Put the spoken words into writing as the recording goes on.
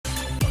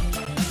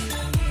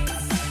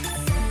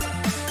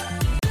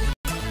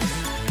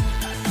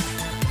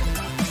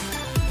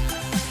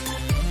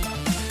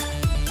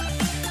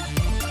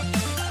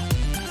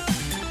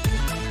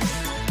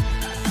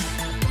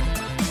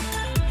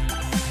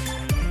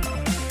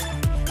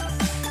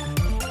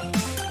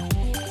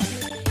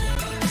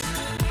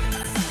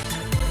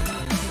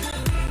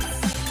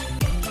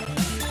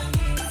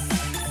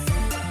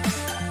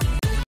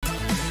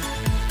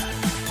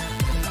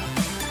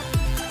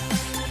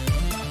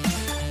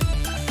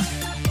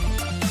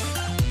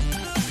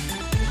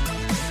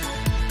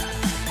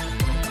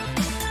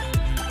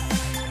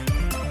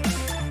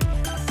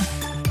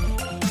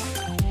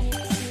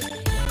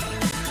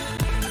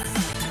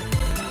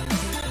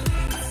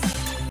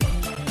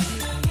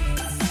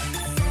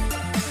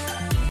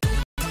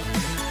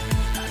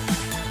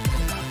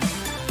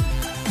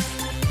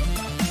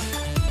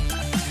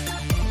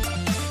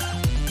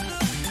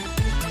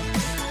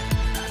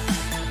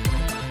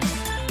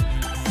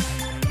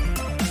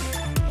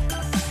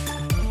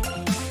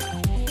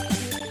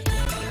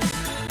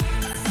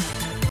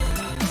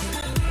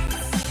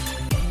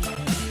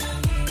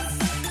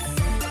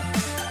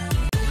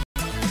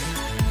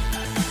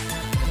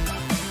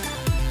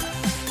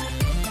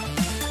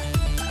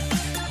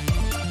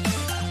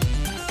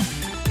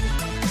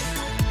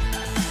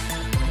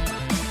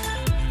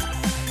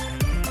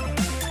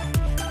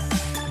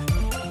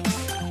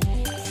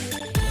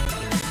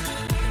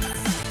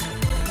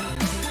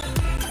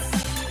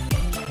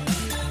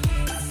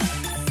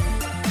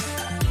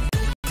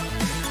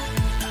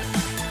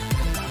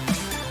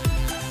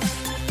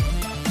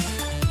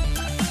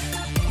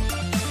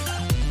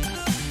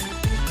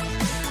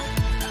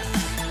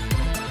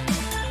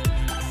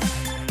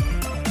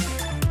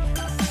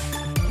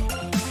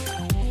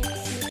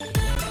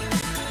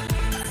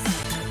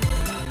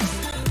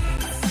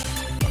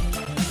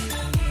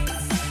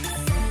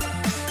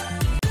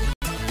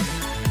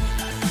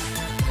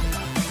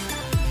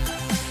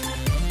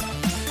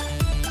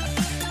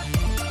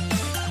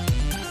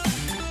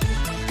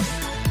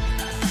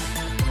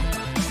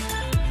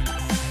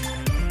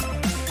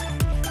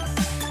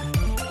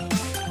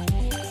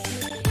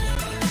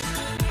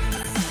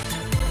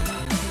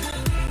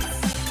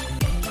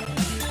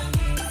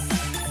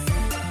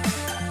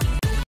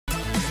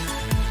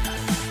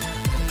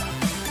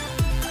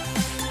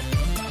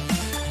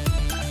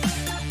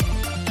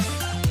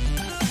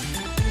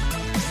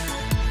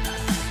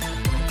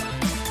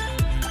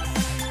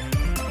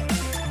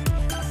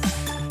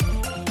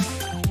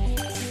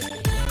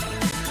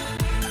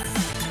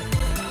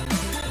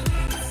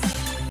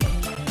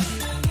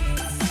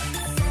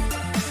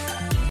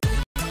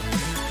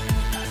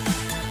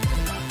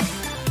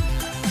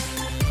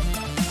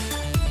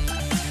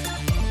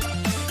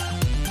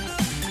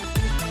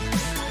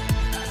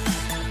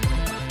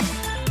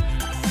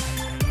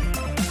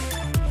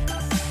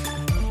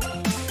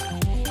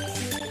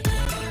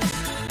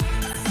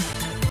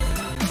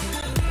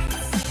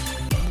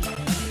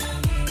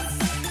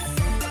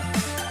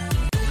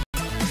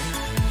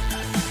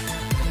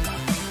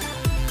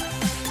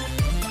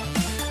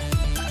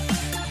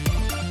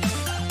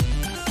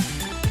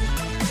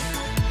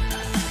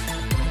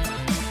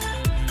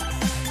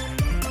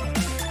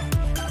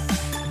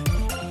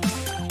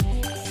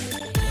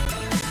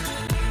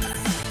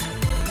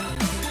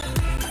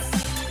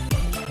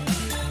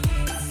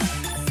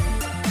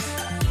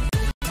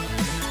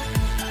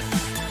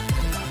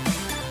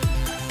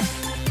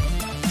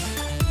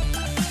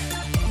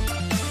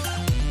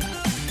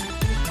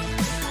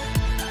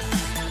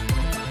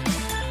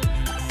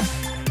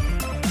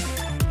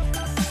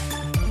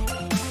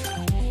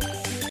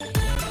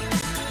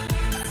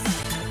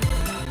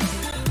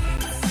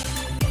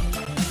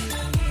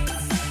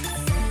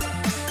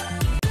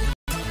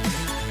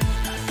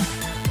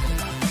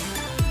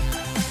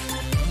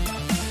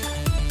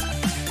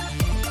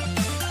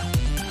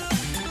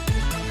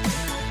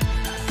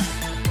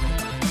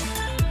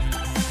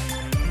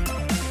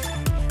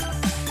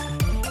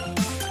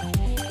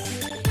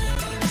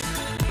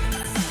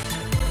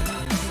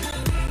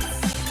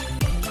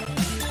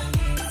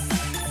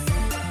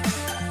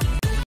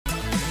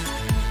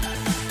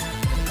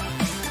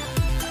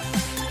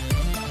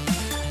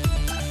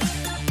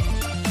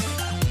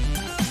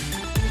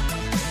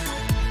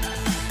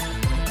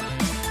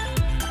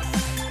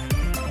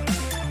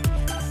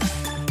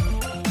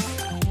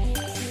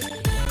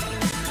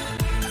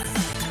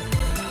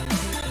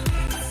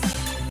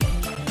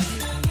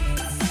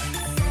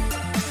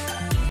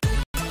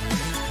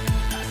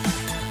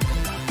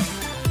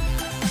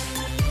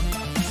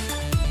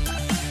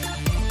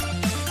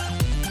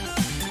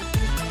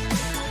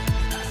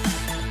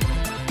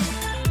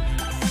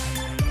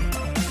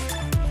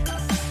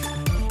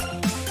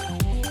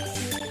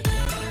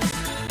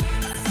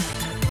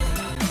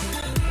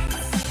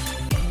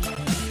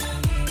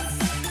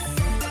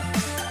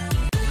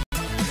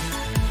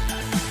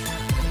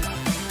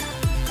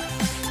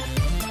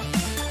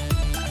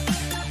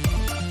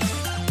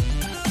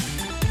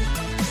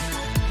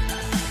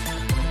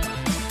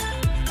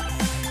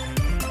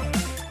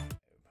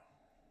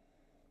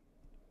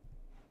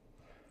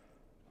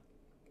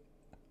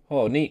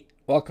Oh, neat.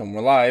 Welcome.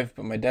 We're live,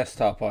 but my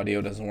desktop audio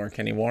doesn't work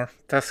anymore.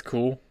 That's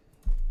cool.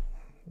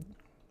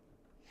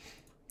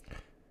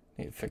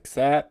 Need to fix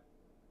that.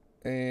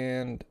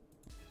 And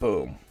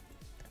boom.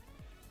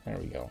 There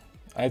we go.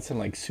 I had some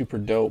like super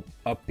dope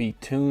upbeat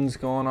tunes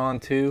going on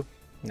too.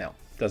 No,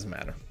 doesn't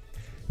matter.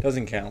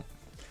 Doesn't count.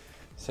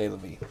 Say la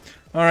vie.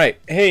 All right.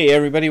 Hey,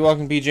 everybody.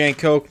 Welcome to BJ &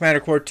 Co. Commander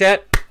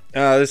Quartet.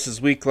 This is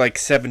week like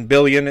 7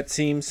 billion, it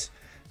seems.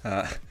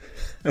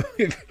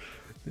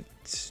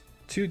 It's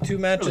two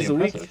matches really a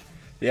week. impressive.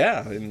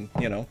 Yeah, and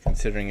you know,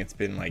 considering it's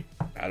been like,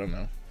 I don't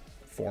know,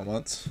 4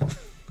 months.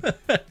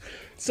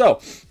 So,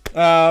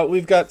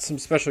 we've got some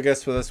special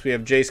guests with us. We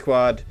have J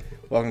Squad.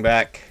 Welcome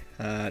back.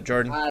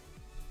 Jordan. Hi.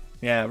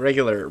 Yeah,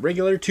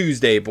 regular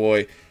Tuesday,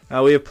 boy.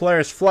 We have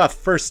Polaris Fluff,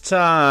 first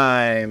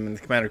time in the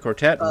Commander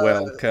Quartet.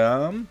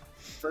 Welcome.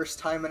 First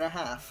time and a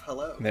half.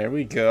 Hello. There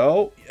we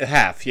go.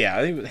 Half, yeah.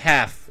 I think it was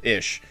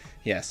half-ish.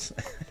 Yes.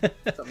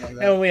 Something like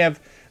that. And we have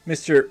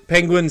Mr.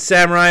 Penguin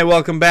Samurai.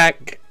 Welcome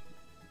back.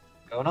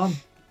 Going on?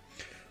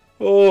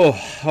 Oh,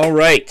 all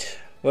right.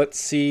 Let's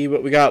see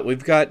what we got.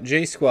 We've got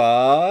J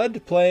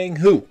Squad playing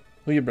who?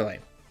 Who you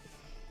playing?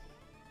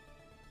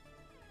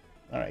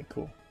 All right,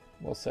 cool.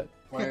 Well said.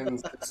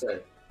 Plans to say.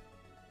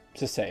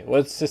 Sisei.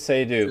 What's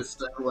Sisei do? Just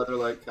say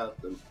Weatherlight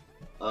Captain.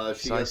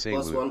 She gets Sisei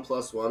Wu.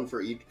 +1/+1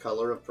 for each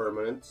color of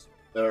permanents,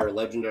 or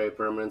legendary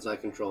permanents I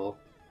control.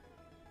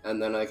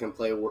 And then I can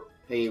pay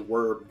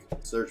Word,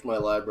 search my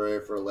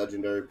library for a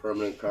legendary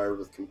permanent card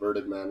with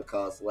converted mana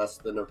cost less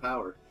than her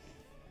power.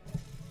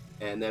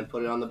 And then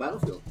put it on the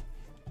battlefield.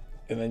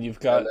 And then you've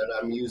got... And then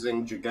I'm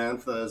using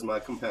Gigantha as my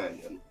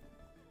companion.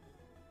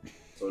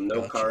 So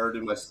no Gotcha. card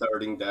in my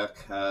starting deck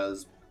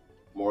has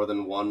more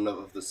than one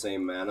of the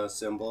same mana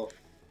symbol.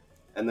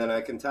 And then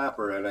I can tap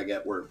her and I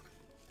get Word.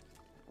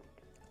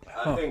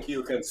 Huh. I think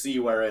you can see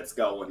where it's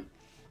going.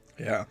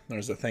 Yeah,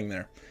 there's a thing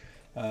there.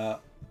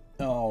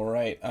 All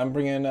right. I'm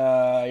bringing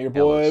your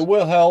boy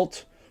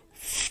Wilhelt,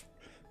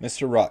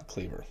 Mr. Rock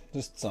Cleaver.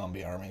 Just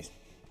zombie armies.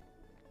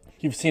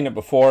 You've seen it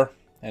before,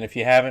 and if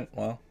you haven't,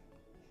 well,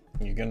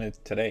 you're going to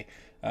today.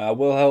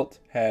 Wilhelt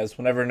has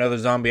whenever another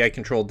zombie I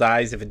control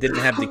dies, if it didn't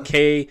have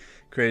decay,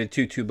 create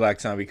a 2/2 black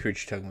zombie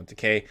creature token with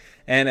decay.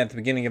 And at the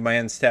beginning of my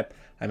end step,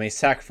 I may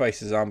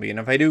sacrifice a zombie, and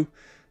if I do,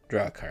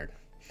 draw a card.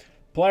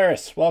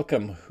 Polaris,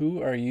 welcome.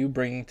 Who are you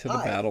bringing to the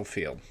Hi.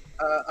 battlefield?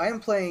 I am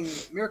playing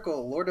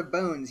Miracle, Lord of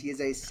Bones. He is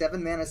a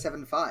 7 mana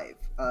 7/5.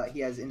 He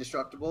has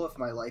Indestructible if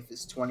my life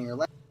is 20 or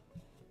less.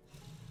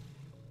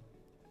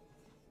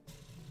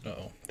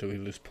 Uh-oh. Do we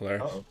lose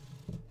Polaris? Uh-oh.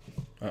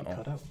 Uh-oh.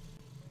 Cut out.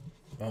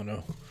 Oh,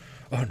 no.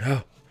 Oh,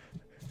 no.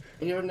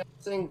 I hear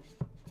nothing.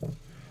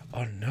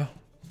 Oh, no.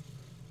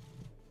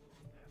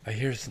 I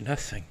hear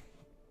nothing.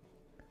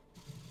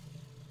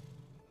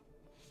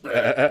 All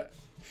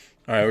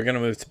right, we're going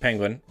to move to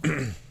Penguin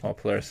while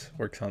Polaris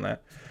works on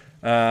that.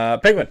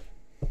 Penguin,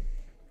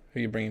 who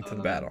are you bringing to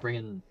the battle?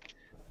 Bringing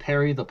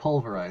Perry the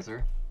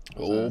Pulverizer.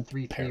 Oh, A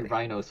 3/3 Perry.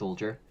 Rhino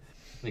Soldier.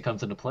 When he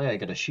comes into play, I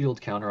get a shield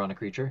counter on a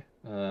creature.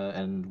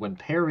 And when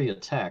Perry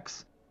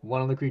attacks,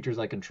 one of the creatures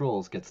I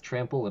control gets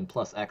trample and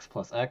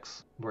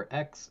 +X/+X, where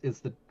X is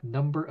the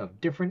number of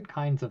different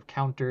kinds of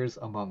counters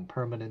among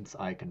permanents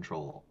I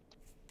control.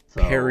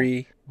 So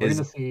Perry we're is...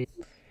 gonna see.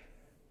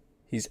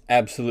 He's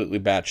absolutely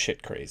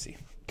batshit crazy.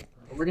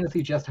 We're gonna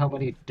see just how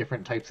many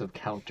different types of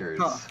counters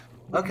Huh.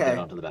 we can Okay. get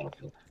onto the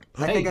battlefield.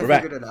 I Hey, think I we're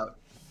back. figured it out.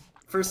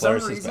 For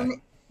Polaris some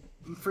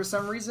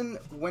is reason,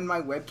 when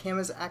my webcam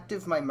is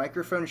active, my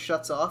microphone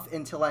shuts off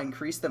until I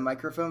increase the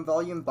microphone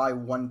volume by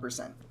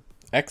 1%.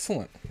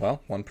 Excellent.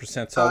 Well,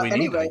 1%'s all we need,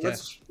 Anyway, I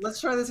guess. let's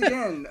try this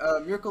again.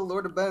 Miracle,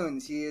 Lord of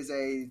Bones. He is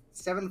a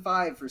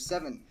 7/5 for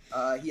 7.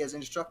 He has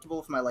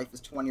Indestructible if my life is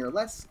 20 or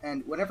less,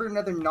 and whenever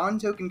another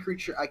non-token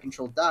creature I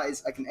control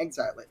dies, I can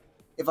exile it.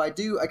 If I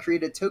do, I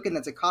create a token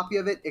that's a copy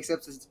of it,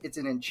 except it's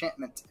an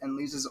enchantment, and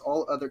loses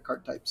all other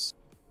card types.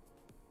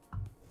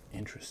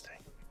 Interesting.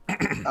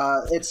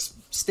 It's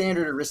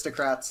standard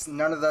aristocrats.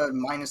 None of the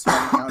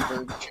 -1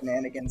 counter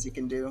shenanigans he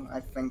can do. I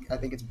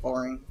think it's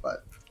boring,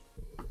 but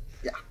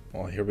yeah.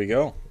 Well, here we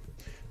go.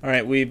 All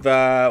right,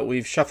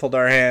 we've shuffled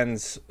our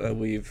hands.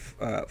 We've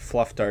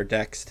fluffed our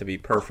decks to be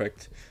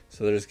perfect.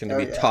 So there's going to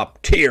be yeah.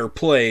 top tier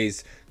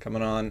plays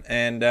coming on,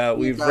 and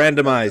we've got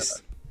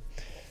randomized.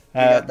 We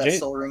got that J-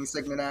 Soul Ring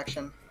Signet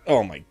action.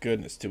 oh my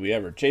goodness, do we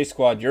ever? J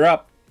Squad, you're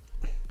up.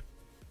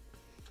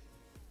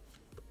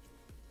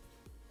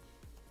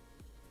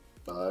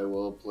 I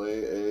will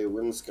play a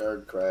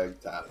Windscarred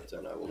Crag tapped,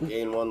 and I will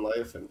gain 1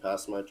 life and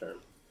pass my turn.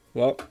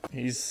 Well,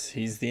 he's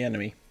the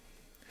enemy.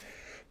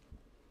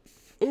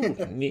 Ooh,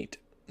 neat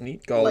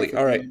golly. Life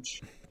All right,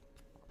 advantage.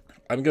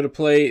 I'm gonna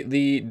play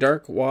the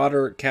Dark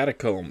Water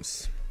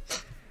Catacombs,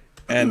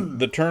 and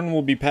the turn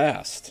will be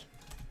passed.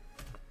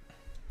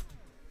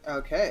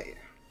 Okay.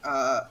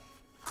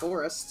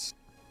 Forest.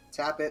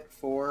 Tap it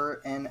for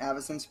an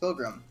Avacyn's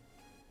Pilgrim.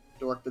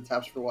 Dork that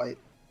taps for white.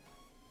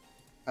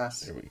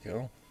 Pass. There we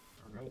go.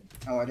 Alright.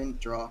 Oh, I didn't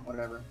draw.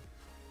 Whatever.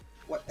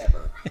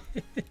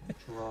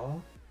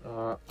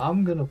 Draw.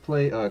 I'm gonna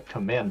play a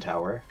Command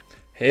Tower.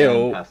 And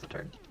Heyo. pass the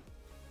turn.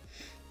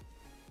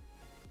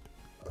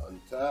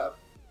 Tap.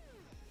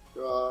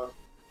 Draw.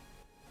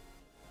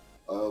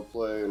 I'll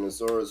play an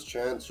Azor's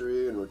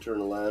Chancery and return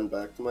a land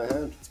back to my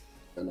hand.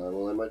 And I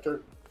will end my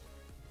turn.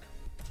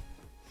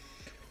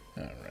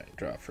 Alright,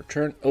 draw for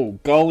turn. Oh,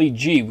 golly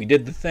gee, we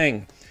did the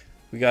thing.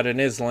 We got an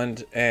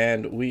Island,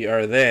 and we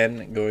are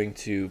then going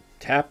to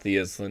tap the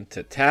Island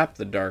to tap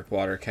the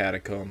Darkwater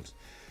Catacombs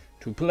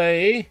to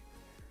play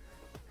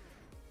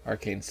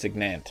Arcane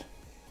Signant.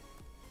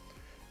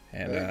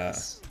 And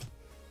Thanks.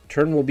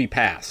 turn will be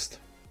passed.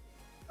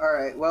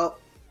 Alright, well,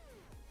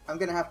 I'm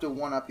going to have to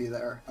one-up you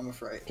there, I'm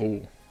afraid.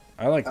 Oh,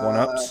 I like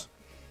one-ups.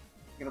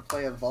 I'm going to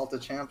play a Vault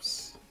of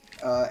Champs,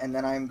 and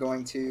then I'm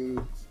going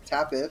to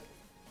tap it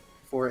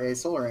for a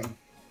Soul Ring.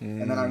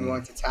 And then I'm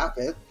going to tap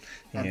it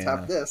and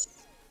tap this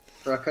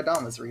for a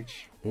Kodama's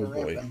Reach. Oh, for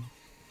boy. Rampin'.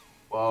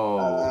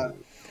 Whoa.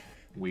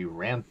 We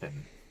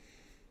ramping.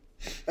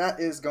 That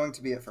is going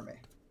to be it for me.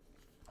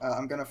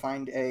 I'm going to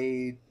find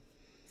a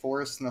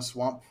forest and a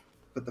swamp,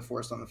 put the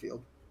forest on the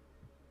field.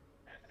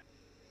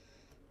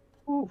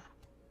 Ooh.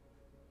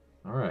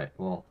 All right.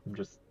 Well, I'm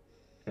just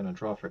gonna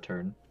draw for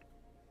turn,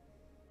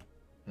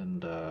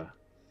 and I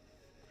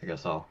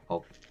guess I'll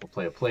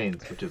play a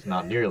plains, which is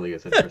not nearly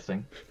as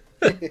interesting.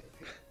 Then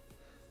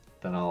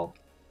I'll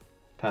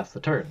pass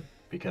the turn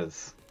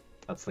because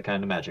that's the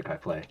kind of magic I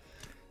play.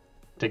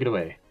 Take it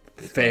away.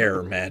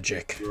 Fair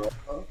magic. Draw.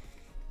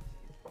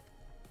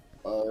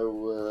 I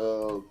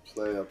will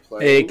play a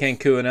play. Hey,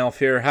 Kenku and Elf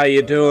here. How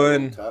you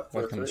doing? Tap for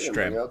Welcome to 3 and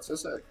stream. bring out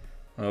Sisek.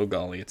 Oh,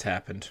 golly, it's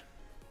happened.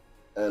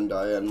 And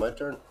I end my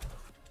turn.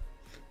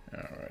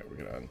 Alright, we're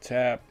going to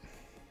untap.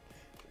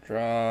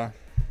 Draw.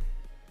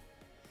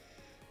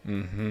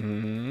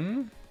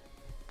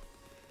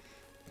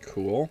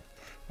 Cool.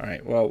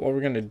 Alright, well, what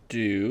we're going to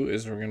do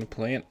is we're going to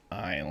play an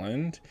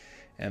island.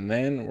 And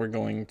then we're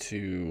going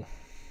to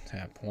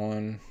tap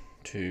 1,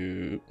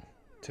 2,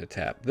 to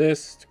tap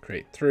this, to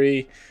create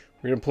 3.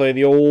 We're going to play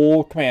the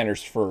old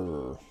Commander's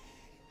Fur.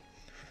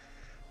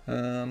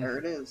 There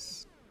it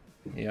is.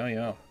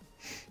 Yeah.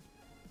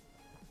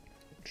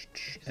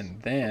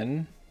 And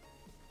then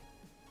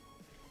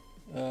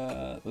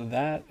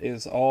that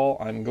is all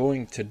I'm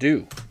going to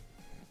do.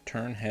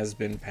 Turn has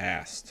been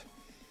passed.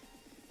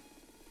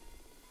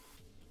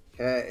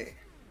 Okay.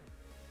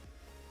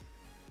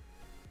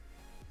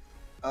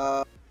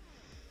 I'm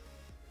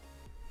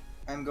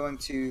going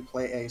to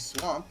play a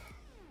swamp.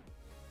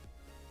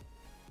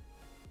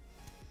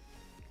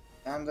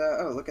 And,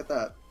 oh, look at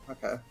that.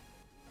 Okay.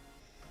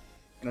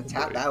 Gonna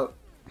tap boy. out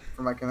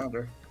for my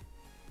commander.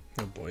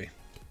 Oh boy.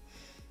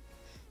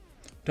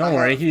 Don't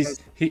worry,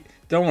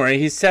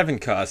 he's 7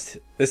 cost.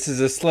 This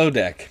is a slow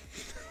deck.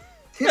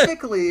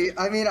 Typically,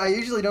 I mean, I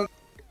usually don't.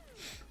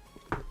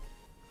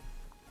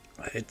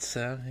 It's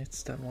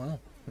done well.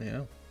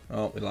 Yeah.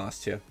 Oh, we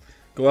lost you.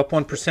 Go up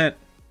 1%.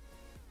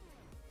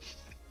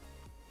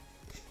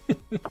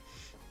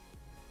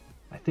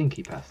 I think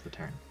he passed the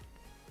turn.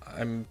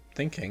 I'm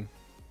thinking.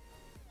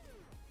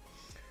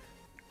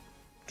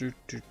 I'm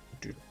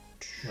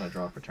gonna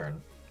draw for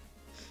turn.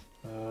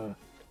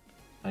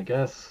 I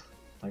guess,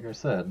 like I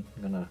said,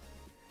 I'm gonna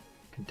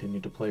continue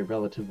to play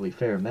relatively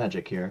fair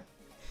magic here.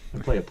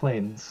 And play a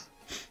plains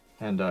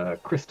and a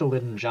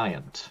crystalline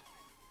giant.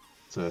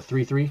 It's a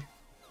 3/3.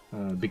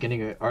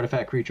 Beginning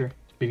artifact creature.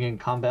 Beginning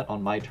combat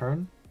on my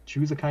turn.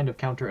 Choose a kind of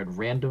counter at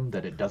random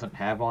that it doesn't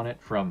have on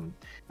it from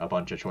a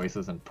bunch of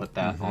choices and put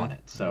that on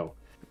it. So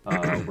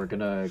we're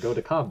gonna go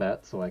to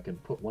combat so I can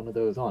put one of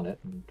those on it.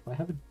 And do I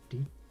have a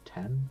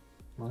D10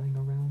 lying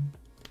around?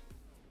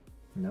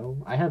 No,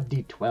 I have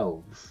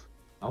D12s.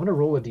 I'm gonna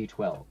roll a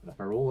D12. And if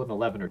I roll an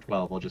 11 or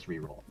 12, I'll just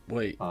re-roll.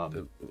 Wait,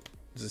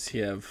 does he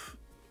have...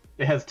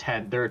 It has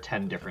 10. There are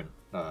 10 different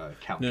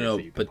counters No,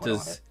 that you can but put on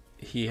does it.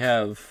 he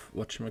have...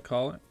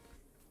 whatchamacallit?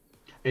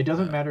 It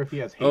doesn't matter if he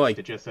has haste. I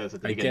It just says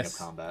at the I beginning guess, of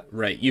combat.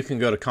 Right, you can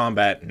go to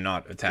combat and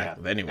not attack Yeah,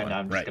 with anyone. and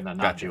I'm just right, gonna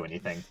not gotcha. do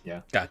anything.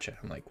 Yeah. Gotcha.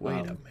 I'm like,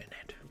 wait a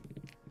minute.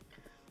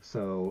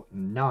 So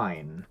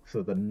 9.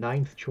 So the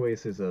 9th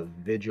choice is a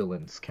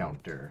vigilance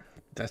counter.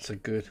 That's a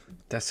good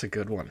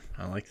one.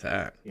 I like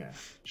that. Yeah,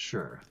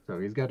 sure. So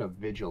he's got a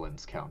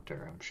vigilance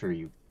counter. I'm sure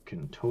you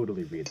can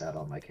totally read that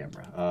on my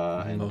camera.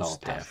 And I'll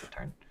Most pass def. the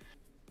turn.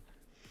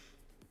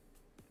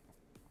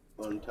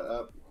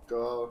 Untap,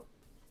 draw.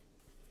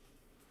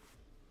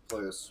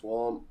 Play a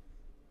swamp.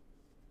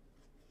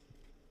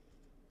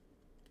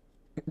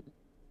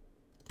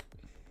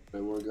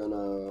 And we're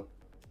gonna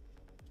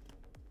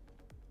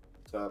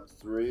tap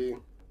 3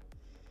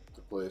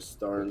 to play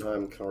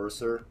Starnheim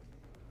Courser.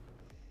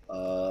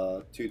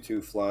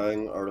 2/2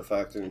 flying,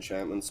 artifact and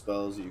enchantment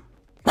spells you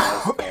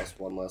cast cost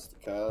 1 less to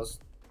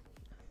cast.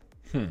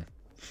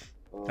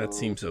 That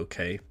seems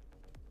okay.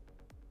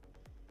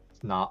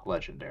 It's not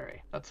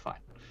legendary. That's fine.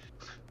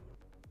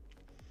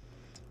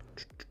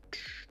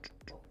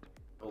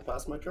 I'll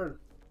pass my turn.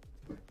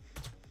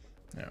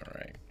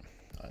 Alright.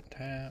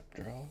 Untap,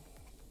 draw.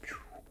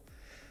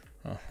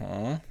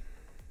 Uh-huh.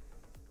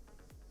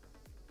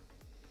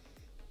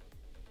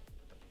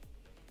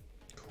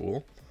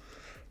 Cool.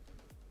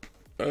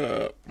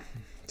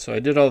 So I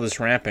did all this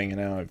ramping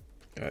and now I've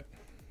got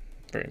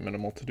very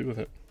minimal to do with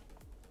it.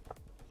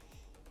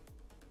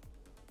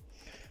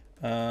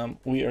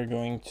 We are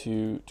going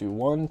to do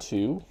 1,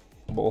 2,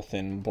 both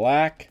in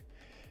black,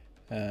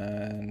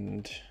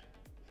 and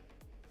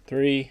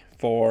 3,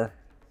 4,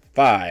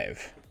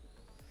 5.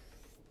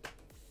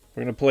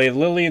 We're going to play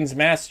Lillian's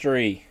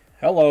Mastery.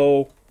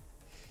 Hello.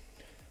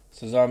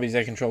 So zombies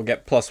I control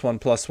get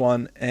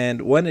 +1/+1,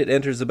 and when it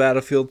enters the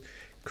battlefield,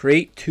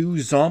 create 2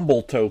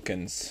 Zomble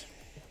tokens.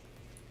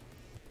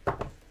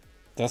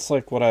 That's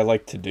like what I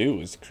like to do,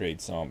 is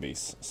create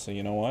zombies. So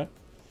you know what?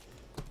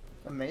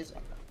 Amazing.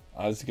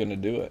 I was gonna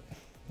do it.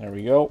 There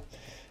we go.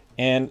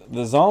 And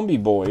the zombie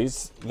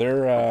boys,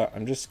 they're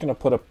I'm just gonna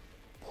put a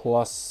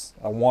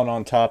 +1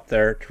 on top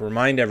there to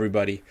remind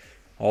everybody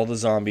all the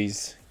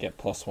zombies get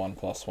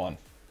 +1/+1.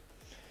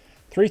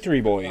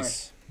 3/3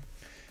 boys.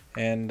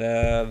 And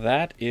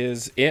that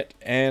is it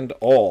and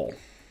all.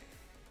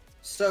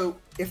 So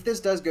if this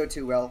does go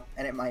too well,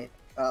 and it might,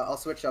 I'll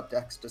switch up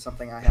decks to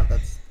something I have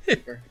that's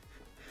bigger.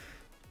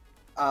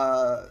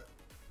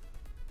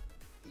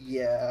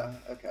 Yeah,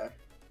 okay.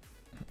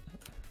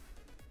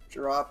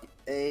 Drop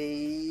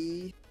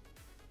a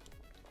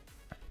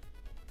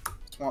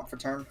Swamp for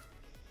turn.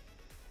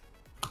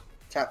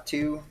 Tap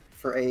 2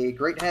 for a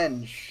Great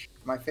Henge,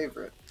 my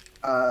favorite.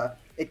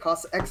 It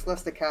costs X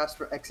less to cast,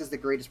 for X is the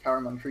greatest power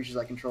among creatures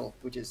I control,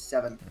 which is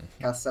 7.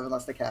 Costs 7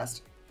 less to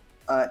cast.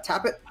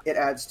 Tap it, it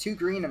adds 2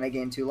 green and I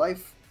gain 2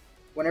 life.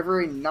 Whenever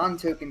a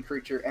non-token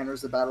creature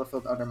enters the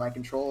battlefield under my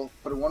control,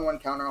 put a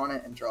 1/1 counter on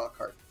it and draw a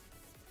card.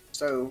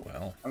 So,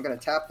 I'm going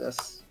to tap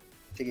this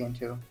to gain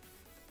 2.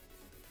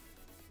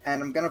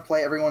 And I'm going to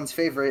play everyone's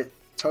favorite,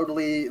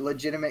 totally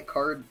legitimate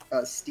card,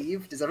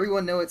 Steve. Does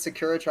everyone know what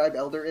Sakura Tribe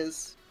Elder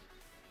is?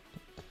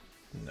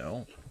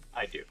 No.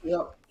 I do.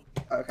 Yep.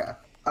 Okay.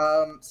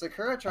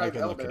 Sakura Tribe I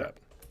can Elder. look it up.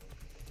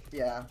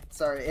 Yeah,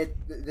 sorry.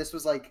 This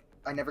was like,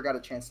 I never got a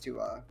chance to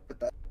put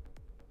that.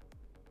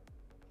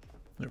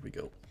 There we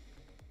go.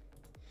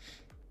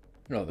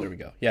 No, there we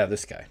go. Yeah,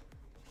 this guy.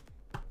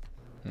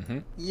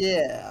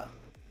 Yeah.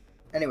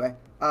 Anyway,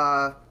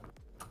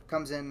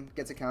 comes in,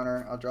 gets a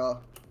counter, I'll draw.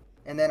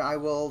 And then I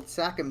will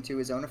sack him to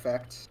his own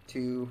effect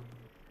to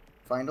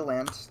find a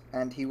land,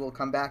 and he will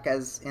come back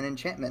as an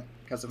enchantment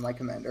because of my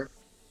commander.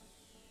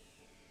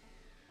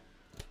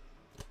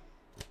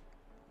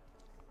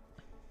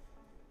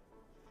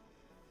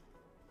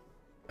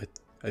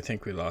 I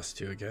think we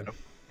lost you again.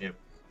 Yep.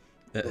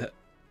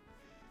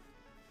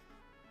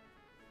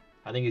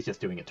 I think he's just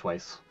doing it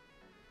twice.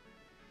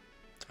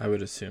 I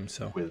would assume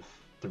so. With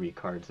 3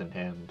 cards in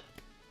hand.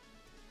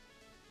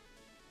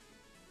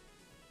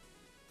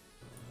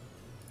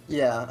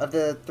 Yeah, of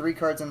the 3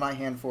 cards in my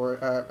hand,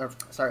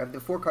 of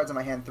the 4 cards in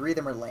my hand, 3 of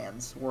them are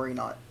lands. Worry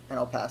not, and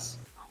I'll pass.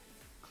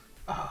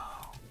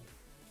 Oh.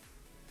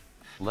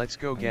 Let's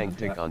go gang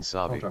pick on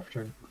Sabi.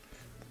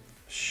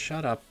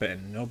 Shut up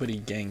and nobody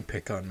gang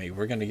pick on me.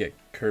 We're gonna get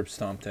curb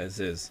stomped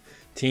as is.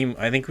 Team,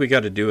 I think we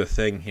got to do a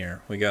thing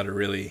here. We got to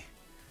really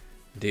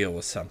deal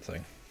with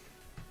something.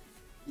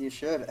 You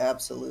should,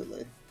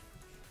 absolutely.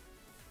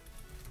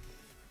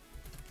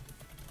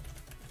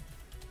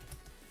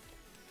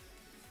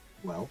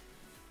 Well,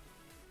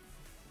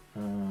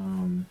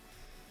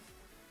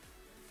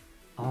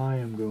 I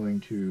am going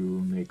to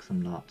make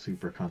some not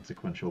super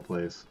consequential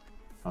plays.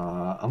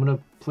 I'm going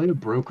to play a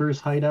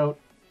Broker's Hideout.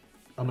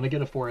 I'm going to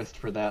get a forest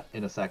for that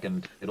in a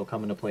second. It'll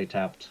come into play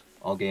tapped.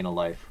 I'll gain a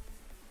life.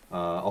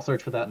 I'll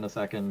search for that in a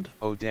second.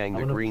 Oh dang,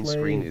 the green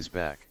screen is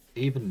back.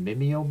 Even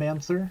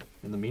Mimeomancer.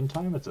 In the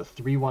meantime, it's a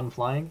 3/1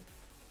 flying.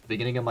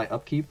 Beginning of my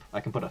upkeep,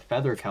 I can put a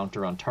feather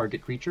counter on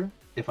target creature.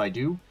 If I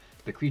do,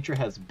 the creature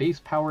has base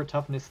power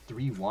toughness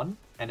 3/1,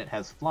 and it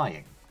has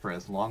flying for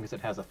as long as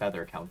it has a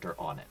feather counter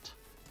on it.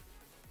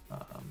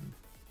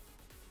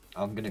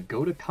 I'm going to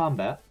go to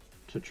combat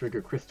to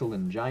trigger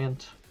Crystalline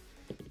Giant.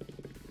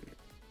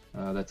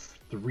 That's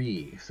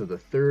 3. So the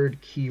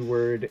third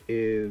keyword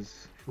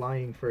is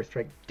flying first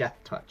strike, Death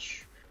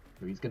Touch.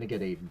 So he's going to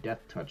get a Death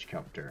Touch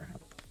counter.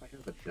 I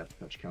have a Death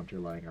Touch counter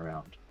lying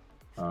around.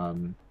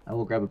 I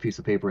will grab a piece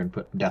of paper and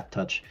put Death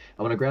Touch.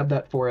 I'm going to grab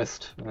that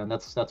forest, and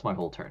that's my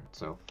whole turn.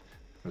 So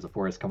there's a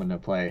forest coming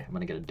into play. I'm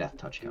going to get a Death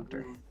Touch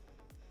counter.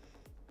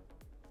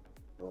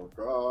 I'll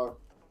draw.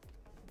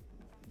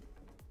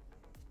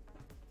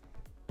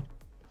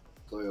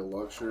 Play a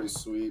Luxury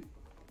Suite.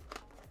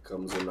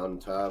 Comes in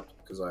untapped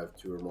because I have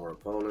 2 or more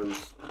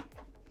opponents.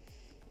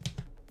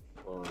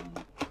 I'll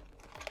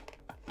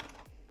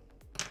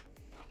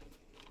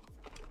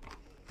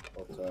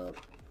tap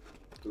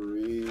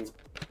 3.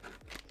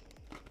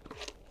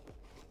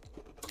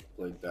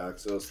 Play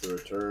Daxos the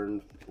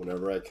Returned.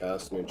 Whenever I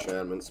cast an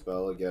enchantment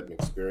spell, I get an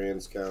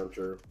experience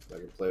counter. I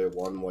can play a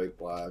 1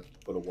 white-black,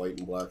 put a white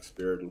and black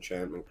spirit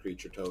enchantment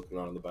creature token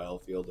on the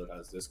battlefield that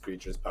has this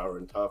creature's power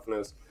and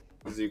toughness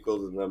is equal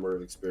to the number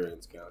of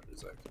experience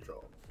counters I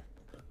control.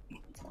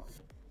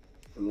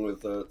 And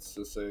with that,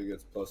 Sisei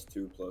gets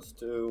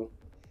 +2/+2.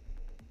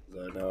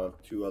 Because I now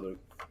have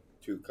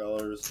 2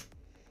 colors.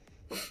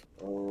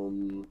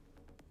 And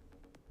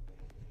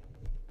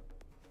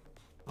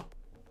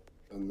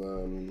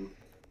then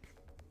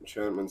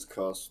enchantments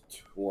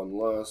cost 1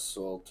 less,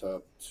 so I'll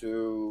tap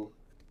 2.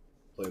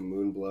 Play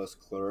Moonblast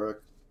Cleric.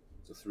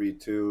 It's a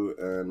 3/2,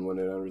 and when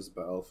it enters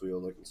the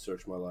battlefield, I can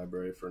search my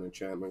library for an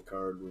enchantment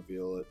card,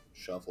 reveal it,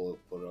 shuffle it,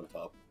 put it on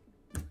top.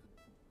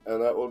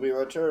 And that will be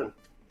my turn.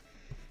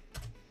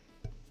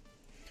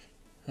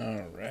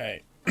 All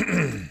right.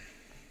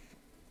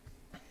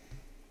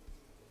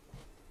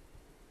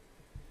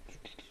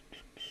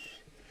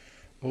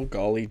 Oh,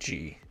 golly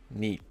gee.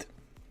 Neat.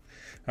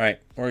 All right,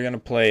 we're going to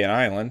play an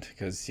island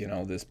because, you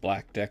know, this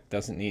black deck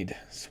doesn't need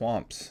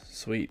swamps.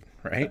 Sweet,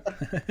 right?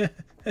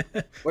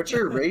 What's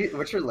your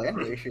land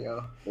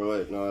ratio? Oh,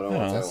 wait, no, I don't No,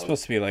 want that it's one.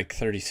 supposed to be like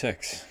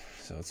 36,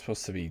 so it's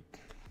supposed to be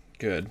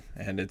good,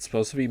 and it's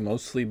supposed to be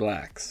mostly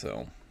black,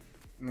 so...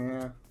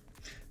 Yeah.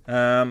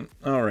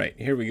 All right,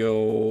 here we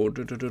go.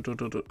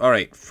 All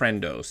right,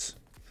 friendos.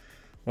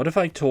 What if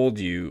I told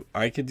you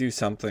I could do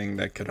something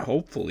that could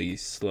hopefully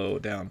slow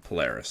down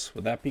Polaris?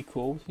 Would that be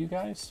cool with you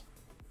guys?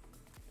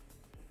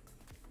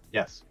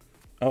 Yes.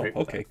 Oh, Great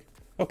with okay.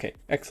 Okay,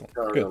 excellent.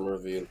 Card Good. I'm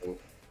revealing.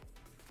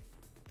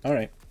 All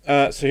right.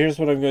 So here's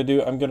what I'm going to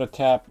do. I'm going to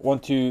tap 1,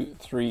 2,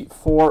 3,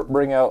 4.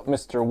 Bring out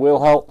Mr.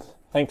 Wilhelm.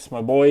 Thanks,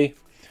 my boy.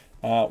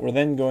 We're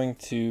then going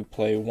to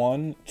play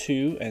 1,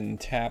 2, and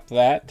tap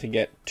that to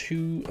get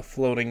 2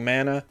 floating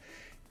mana.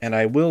 And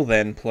I will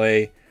then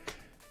play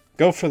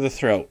Go for the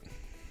Throat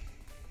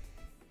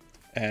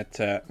at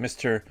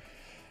Mr.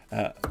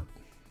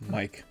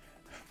 Mike.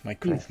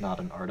 He's not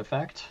an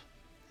artifact.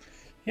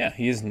 Yeah,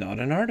 he is not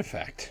an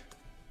artifact.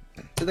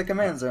 To the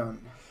command zone.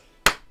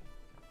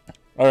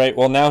 All right.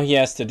 Well, now he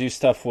has to do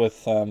stuff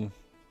with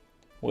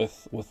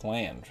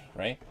land,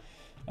 right?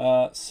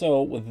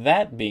 So with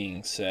that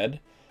being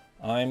said,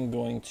 I'm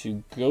going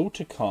to go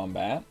to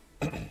combat,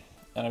 and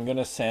I'm going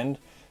to send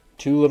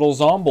 2 little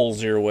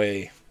zombies your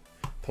way,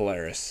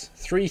 Polaris.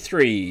 3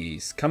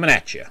 3s coming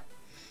at you.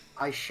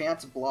 I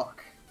shan't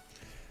block.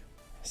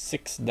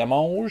 6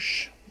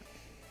 damage,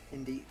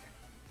 Indeed.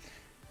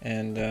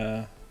 and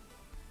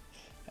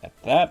at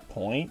that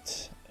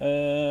point,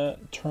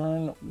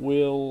 turn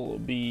will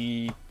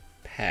be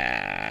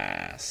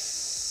passed.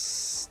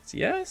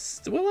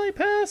 Yes? Will I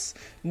pass?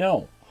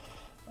 No.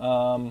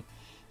 I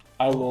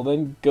will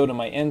then go to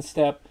my end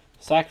step,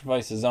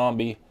 sacrifice a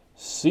zombie.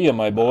 See ya,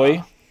 my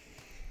boy.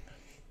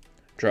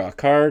 Draw a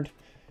card.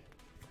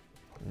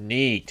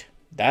 Neat.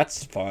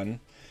 That's fun.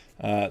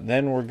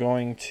 Then we're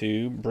going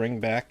to bring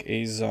back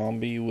a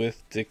zombie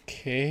with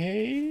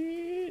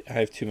decay. I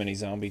have too many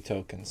zombie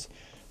tokens.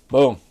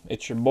 Boom.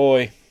 It's your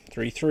boy.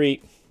 3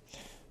 3.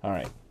 All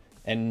right.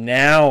 And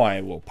now I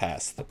will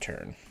pass the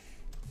turn.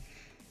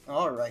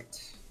 All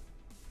right.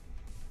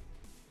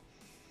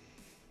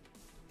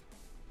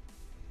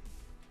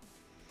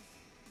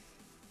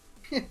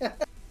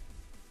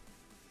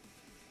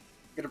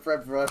 Gonna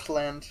prep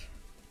Rushland.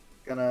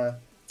 Gonna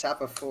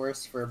tap a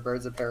forest for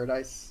Birds of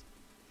Paradise.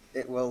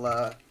 It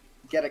will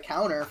get a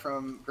counter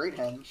from Great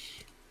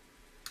Henge.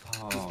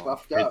 He's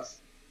buffed up.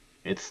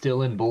 It's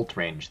still in bolt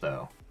range,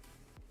 though.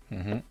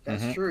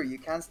 That's true. You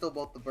can still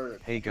bolt the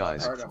bird. Hey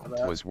guys, Hard up for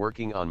that. was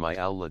working on my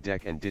Aula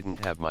deck and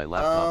didn't have my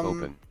laptop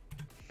open.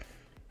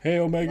 Hey,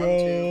 Omega. 1,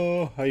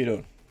 2. How you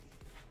doing?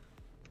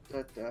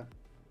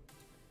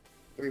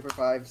 3, 4,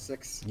 5,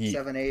 6, Yeet.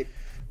 7, 8.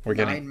 We're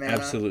 9 getting mana.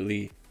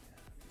 absolutely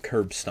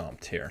curb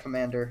stomped here.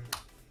 Commander.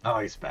 Oh,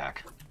 he's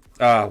back.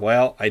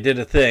 Well, I did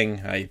a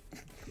thing.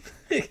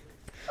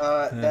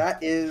 That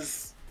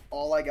is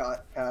all I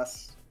got.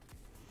 Pass.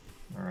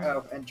 All right.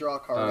 Oh, and draw a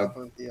card off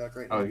of the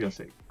Great I was Henge. gonna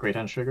say Great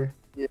Hand Sugar.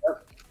 Yep.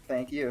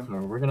 Thank you. So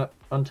we're gonna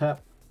untap.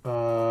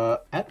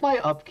 At my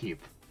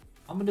upkeep,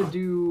 I'm gonna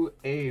do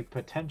a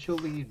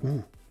potentially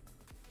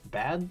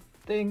bad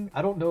thing.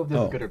 I don't know if this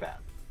is good or bad.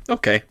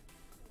 Okay.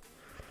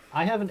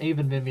 I have an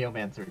Aven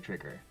Mimeomancer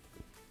trigger,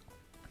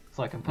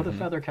 so I can put a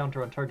feather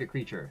counter on target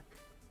creature,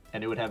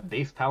 and it would have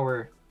base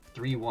power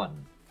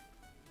 3/1,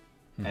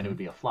 and it would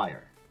be a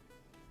flyer.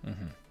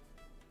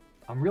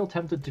 I'm real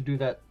tempted to do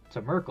that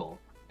to Merkle,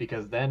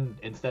 because then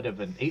instead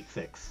of an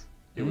 8/6,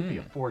 it would be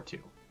a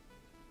 4/2.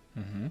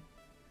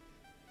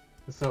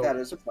 So That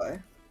is a play.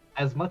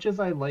 as much as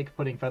I like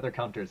putting feather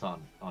counters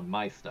on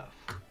my stuff,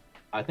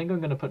 I think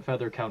I'm gonna put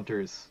feather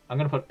counters. I'm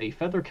gonna put a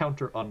feather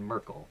counter on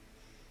Merkle.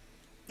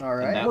 All And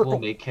right. that will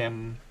make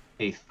him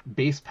a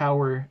base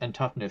power and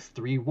toughness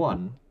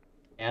 3/1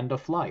 and a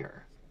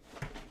flyer.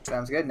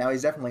 Sounds good. Now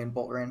he's definitely in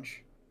bolt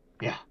range.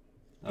 Yeah.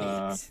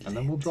 And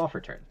then we'll draw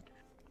for turn.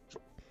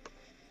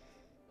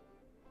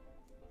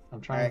 I'm All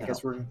trying right, to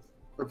guess help.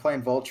 we're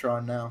playing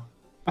Voltron now.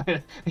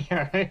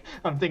 Yeah, right?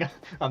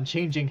 I'm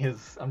changing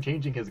his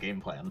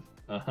game plan.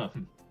 All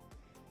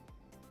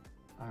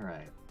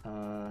right.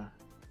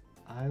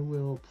 I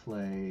will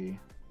play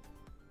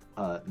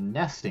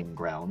Nesting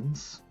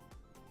Grounds,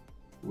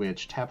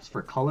 which taps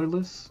for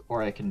colorless,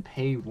 or I can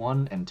pay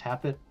 1 and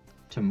tap it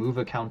to move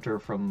a counter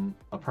from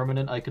a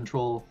permanent I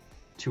control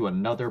to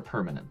another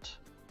permanent.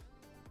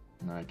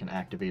 And I can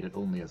activate it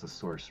only as a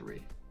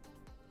sorcery.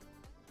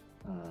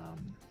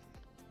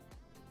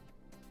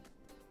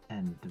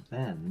 And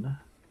then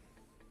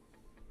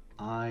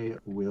I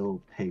will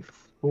pay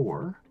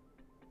 4,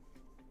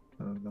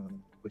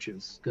 which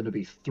is going to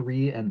be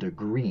 3 and a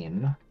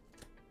green,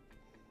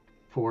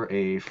 for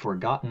a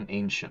Forgotten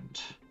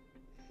Ancient.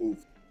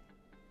 Oof.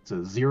 It's a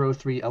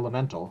 0/3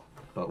 elemental,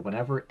 but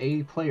whenever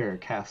a player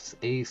casts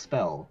a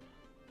spell,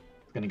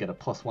 it's going to get a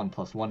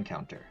 +1/+1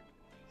 counter.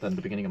 Then at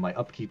the beginning of my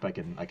upkeep, I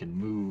can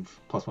move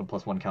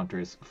 +1/+1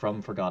 counters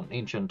from Forgotten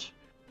Ancient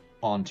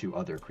onto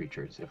other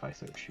creatures if I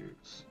so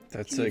choose.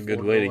 That's a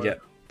good way to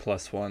get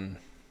 +1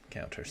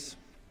 counters.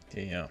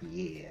 Yeah.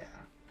 Yeah.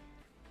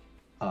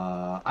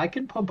 I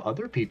can pump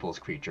other people's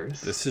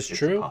creatures. This is it's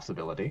true. A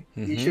possibility.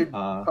 You should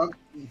pump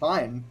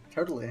mine,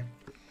 totally.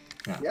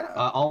 Yeah.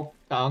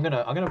 I'm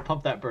gonna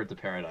pump that Birds of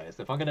Paradise.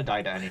 If I'm gonna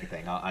die to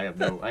anything, I have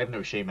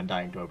no shame in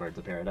dying to a Birds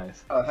of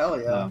Paradise. Oh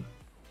hell yeah.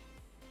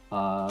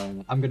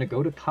 I'm gonna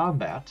go to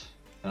combat,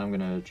 and I'm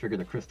gonna trigger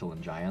the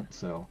Crystalline Giant.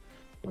 So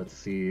let's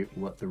see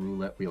what the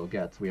roulette wheel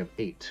gets. We have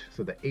 8.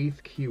 So the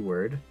 8th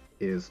keyword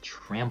is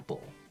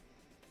trample.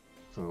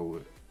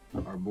 So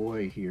our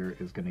boy here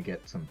is gonna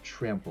get some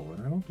trample,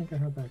 and I don't think I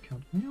have that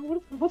count. You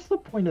know, what's the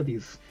point of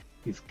these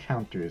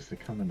counters to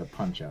come into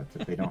punch outs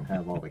if they don't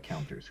have all the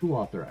counters? Who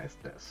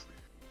authorized this?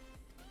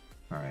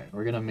 All right,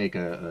 we're gonna make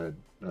a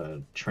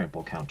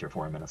trample counter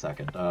for him in a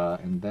second,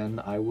 and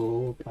then I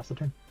will pass the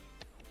turn.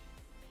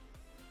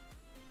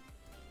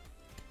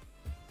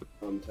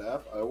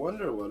 Untap. I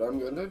wonder what I'm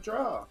gonna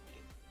draw.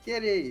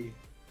 Kitty.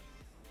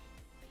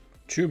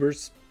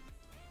 Tubers.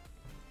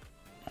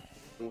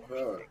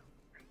 Okay.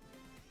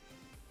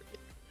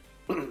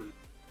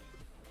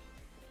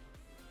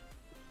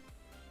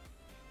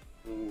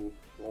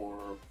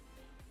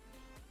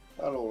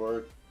 That'll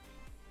work.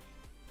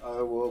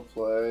 I will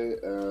play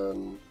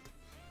an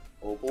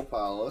Opal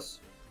Palace.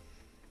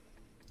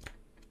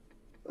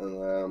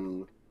 And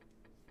then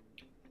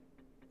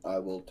I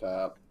will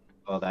tap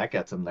Oh, that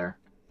gets him there.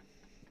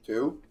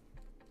 2.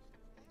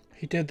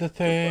 He did the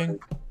thing.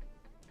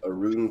 A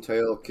Rune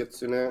Tail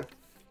Kitsune.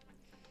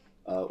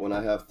 When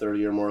I have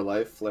 30 or more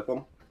life, flip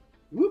them.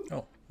 Whoop.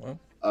 Oh, well.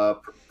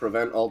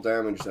 Prevent all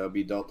damage that will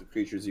be dealt to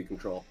creatures you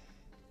control.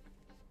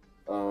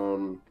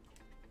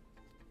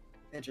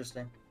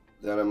 Interesting.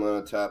 Then I'm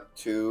going to tap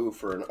 2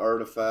 for an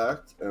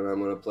artifact, and I'm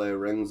going to play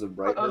Rings of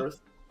Bright Earth.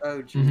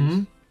 Oh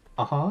jeez.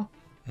 Uh-huh.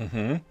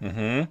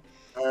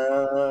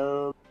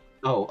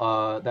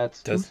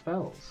 That's 2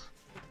 spells.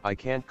 I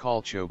can't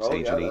call Chope's Oh,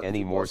 yeah, Agony that's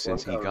anymore +1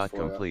 since he counter got for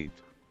ya. complete.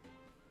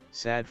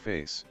 Sad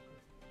face.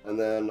 And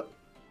then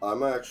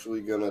I'm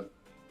actually going to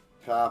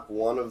tap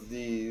one of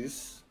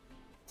these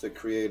to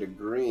create a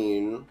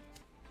green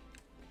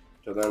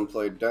to then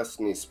play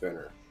Destiny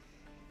Spinner.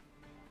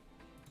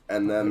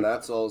 And then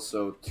that's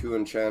also 2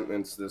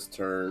 enchantments this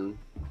turn.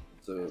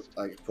 So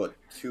I put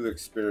 2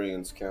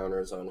 experience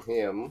counters on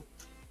him.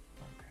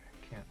 Okay,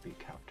 can't be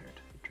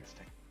countered.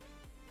 Interesting.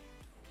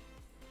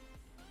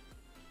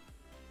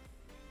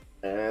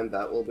 And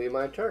that will be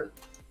my turn.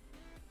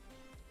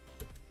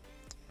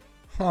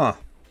 Huh.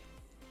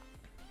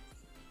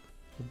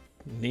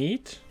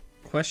 Neat?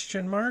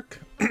 Question mark?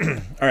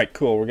 Alright,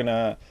 cool. We're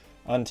gonna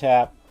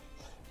untap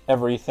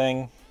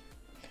everything.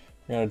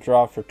 We're gonna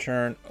draw for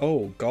turn.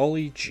 Oh,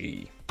 golly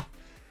gee.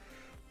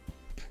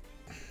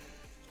 I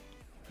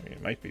mean,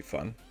 it might be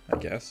fun, I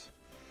guess.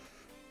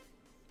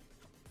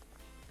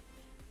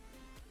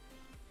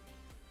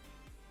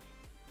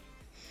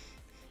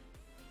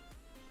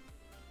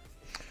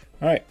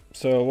 Alright,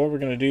 so what we're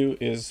going to do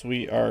is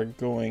we are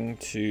going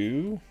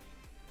to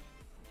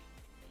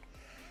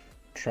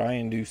try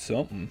and do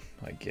something,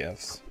 I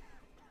guess.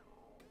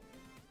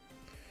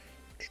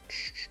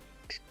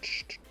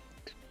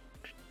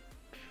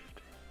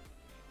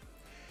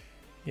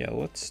 Yeah,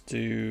 let's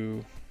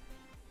do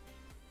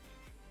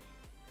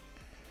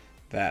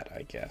that,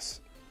 I guess.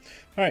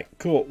 Alright,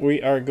 cool.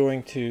 We are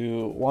going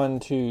to 1,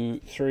 2,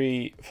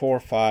 3, 4,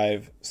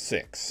 5,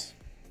 6.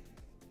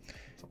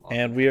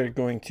 And we are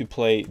going to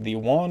play the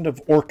Wand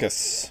of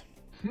Orcus.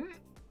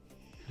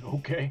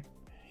 Okay.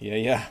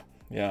 Yeah.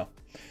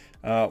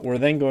 We're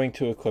then going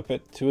to equip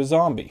it to a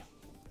zombie.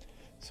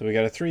 So we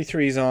got a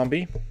 3/3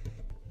 zombie.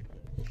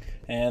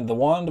 And the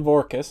Wand of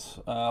Orcus,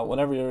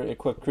 whenever your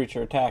equipped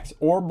creature attacks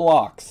or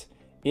blocks,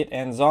 it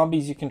and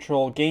zombies you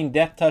control gain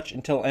death touch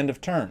until end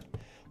of turn.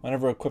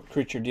 Whenever an equipped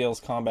creature deals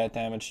combat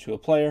damage to a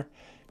player,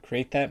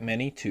 create that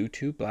many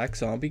 2/2 black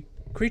zombie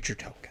creature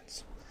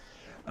tokens.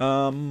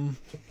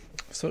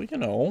 So, you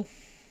know,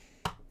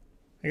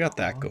 I got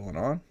that going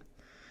on.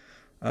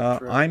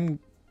 I'm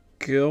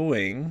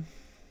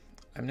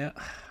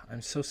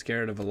so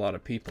scared of a lot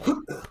of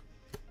people.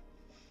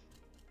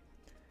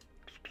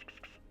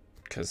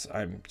 Because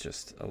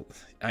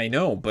I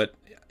know, but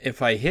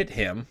if I hit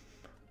him,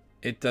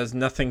 it does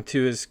nothing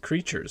to his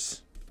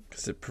creatures.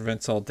 Because it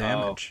prevents all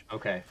damage. Oh,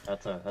 okay,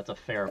 that's a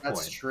fair point.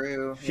 That's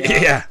true.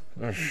 Yeah.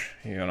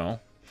 You know.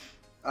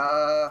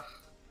 Can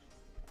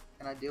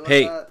I deal with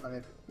Hey, that? Let me...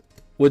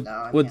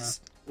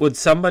 Would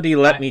somebody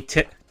let me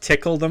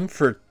tickle them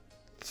for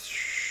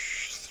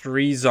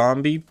 3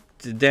 zombie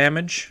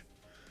damage?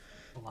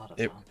 A lot of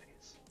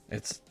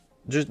zombies.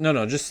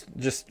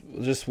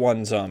 just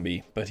one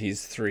zombie, but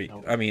he's 3.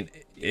 Oh. I mean,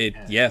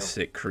 yes,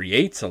 it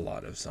creates a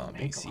lot of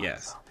zombies.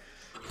 Yes.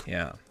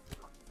 Yeah.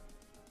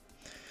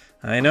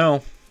 I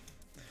know.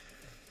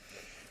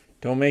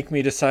 Don't make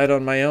me decide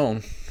on my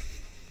own.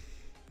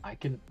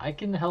 I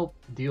can help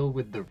deal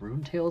with the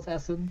Runetail's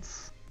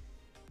essence.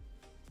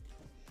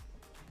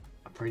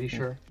 I'm pretty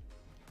sure.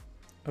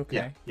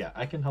 Okay. Yeah,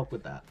 I can help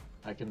with that.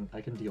 I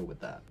can deal with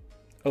that.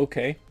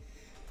 Okay.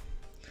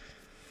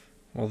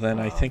 Well, then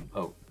I think...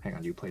 Oh, hang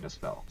on, you played a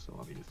spell, so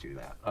let me just do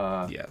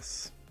that.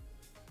 Yes.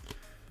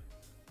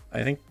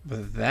 I think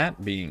with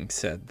that being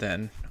said,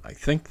 then, I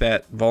think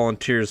that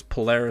volunteers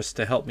Polaris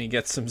to help me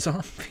get some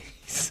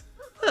zombies.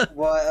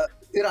 What?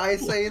 Did I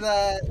say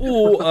that?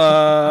 Ooh,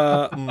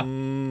 well, I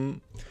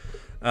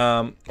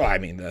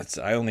mean,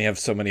 I only have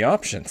so many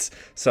options.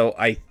 So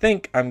I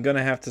think I'm going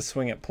to have to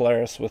swing at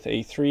Polaris with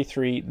a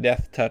 3/3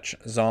 Death Touch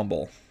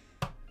Zomble.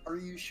 Are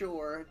you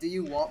sure? Do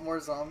you want more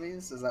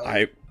zombies? Is that what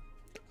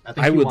I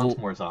think he wants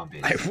more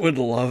zombies. I would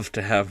love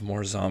to have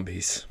more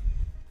zombies.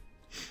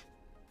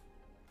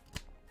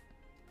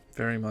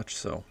 Very much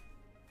so.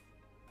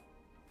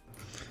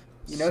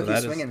 You know, if you're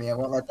swinging me, I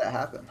won't let that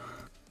happen.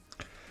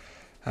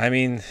 I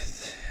mean,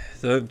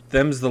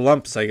 them's the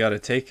lumps I gotta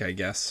take, I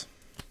guess.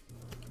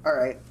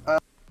 Alright.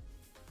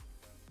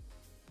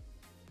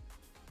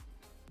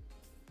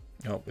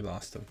 Oh, we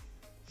lost him.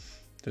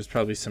 There's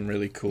probably some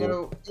really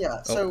cool...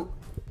 Yeah, so...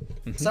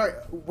 Sorry,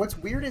 what's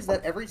weird is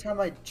that every time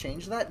I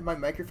change that, my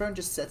microphone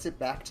just sets it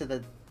back to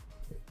the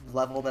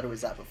level that it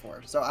was at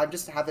before. So I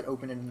just have it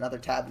open in another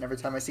tab, and every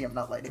time I see I'm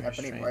not lighting up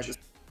anymore, I just...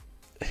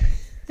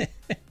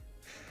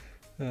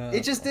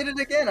 It just did it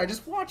again. I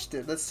just watched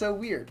it. That's so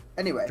weird.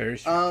 Anyway, very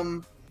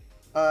strange.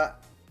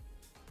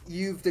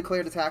 You've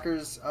declared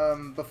attackers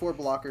before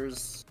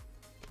blockers.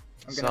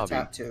 I'm gonna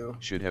tap 2.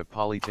 Should have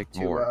polyticked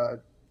more.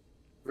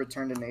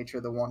 Return to nature,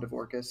 the Wand of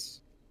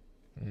Orcus.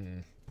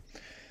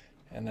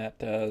 And that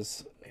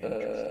does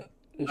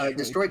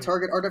destroy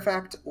target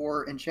artifact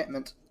or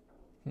enchantment,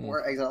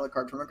 or exile a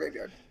card from a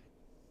graveyard.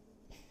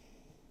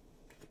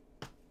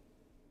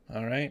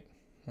 All right.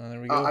 Well, there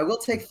we go. I will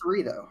take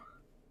 3 though.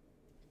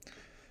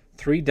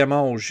 3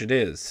 damage it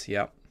is.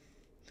 Yep.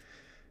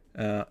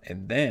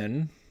 And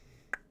then,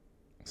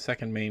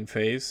 second main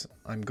phase,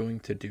 I'm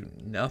going to do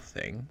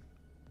nothing.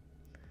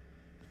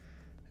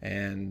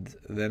 And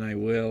then I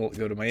will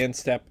go to my end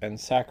step and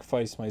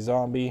sacrifice my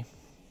zombie,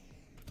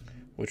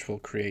 which will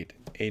create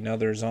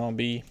another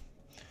zombie.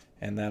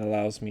 And that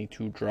allows me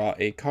to draw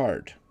a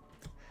card.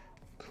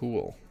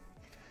 Cool.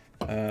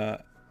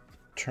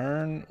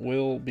 Turn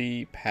will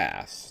be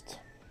passed.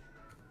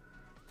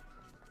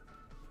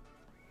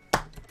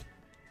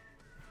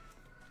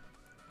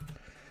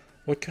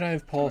 What could I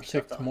have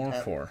politicked more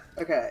for?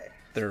 Okay.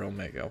 There,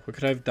 Omega. What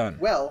could I have done?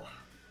 Well,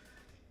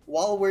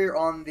 while we're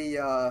on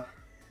the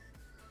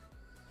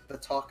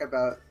talk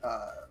about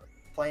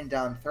playing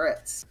down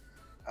threats,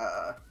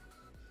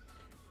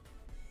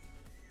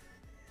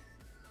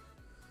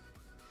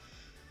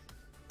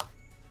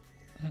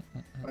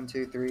 1,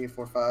 2, 3,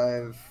 4,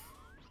 5,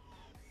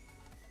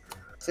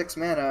 6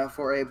 mana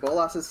for a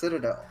Bolas's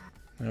Citadel.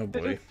 Oh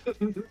boy.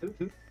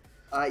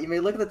 You may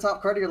look at the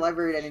top card of your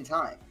library at any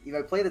time. You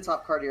may play the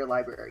top card of your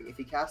library. If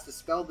you cast a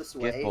spell this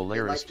way, get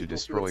Polaris to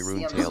destroy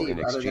Runetail in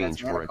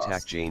exchange for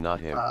attack J, not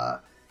him.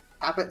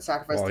 Tap it,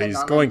 sacrifice 10 he's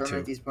non-land going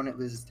permanent, to. the opponent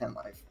loses 10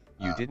 life.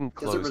 You didn't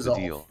Does it close the resolve,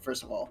 deal.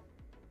 first of all?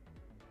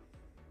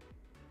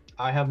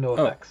 I have no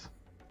effects.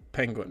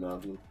 Penguin.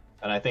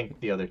 And I think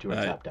the other 2 are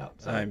tapped out.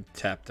 So. I'm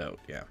tapped out,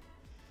 yeah.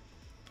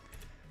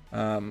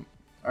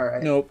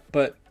 Alright. No,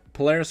 but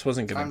Polaris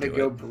wasn't going Time to to do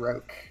go it.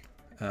 broke.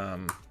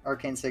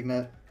 Arcane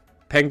Signet.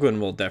 Penguin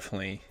will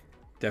definitely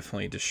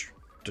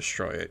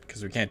destroy it,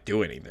 because we can't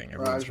do anything.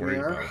 Everyone's worried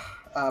about it.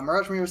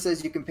 Mirage Mirror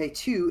says you can pay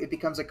 2. It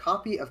becomes a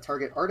copy of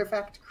target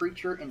artifact,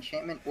 creature,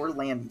 enchantment, or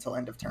land until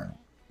end of turn.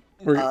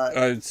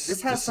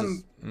 This has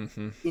some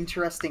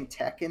interesting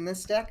tech in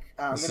this deck.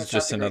 I'm This going is to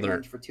just tap the Great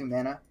another Henge for 2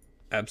 mana.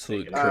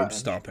 absolute curb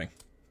stomping.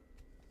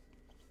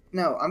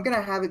 No, I'm going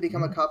to have it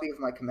become a copy of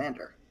my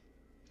commander.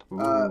 Ooh,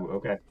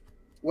 okay.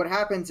 What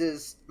happens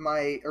is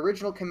my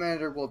original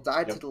commander will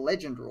die to the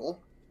legend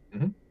rule.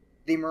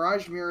 The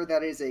Mirage Mirror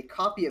that is a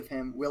copy of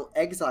him will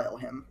exile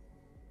him.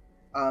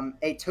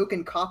 A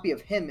token copy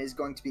of him is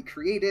going to be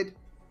created,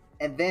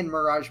 and then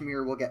Mirage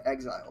Mirror will get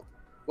exiled.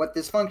 What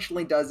this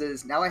functionally does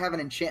is, now I have an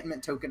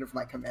enchantment token of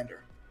my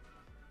commander.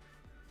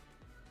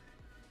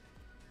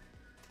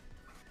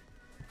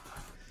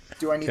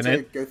 Do I need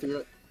to go through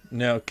it?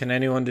 No, can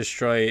anyone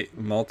destroy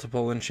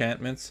multiple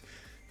enchantments?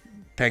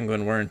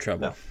 Penguin, we're in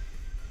trouble.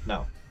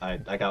 No,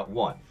 I got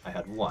 1. I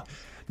had 1.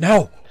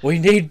 No, we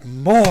need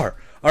more.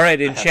 All right,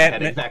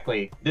 enchantment. I had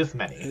exactly this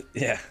many.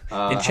 Yeah.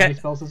 How many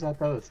spells is that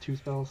though? It's 2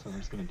 spells, so I'm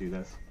just gonna do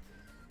this.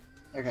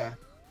 Okay.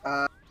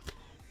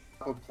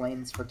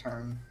 Planes for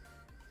turn.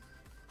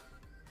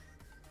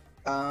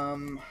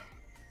 Oh,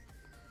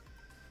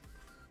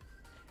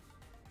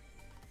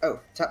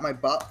 tap my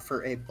bot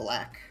for a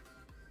black.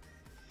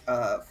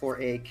 For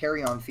a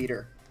carry-on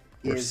feeder.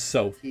 We're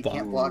so He fucked.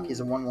 can't block. He's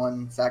a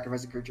 1/1.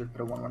 Sacrifice a creature.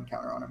 Put a 1/1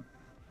 counter on him.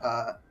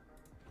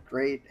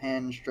 Great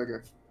Henge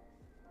trigger.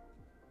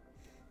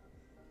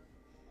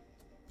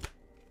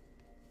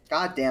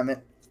 God damn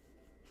it.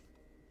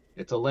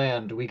 It's a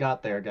land. We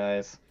got there,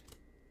 guys.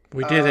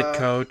 We did it,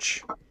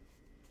 Coach.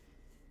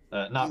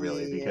 Not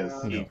really,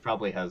 because Yeah. he No.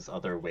 probably has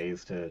other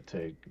ways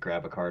to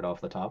grab a card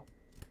off the top.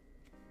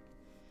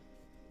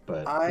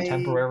 But we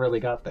temporarily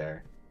got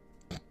there.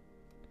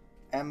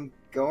 I'm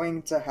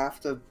going to have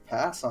to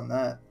pass on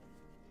that.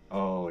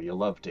 Oh, you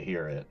love to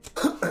hear it.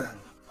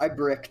 I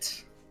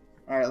bricked.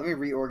 Alright, let me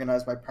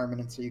reorganize my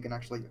permanent so you can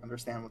actually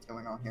understand what's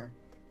going on here.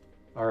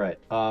 Alright,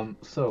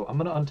 so I'm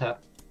gonna untap.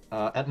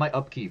 At my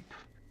upkeep,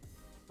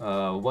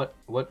 what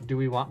do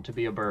we want to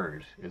be a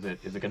bird? Is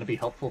it gonna be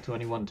helpful to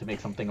anyone to make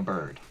something a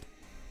bird?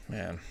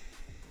 Man.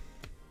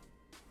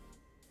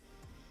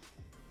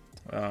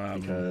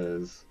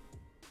 Because...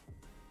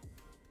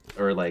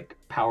 Or like,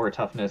 power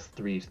toughness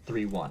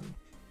 3/1.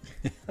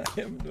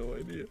 I have no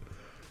idea.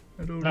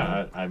 I don't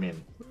know. I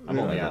mean, I'm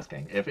only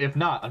asking. If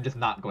not, I'm just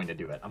not going to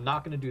do it. I'm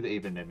not going to do the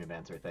Aven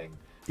Mimimancer thing.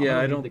 Yeah,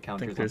 I leave don't the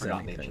counters think there's on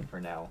Forgotten anything. Ancient for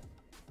now.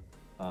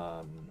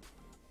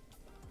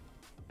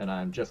 And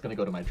I'm just going to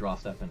go to my draw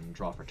step and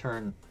draw for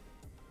turn.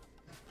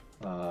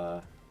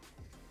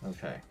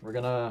 Okay, we're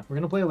gonna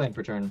play a land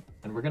for turn,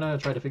 and we're gonna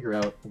try to figure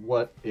out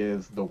what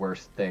is the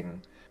worst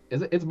thing.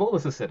 It's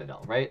Bolus's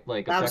Citadel, right?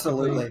 Like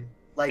objectively, Absolutely.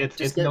 Like, it's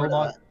just it's get no rid of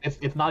long, that.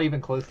 it's not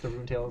even close to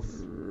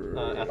Runetail's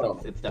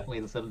essence. It's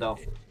definitely the Citadel.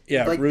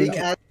 Yeah, Like, being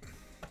at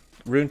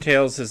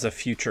Runetails is a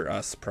future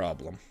us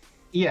problem.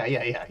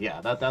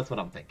 Yeah. That's what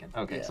I'm thinking.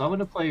 Okay, Yeah. so I'm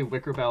gonna play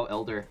Wickerbow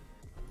Elder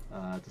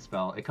to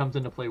spell. It comes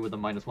into play with a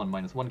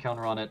 -1/-1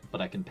 counter on it,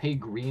 but I can pay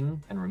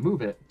green and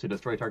remove it to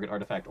destroy target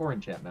artifact or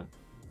enchantment.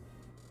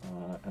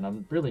 And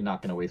I'm really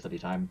not gonna waste any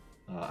time.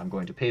 I'm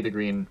going to pay the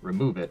green,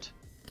 remove it,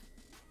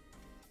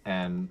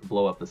 and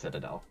blow up the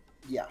Citadel.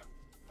 Yeah,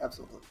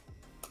 absolutely.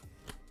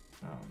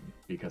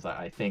 Because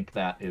I think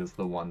that is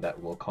the one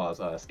that will cause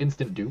us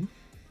instant doom.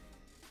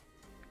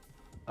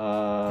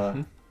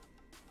 And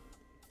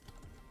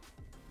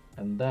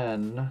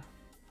then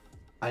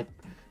I.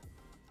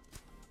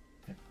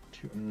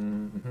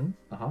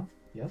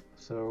 Yep.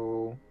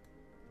 So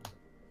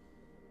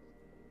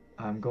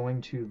I'm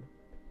going to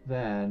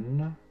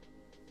then.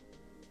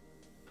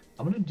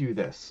 I'm gonna do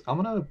this.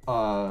 I'm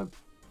gonna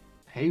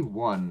pay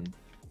 1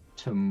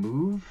 to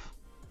move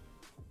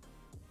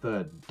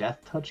the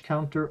Death Touch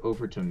counter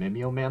over to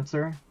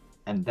Mimeomancer,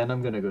 and then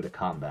I'm gonna go to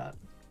combat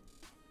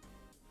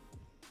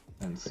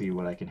and see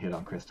what I can hit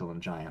on Crystal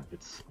and Giant.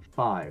 It's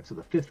 5, so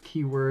the 5th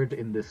keyword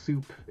in the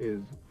soup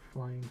is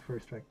flying,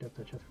 first strike, Death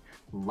Touch,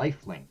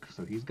 lifelink.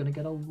 So he's gonna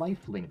get a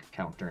lifelink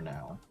counter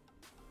now.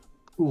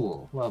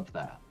 Cool, love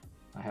that.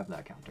 I have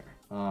that counter.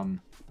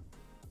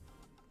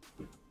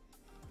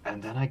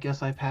 And then I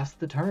guess I passed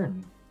the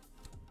turn.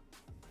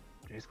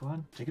 J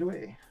Squad, take it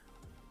away.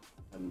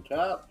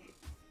 Untap.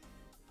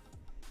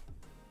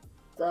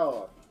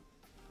 Draw.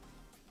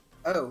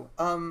 Oh,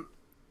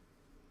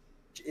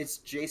 it's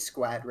J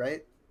Squad,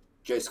 right?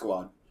 J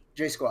Squad.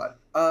 J Squad.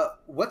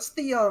 What's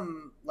the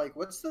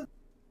what's the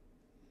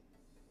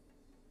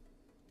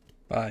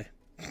Bye.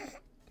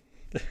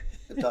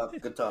 Good talk.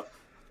 Good talk.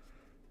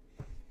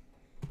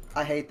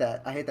 I hate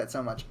that. I hate that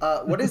so much.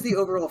 What is the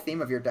overall theme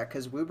of your deck?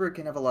 Because Woober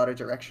can have a lot of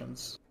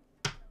directions.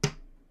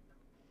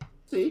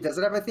 See? Does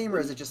it have a theme, or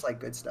is it just like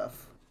good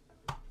stuff?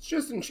 It's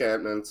just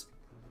enchantments.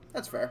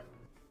 That's fair.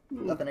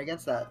 Nothing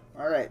against that.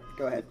 All right,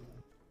 go ahead.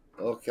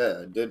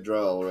 Okay, I did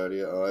draw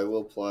already. I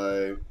will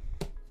play.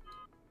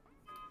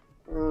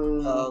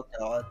 Oh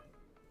God.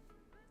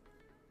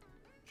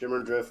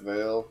 Shimmer Drift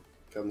Veil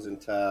comes in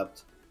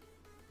tapped.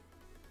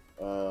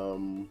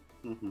 Do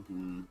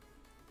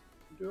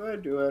I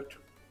do it?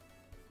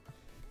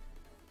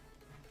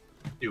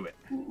 Do it.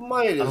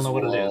 Might as I don't know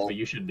what it is, well. but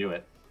you should do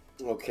it.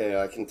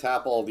 Okay, I can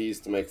tap all these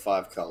to make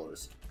 5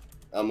 colors.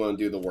 I'm gonna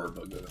do the word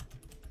bugger.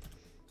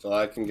 So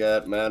I can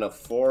get mana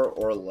 4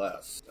 or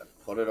less and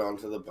put it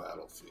onto the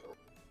battlefield.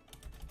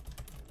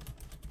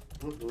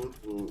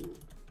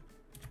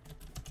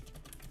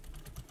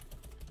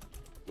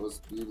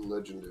 Must be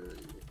legendary.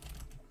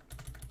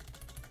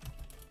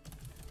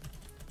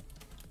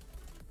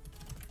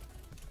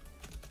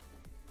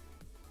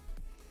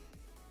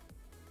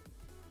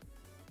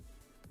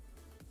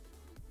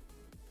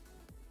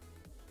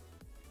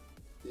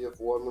 See if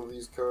one of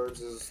these cards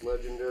is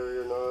legendary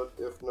or not.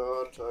 If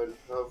not, I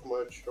have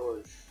my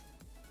choice.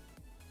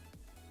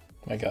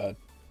 My God,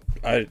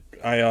 I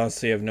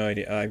honestly have no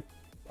idea.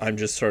 I'm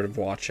just sort of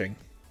watching.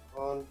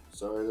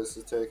 Sorry this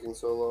is taking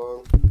so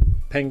long.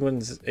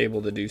 Penguin's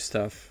able to do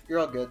stuff. You're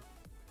all good.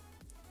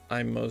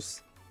 I'm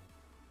most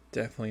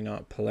definitely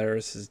not.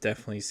 Polaris is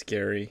definitely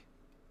scary.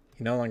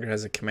 He no longer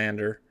has a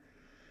commander,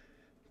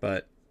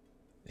 but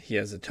he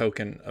has a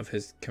token of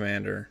his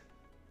commander.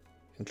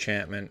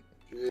 Enchantment.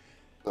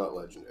 Not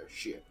legendary.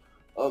 Shit.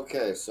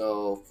 Okay,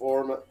 so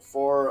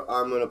four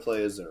I'm gonna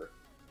play Azure.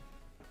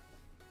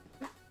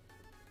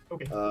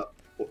 Okay.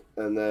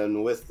 And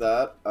then with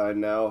that, I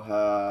now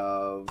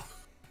have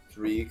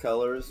 3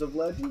 colors of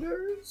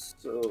legendaries.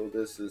 So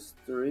this is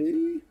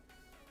 3.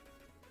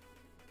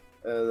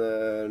 And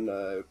then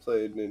I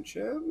played an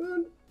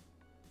enchantment.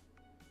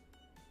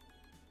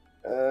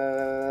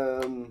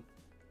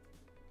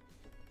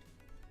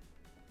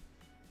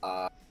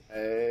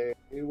 I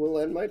will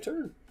end my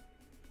turn.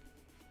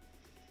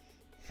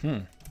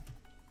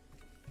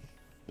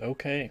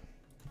 Okay.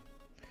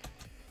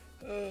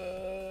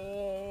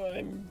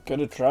 I'm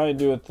gonna try and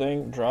do a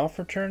thing. Draw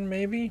for turn,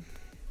 maybe?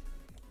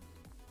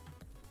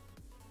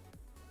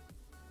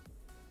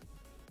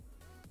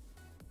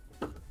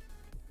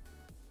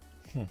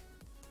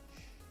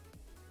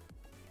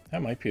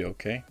 That might be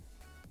okay.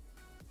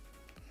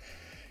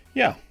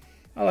 Yeah,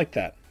 I like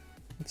that.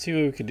 Let's see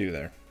what we could do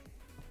there.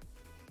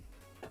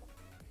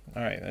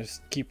 Alright,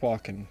 let's keep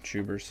walking,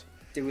 Schubers.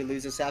 Did we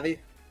lose a Savvy?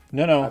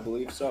 No. I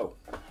believe so.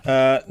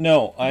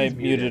 No, I He's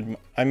muted.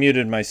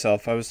 muted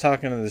myself. I was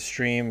talking to the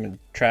stream and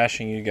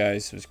trashing you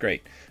guys. It was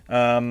great.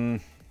 So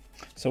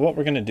what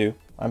we're gonna do?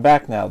 I'm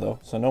back now though,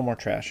 so no more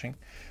trashing.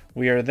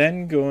 We are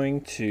then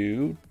going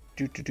to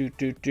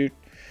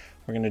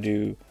We're gonna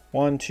do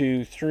 1,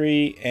 2,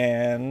 3,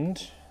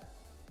 and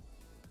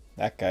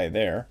that guy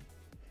there.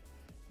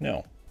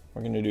 No,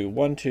 we're gonna do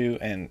 1, 2,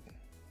 and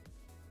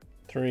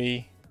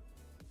 3.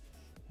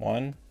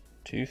 1,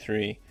 2,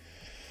 3,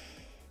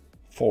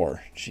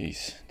 4.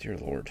 Jeez, dear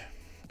Lord.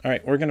 All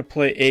right, we're gonna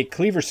play a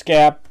Cleaver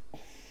Scap.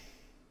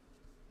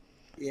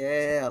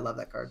 Yeah, I love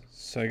that card.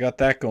 So I got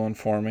that going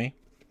for me.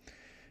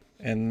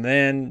 And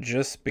then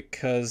just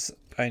because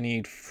I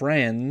need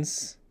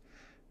friends,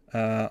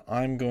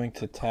 I'm going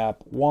to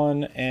tap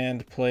 1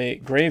 and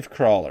play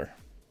Gravecrawler.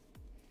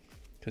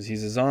 Because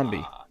he's a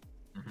zombie.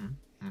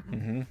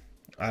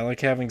 I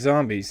like having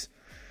zombies.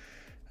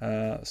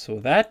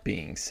 So that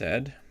being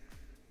said,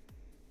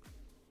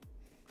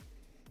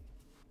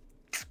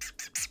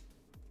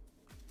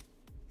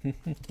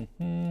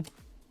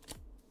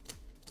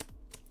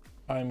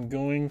 I'm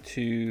going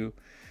to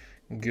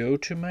go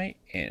to my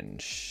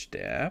end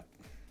step,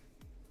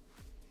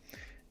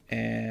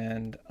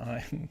 and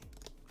I'm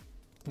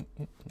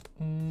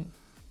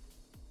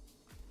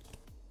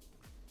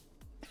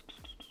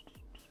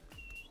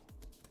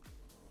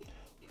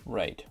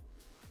right.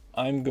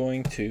 I'm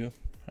going to,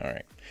 all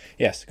right.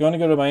 Yes, going to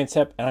go to my end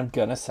step, and I'm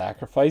going to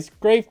sacrifice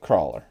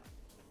Gravecrawler.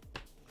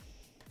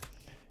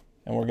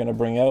 And we're going to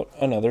bring out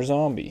another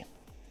zombie.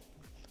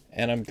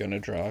 And I'm going to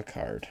draw a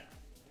card.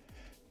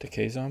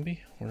 Decay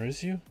Zombie, where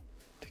is you?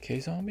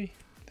 Decay Zombie,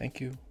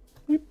 thank you.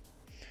 Whoop.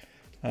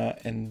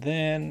 And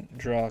then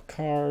draw a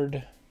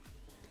card.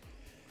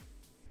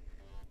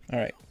 All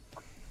right.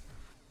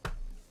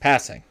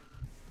 Passing.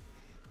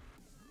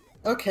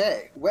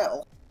 Okay,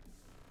 well.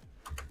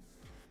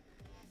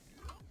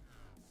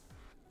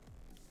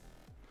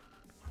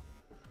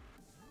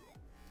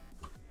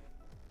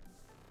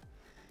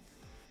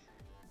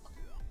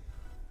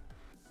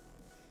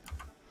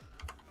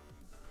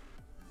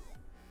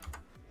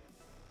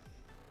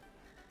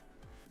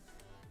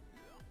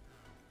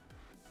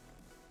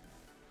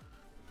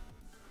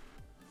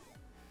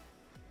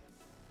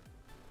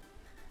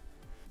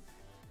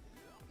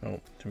 Oh,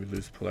 did we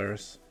lose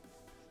Polaris?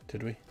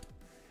 Did we?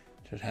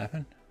 Did it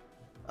happen?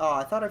 Oh,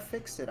 I thought I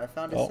fixed it. I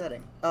found a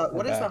setting.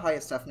 What is the back.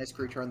 highest toughness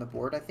creature on the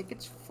board? I think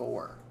it's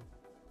 4.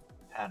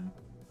 10.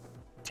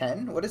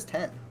 10? What is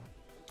 10?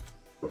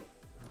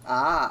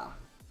 Ah.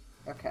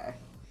 Okay.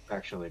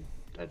 Actually,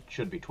 it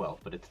should be 12,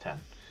 but it's 10.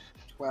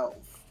 12.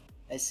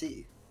 I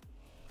see.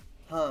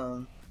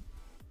 Okay,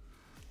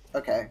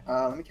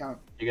 let me count.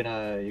 You're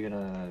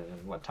gonna,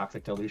 what,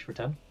 Toxic Deluge for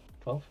 10?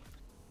 12?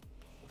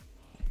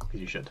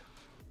 Because you should.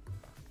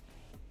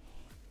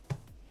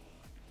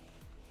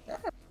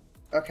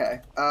 Okay,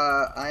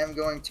 I am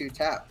going to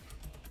tap.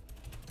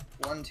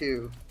 1,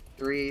 2,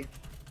 3,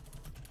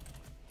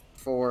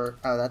 4.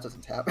 Oh, that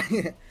doesn't tap.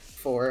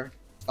 4,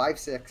 5,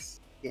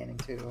 6. Gaining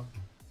 2.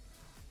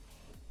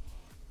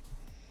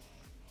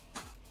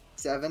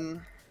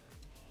 7,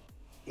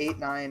 8,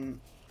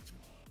 9,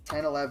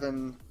 10,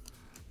 11,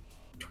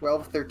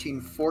 12,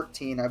 13,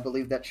 14. I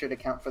believe that should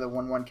account for the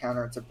 1/1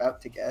 counter it's about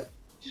to get.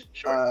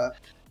 Sure.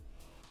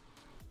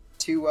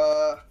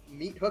 To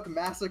Meat Hook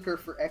Massacre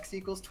for X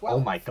equals 12.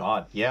 Oh my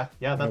god, yeah,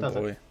 that does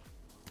it.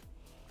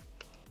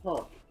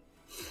 Huh.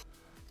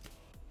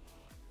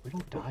 We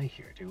don't die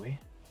here, do we?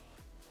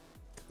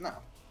 No.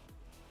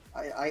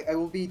 I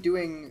will be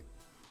doing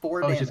 4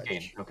 Oh, damage. it's just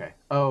gain. Okay.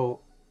 Oh,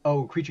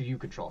 creature you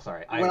control.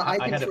 Sorry,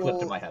 I had it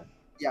flipped in my head.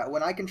 Yeah,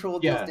 when I control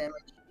it deals Yeah.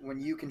 damage. When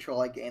you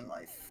control, I gain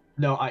life.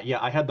 No,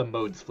 I had the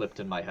modes flipped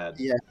in my head.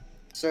 Yeah.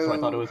 So I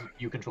thought it was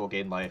you control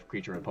gain life,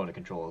 creature opponent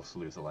controls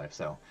lose a life.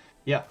 So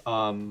yeah,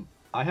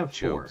 I have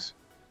 4. Jokes.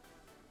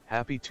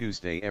 Happy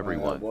Tuesday,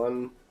 everyone.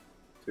 1,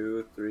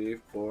 2, 3,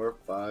 4,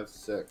 5,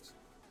 6.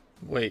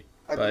 Wait,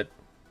 but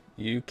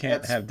you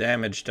can't have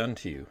damage done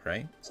to you,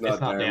 right? It's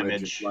not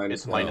damage.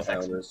 It's minus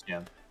X. counters.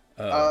 Yeah.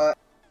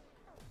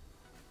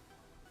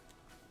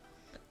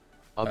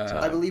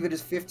 I believe it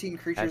is 15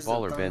 creatures that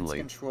Baller opponents Bentley,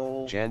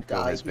 control Janko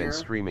die has been here.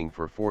 streaming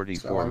for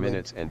 44 So I will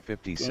minutes and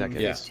 50 gain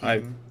seconds. Yeah, 15.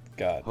 I've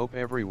got Hope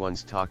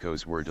everyone's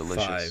tacos were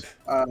delicious.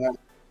 5.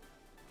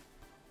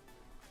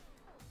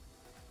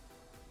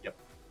 Yep.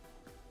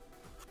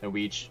 And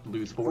we each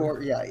lose 4.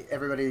 4. Yeah,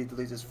 everybody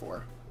loses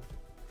 4.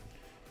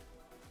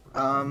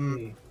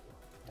 Okay.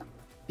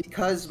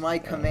 Because my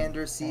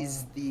commander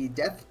sees the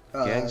death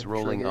Gangs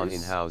rolling on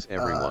triggers, in-house,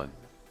 everyone.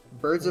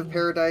 Birds of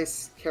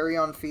Paradise,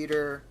 Carrion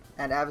Feeder,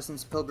 and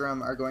Avacyn's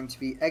Pilgrim are going to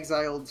be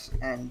exiled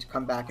and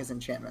come back as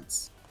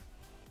enchantments.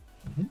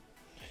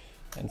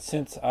 And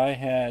since I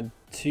had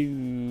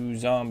 2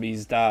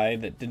 zombies die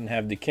that didn't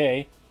have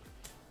decay,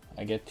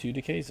 I get 2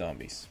 decay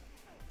zombies.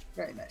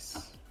 Very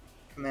nice.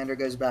 Commander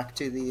goes back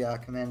to the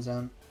command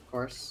zone, of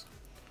course.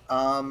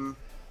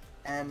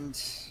 And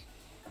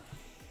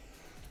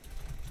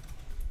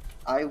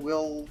I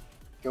will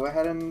go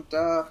ahead and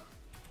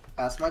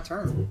pass my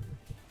turn.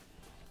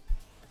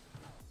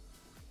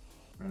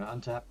 We're gonna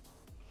untap.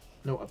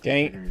 No upkeep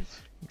Gang-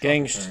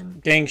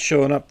 triggers. Gang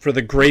showing up for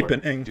the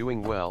graping.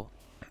 Doing well,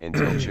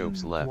 until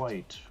Chope's left.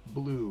 White,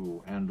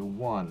 blue, and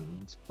 1.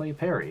 Let's play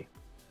Perry.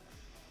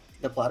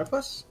 The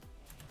platypus?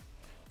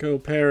 Go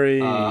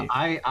Perry.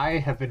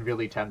 I have been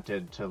really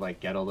tempted to like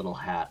get a little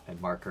hat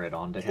and marker it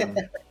onto him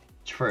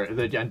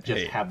and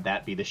just have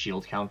that be the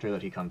shield counter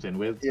that he comes in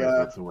with. Yeah.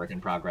 But it's a work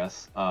in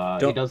progress.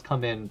 He does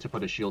come in to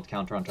put a shield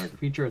counter on target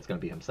creature. It's going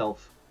to be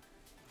himself.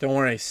 Don't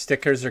worry,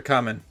 stickers are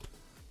coming.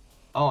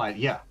 Oh,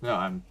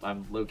 I'm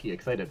low key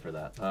excited for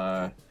that.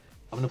 I'm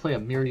going to play a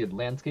Myriad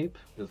Landscape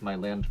as my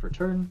land for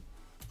turn,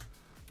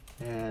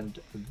 and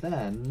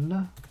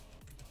then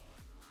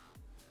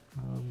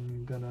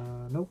I'm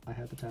gonna I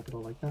had to tap it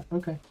all like that.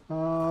 Okay.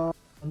 And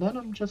then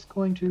I'm just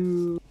going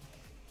to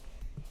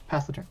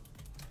pass the turn.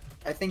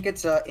 I think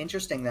it's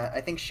interesting that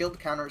I think shield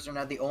counters are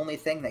now the only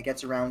thing that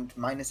gets around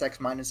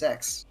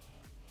 -X/-X.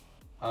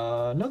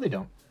 No, they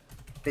don't.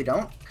 They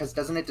don't? Because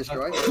doesn't it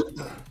destroy?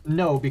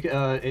 No,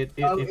 because if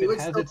it would it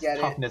has still its get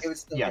it. toughness, It would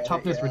still get it,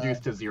 toughness yeah.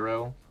 reduced to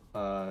 0.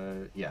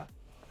 Yeah.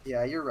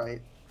 Yeah, you're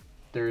right.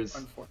 There's,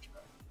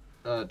 Unfortunate.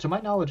 to my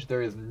knowledge,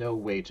 there is no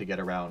way to get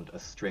around a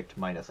strict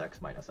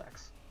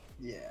 -X/-X,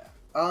 Yeah.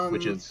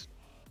 which is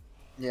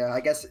Yeah, I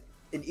guess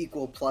an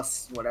equal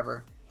plus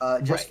whatever.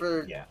 Just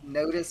for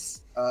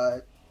notice,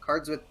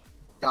 cards with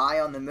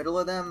die on the middle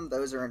of them,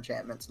 those are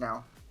enchantments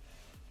now.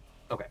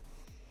 okay.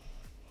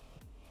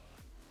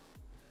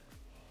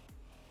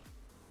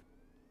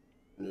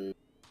 We're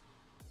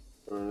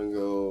gonna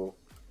go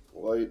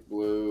white,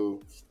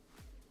 blue,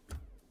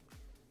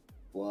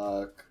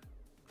 black,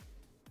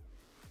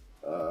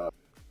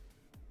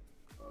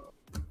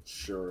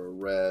 sure,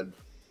 red,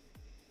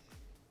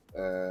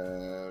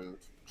 and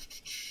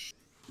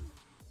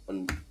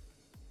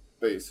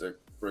basic.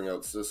 Bring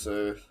out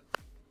Sisse.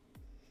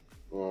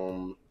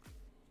 And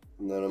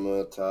then I'm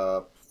gonna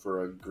tap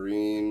for a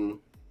green,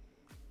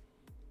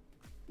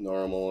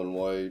 normal, and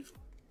white.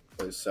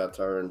 Play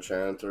Satire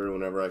Enchanter.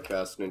 Whenever I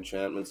cast an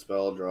enchantment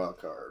spell, draw a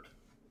card.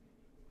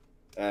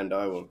 And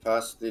I will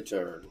pass the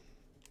turn.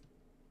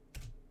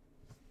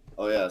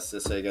 Oh yeah,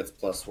 Sisse gets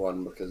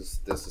 +1 because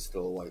this is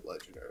still a white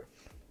legendary.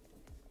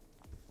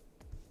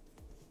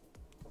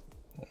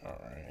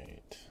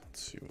 Alright,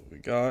 let's see what we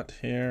got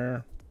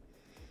here.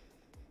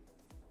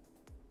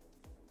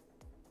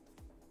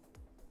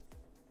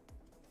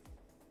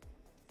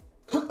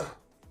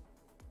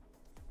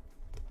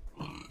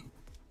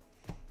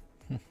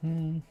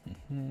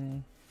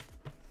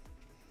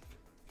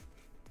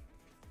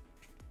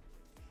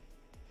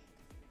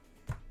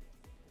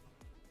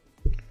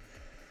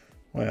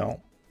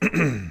 Well,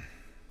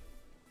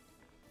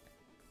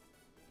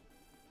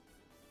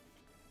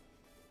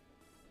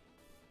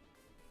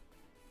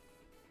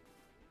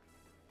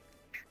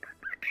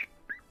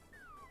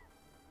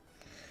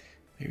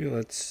 maybe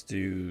let's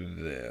do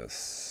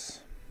this.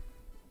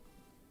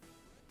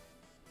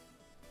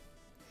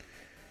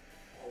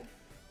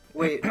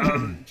 Wait,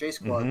 J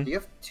Squad, do you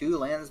have 2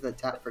 lands that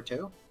tap for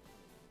 2?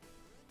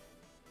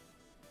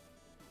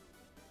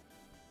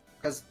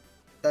 Because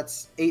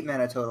that's 8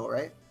 mana total,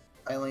 right?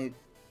 I only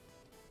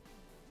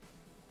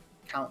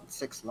count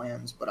 6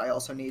 lands, but I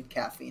also need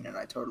caffeine, and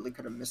I totally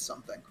could have missed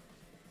something.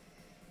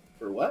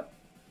 For what?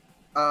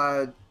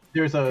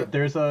 There's a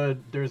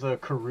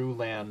Karoo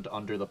land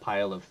under the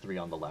pile of 3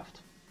 on the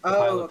left. The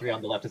pile of 3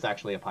 on the left is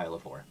actually a pile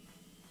of 4.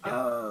 Yep.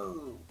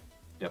 Oh.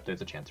 Yep,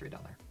 there's a Chancery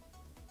down there.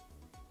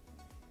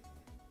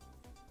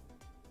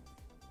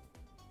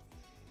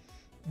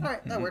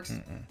 Alright, that works.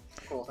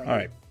 Cool, thank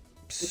Alright,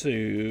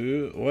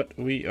 so what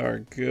we are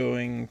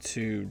going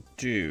to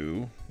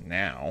do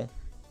now,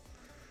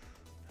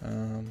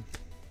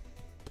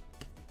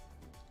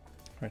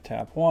 we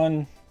tap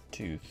 1,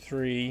 2,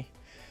 3,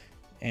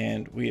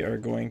 and we are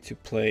going to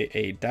play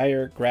a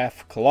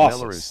Diregraph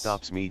Colossus. Belarus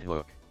stops meat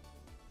hook.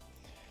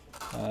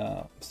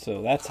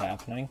 So that's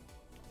happening.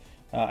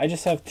 I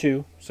just have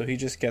 2, so he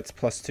just gets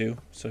 +2,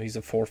 so he's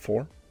a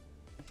 4/4,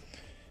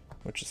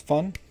 which is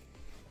fun.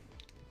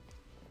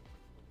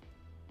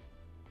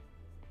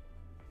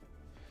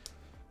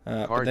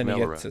 But then he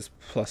gets his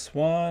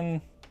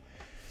 +1,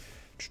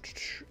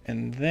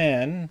 and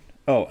then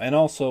Oh, and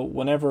also,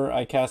 whenever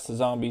I cast a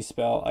zombie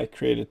spell, I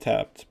create a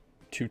tapped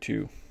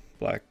 2/2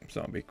 black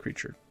zombie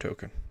creature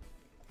token.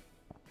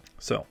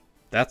 So,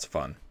 that's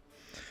fun.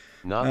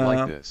 Not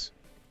like this.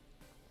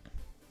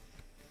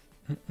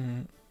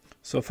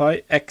 So if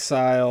I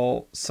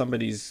exile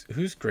somebody's...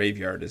 Whose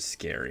graveyard is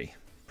scary?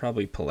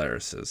 Probably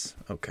Polaris's.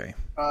 Okay.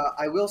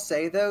 I will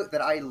say, though,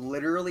 that I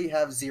literally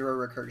have 0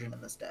 recursion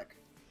in this deck.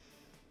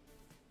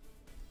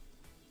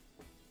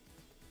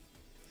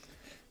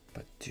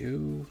 But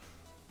do...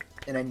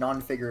 In a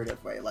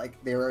non-figurative way.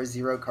 Like, there are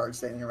 0 cards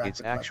that interact It's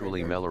with my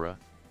actually graveyard. Melora,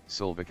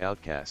 Sylvic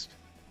Outcast.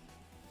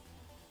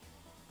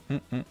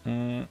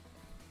 Well,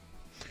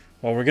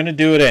 we're going to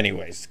do it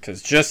anyways,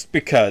 just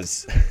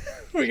because.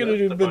 We're going to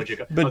do... I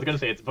was going to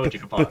say it's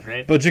Bojikapon,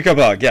 right?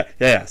 Bojikabog,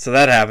 yeah. So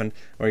that happened.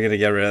 We're going to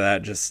get rid of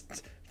that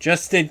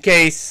just in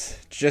case.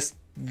 Just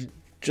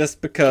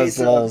because, Case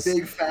of a lols.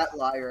 big fat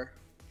liar.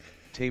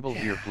 Table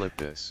here, flip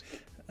this.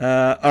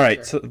 All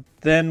right, Sure. so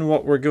then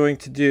what we're going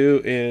to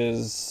do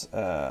is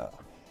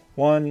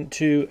 1,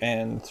 2,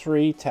 and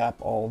 3, tap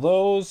all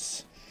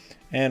those.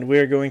 And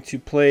we're going to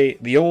play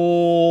the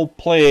old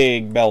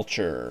Plague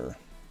Belcher.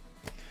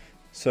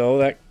 So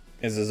that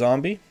is a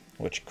zombie,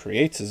 which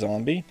creates a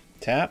zombie,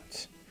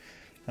 tapped.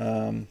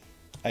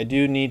 I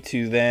do need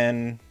to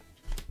then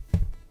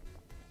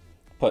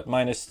put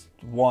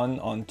 -1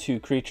 on 2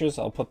 creatures.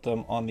 I'll put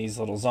them on these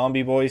little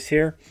zombie boys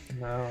here.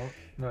 No,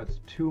 it's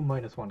 2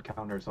 -1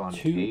 counters on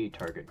 2? a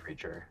target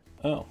creature.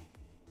 Oh.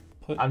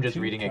 I'm just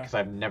reading it because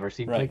I've never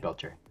seen Right. Plague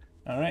Belcher.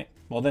 All right.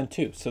 Well, then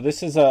 2. So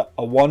this is a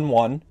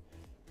 1/1,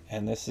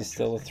 and this is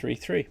still a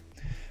 3/3.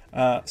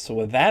 So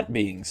with that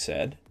being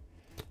said,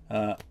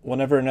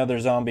 whenever another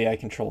zombie I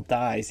control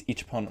dies,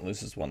 each opponent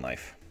loses 1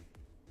 life.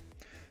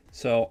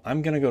 So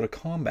I'm going to go to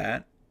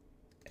combat,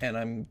 and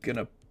I'm going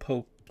to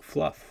poke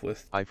Fluff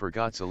with I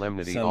forgot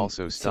Solemnity some-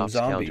 also some stops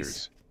zombies.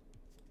 counters.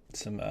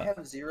 some... I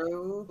have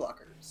 0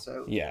 blockers,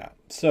 so... yeah.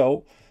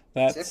 So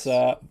that's...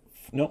 6?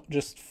 No,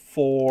 just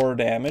 4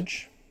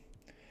 damage.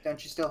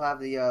 Don't you still have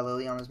the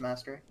Liliana's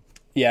Mastery?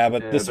 Yeah,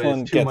 but this but one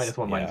it's 2 gets...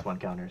 -1 yeah. -1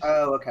 counters.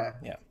 Oh, okay.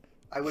 Yeah.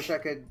 I wish I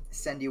could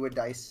send you a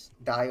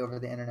die over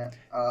the internet.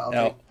 I'll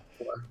No. take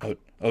 4.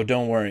 Oh,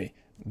 don't worry.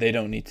 They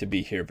don't need to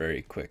be here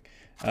very quick.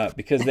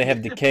 Because they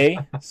have decay,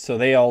 so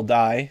they all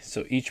die.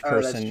 So each Oh,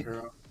 that's person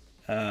true.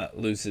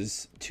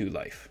 loses 2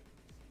 life.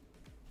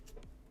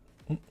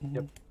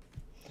 Yep.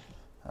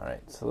 All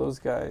right, so those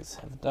guys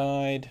have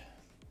died.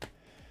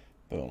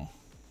 Boom.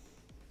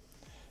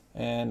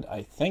 And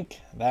I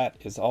think that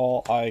is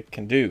all I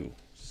can do.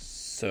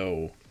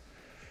 So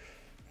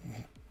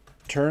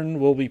turn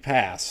will be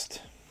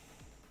passed.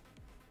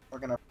 We're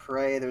gonna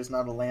pray there's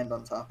not a land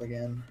on top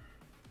again.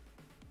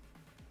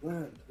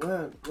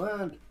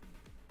 Land.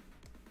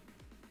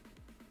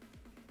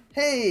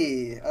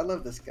 Hey, I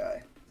love this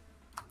guy.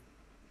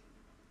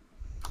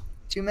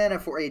 2 mana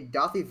for a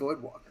Dothy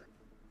Voidwalker.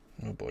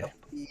 Oh boy.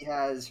 He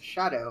has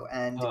Shadow,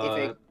 and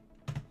if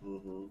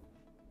Mm-hmm.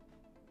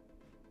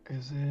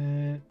 Is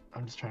it?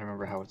 I'm just trying to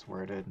remember how it's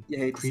worded. You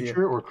hate to see it.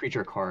 Creature or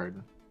creature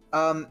card?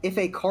 if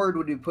a card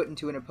would be put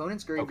into an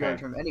opponent's graveyard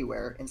Okay. from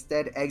anywhere,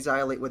 instead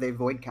exile it with a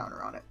void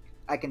counter on it.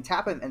 I can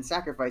tap him and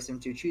sacrifice him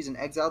to choose an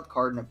exiled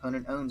card an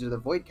opponent owns with a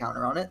void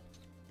counter on it.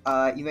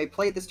 You may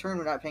play it this turn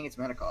without paying its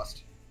mana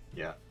cost.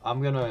 Yeah,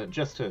 I'm gonna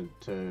just to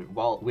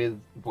while with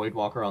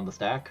Voidwalker on the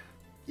stack,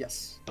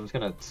 Yes. I'm just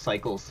gonna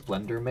cycle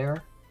Splendor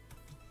Mare,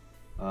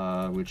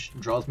 which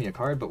draws me a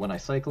card. But when I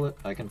cycle it,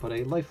 I can put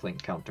a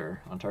lifelink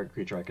counter on target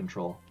creature I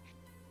control.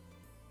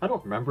 I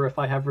don't remember if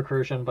I have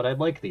recursion, but I'd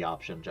like the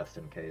option just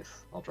in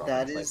case. I'll draw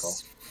That and is cycle.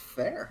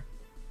 fair.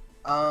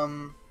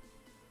 You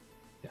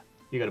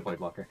got a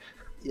Voidwalker.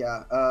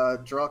 Yeah,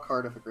 draw a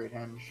card of a Great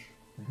Henge.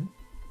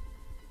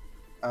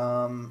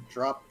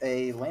 Drop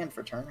a land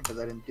for turn, because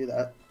I didn't do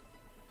that.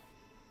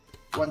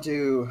 1,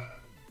 2,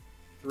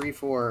 3,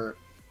 4,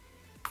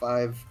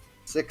 5,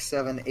 6,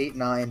 7, 8,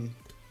 9,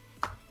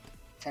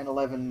 10,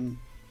 11,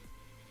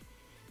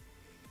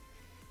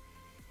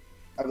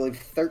 I believe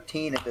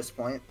 13 at this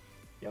point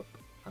Yep,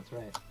 that's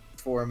right.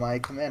 for my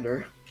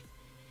commander.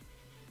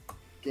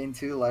 Gain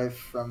 2 life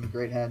from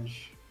Great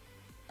Henge.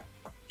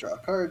 Draw a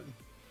card.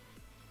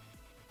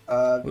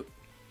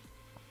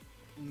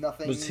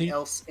 Nothing Was he-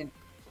 else in.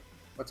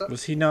 What's up?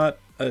 Was he not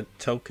a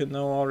token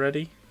though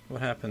already?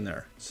 What happened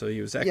there? So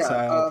he was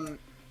exiled.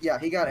 Yeah,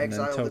 he got and then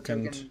exiled. The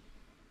tokened. token.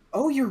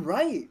 Oh, you're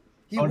right.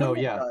 He Oh, no,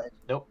 wouldn't yeah. have died.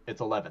 Nope,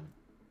 it's 11.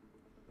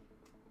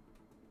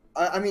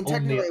 I mean, Only-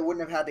 technically, I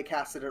wouldn't have had to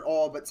cast it at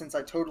all, but since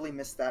I totally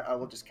missed that, I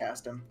will just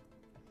cast him.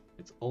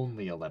 It's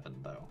only 11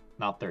 though,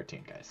 not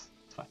 13, guys.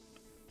 It's fine.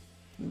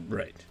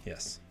 Right.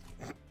 Yes.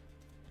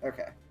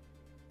 Okay.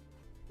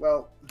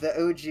 Well, the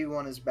OG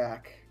one is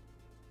back.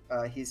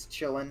 He's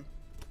chilling,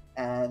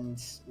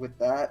 and with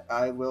that,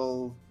 I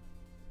will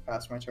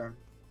pass my turn.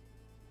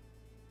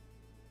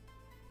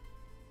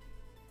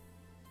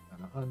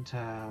 Gonna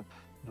untap.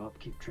 No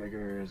upkeep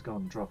triggers.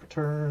 Going to draw for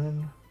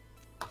turn.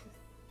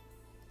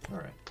 All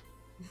right.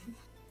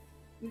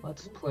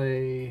 Let's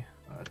play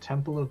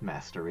Temple of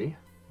Mastery.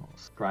 I'll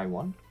scry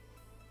 1.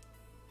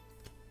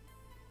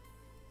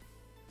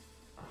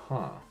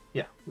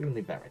 Yeah, we can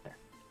leave that right there.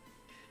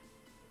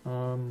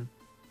 Mhm,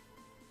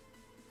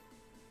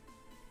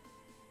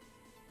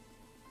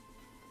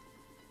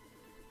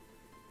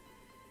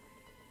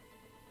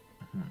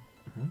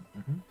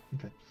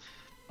 okay.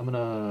 I'm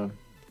gonna,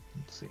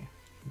 let's see.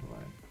 I'm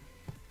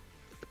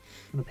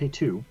gonna pay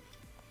 2.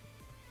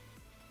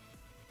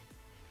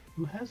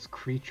 Who has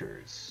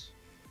creatures?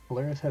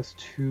 Polaris has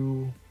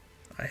 2.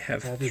 I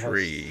have Abby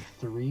 3. has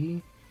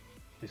 3.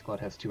 Play Squad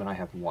has 2, and I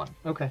have 1.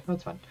 Okay,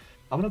 that's fine.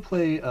 I'm gonna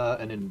play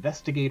an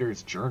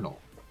Investigator's Journal.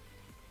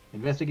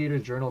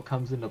 Investigator's Journal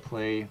comes into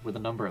play with a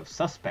number of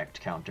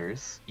suspect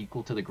counters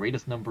equal to the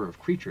greatest number of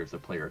creatures the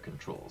player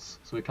controls.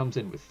 So it comes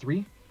in with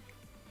 3.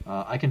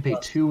 I can pay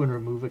 2 and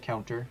remove a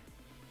counter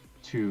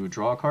to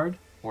draw a card,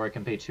 or I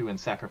can pay 2 and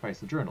sacrifice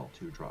the journal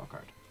to draw a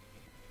card.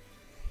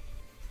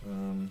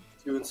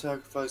 2 and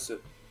sacrifice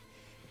it.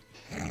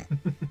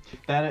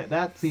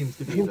 That seems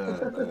to be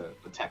the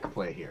tech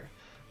play here.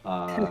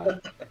 4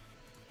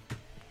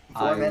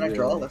 mana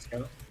draw, let's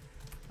go.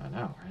 I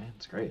know, right?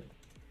 It's great.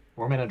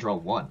 4 mana draw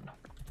 1.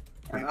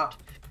 Wow.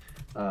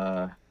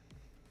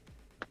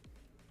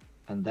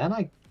 And then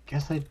I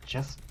guess I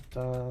just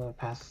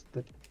pass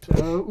the.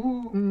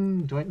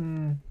 Do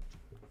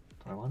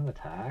I want to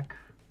attack?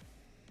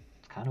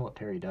 It's kind of what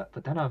Perry does,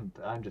 but then I'm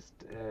just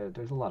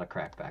there's a lot of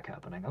crackback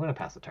happening. I'm gonna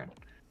pass the turn.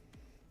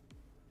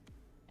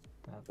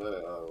 On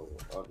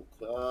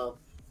top.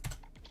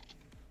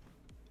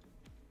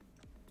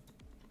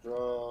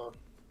 Draw.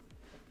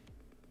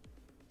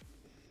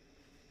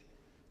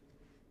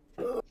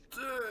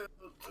 Okay,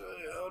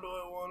 how do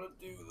I want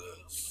to do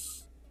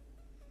this?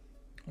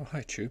 Oh,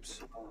 hi,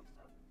 Troops.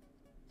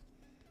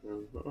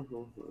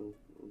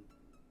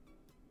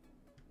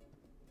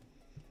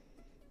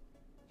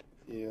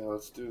 Yeah,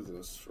 let's do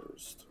this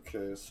first.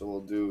 Okay, so we'll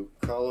do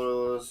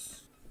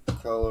colorless,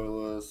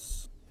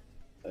 colorless,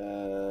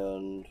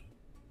 and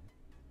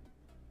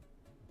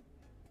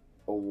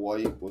a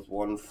white with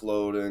 1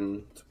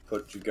 floating to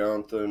put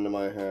Gigantha into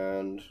my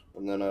hand,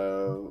 and then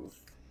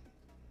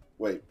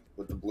wait,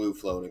 with the blue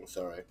floating,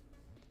 sorry.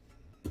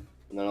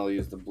 And then I'll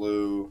use the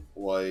blue,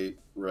 white,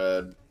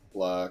 red,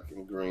 black,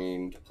 and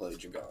green to play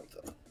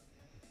Gigantha.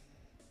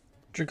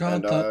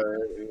 And I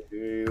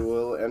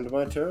will end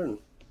my turn.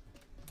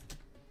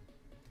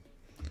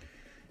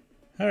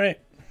 All right.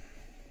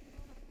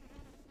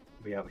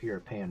 We out here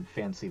paying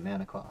fancy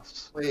mana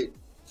costs. Wait,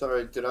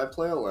 sorry, did I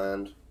play a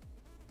land?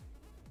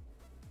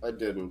 I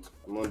didn't.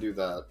 I'm gonna do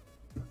that.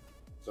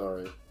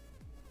 Sorry.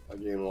 I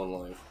gain 1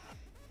 life.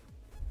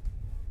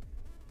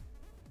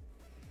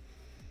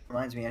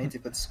 Reminds me, I need to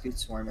put Scoot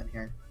Swarm in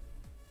here.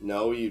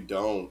 No, you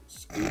don't.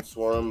 Scoot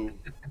Swarm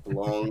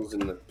belongs in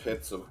the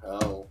pits of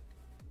hell.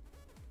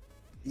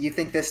 You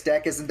think this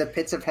deck is in the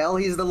pits of hell?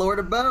 He's the Lord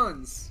of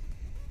Bones!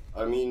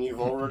 I mean,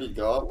 you've already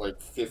got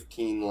like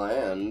 15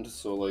 land,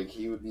 so like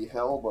he would be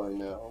hell by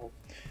now.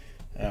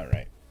 All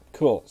right.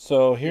 Cool.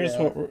 So here's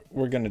what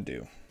we're going to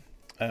do.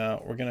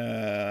 We're going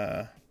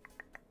to...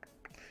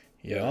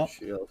 Yeah.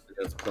 She also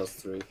gets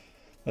 +3.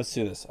 Let's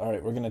do this. All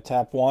right. We're going to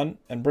tap 1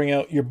 and bring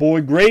out your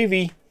boy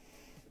Gravy.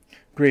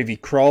 Gravy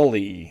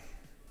Crawley.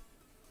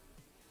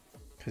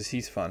 Because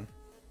he's fun.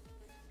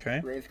 Okay.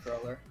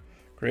 Gravecrawler.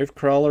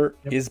 Gravecrawler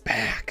is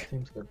back.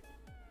 Seems good.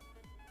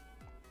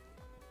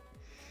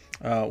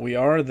 We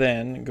are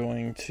then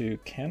going to...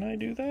 Can I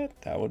do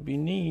that? That would be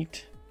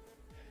neat.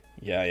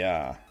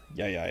 Yeah.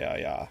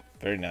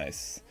 Very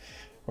nice.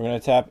 We're going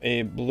to tap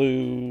a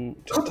blue.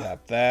 Just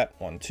tap that.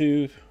 1,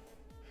 2.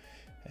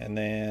 And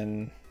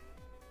then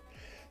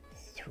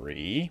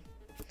 3.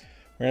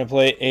 We're going to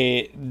play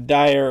a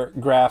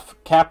Diregraph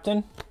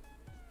Captain.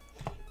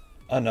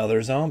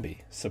 Another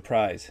zombie.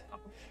 Surprise.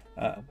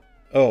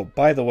 Oh,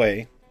 by the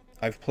way,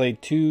 I've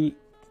played 2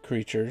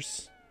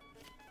 creatures.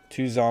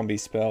 2 zombie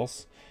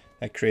spells.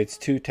 That creates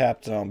 2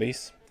 tapped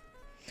zombies.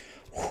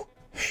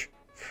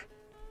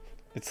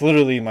 It's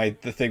literally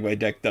the thing my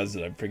deck does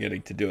that I'm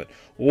forgetting to do it.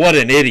 What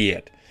an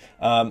idiot.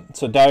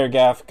 So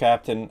Diregraph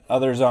Captain,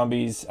 other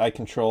zombies I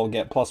control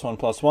get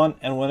 +1/+1,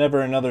 and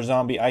whenever another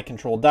zombie I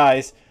control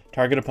dies,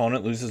 target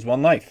opponent loses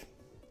 1 life.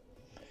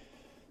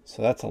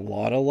 So that's a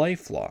lot of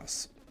life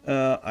loss.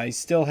 I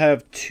still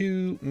have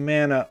 2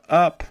 mana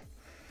up.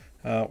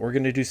 We're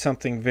going to do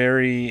something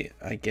very,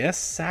 I guess,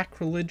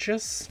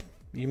 sacrilegious,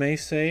 you may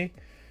say.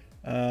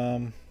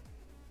 Could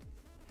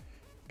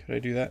I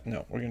do that?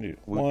 No, we're going to do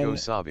 1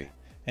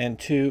 and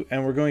 2,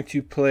 and we're going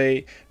to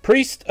play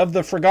Priest of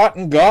the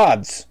Forgotten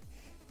Gods.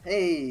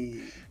 Hey!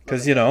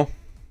 Because, you know,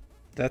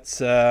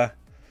 that's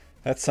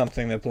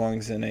something that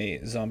belongs in a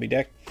zombie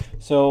deck.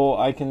 So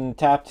I can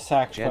tap to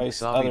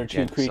sacrifice other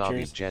 2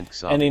 creatures.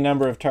 Any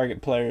number of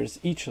target players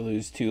each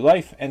lose 2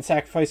 life and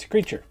sacrifice a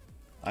creature.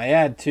 I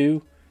add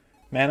 2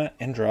 mana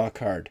and draw a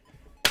card.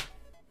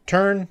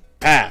 Turn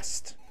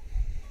passed.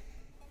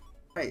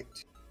 Right.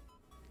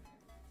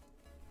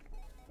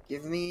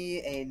 Give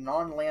me a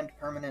non-land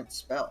permanent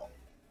spell.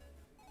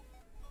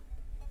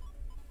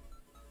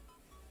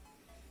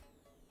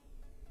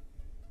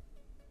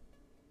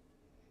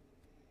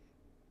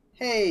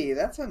 Hey,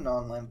 that's a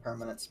non-land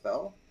permanent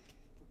spell.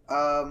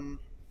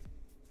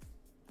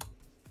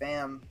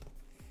 Bam.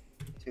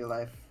 2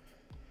 life.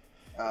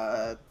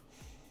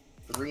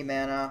 3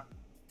 mana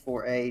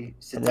for a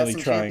I'm really Citizen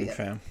trying, Champion.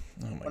 fam.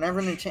 Oh my Whenever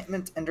an gosh.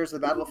 enchantment enters the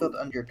battlefield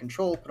under your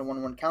control, put a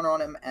 1/1 counter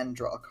on him and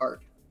draw a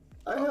card.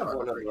 I Draw a have card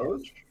one of for those.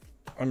 damage.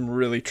 I'm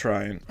really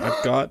trying.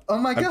 I've got. Oh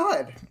my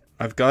god!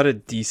 I've got a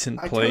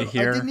decent play I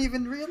here. didn't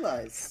even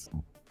realize.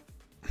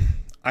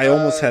 I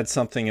almost had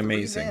something 3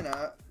 amazing.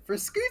 mana for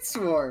Scoot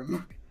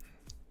Swarm.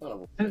 Son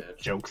of a bitch.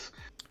 Jokes.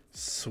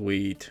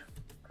 Sweet.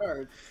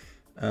 Card.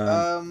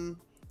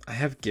 I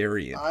have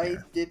Gary in I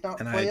here. did not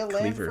And I play a had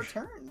land Cleaver- for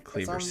turn.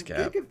 Cleaver That's on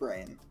Scab. Giga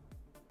Brain.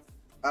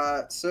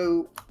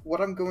 So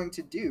what I'm going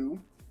to do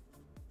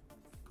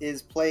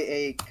is play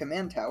a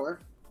command tower.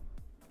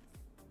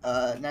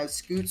 Now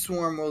Scoot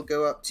Swarm will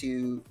go up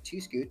to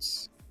 2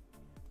 Scoots.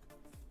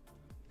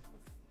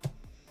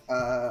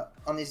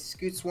 On the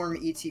Scoot Swarm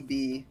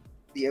ETB,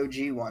 the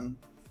OG one.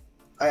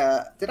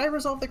 Did I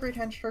resolve the Great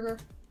Henge trigger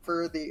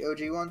for the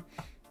OG one?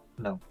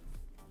 No.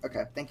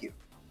 Okay, thank you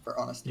for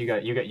honesty. You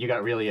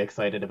got really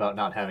excited about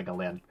not having a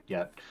land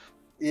yet.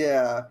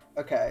 Yeah,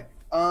 okay.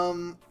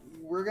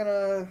 We're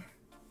gonna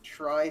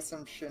try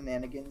some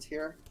shenanigans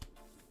here.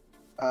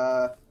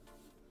 1,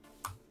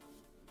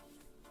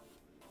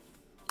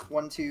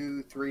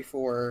 2, 3,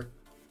 4,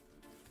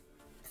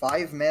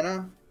 5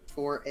 mana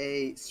for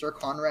a Sir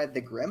Conrad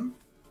the Grim.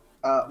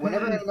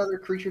 Whenever another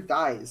creature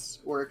dies,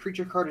 or a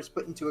creature card is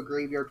put into a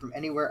graveyard from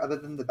anywhere other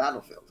than the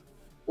battlefield,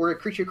 or a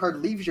creature card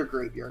leaves your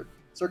graveyard,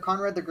 Sir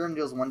Conrad the Grim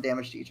deals 1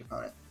 damage to each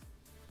opponent.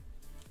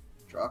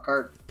 Draw a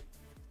card.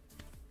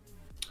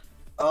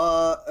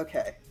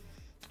 Okay.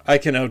 I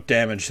can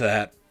out-damage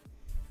that.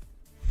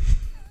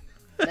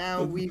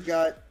 Now we've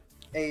got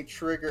a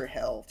trigger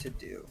hell to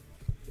do.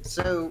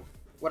 So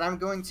what I'm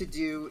going to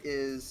do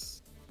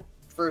is,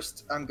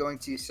 first I'm going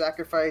to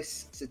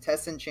sacrifice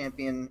Citizen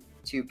Champion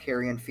to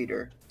Carrion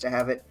Feeder to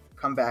have it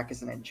come back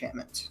as an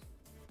enchantment.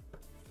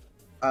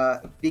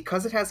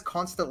 Because it has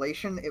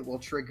Constellation, it will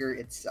trigger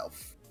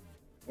itself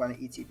when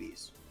it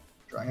ETBs.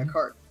 Drawing a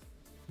card.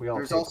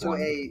 There's also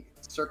a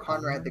Sir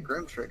Conrad the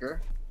Grim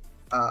trigger,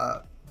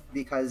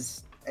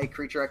 because a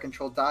creature I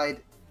control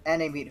died,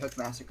 and a Meat Hook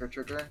Massacre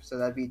trigger, so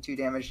that'd be 2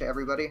 damage to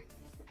everybody.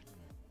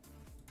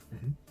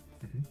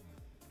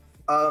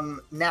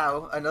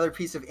 Now, another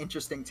piece of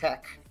interesting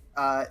tech.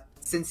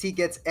 Since he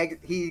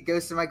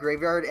goes to my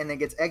graveyard and then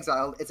gets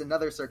exiled, it's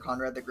another Sir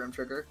Conrad the Grim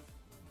trigger.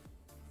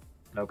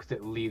 No, because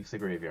it leaves the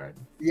graveyard.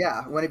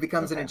 Yeah, when it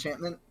becomes an Okay.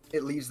 enchantment,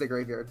 it leaves the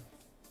graveyard.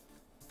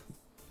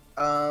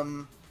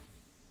 I'm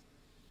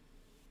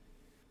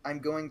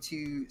going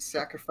to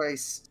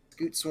sacrifice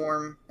Scoot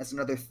Swarm as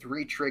another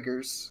 3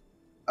 triggers.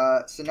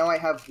 So now I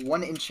have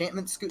 1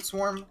 enchantment Scoot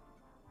Swarm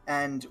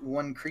and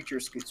 1 creature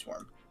Scoot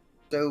Swarm.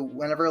 So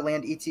whenever a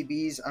land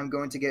ETBs, I'm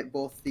going to get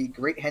both the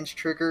Great Henge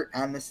trigger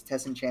and the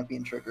Citizen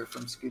Champion trigger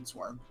from Scoot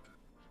Swarm.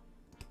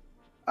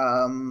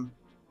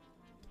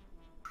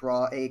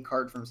 Draw a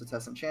card from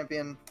Citizen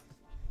Champion.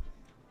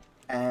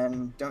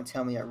 And don't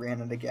tell me I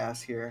ran out of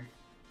gas here.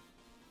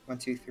 1,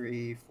 2,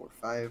 3, 4,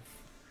 5.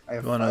 I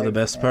have You wanna know the 5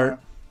 best mana. part?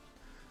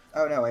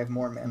 Oh no, I have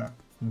more mana.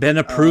 Ben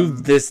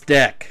approved this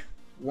deck.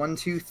 1,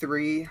 2,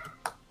 3,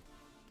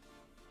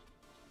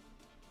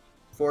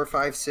 4,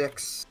 5,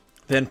 6.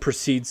 Then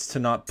proceeds to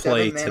not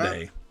play 7 mana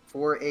today.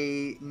 for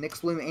a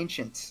Nyxbloom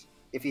Ancient.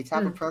 If you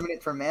tap a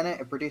permanent for mana,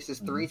 it produces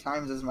 3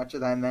 times as much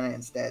of that mana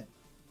instead.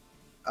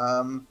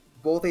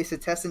 Both a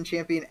Citizen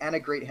Champion and a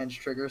Great Henge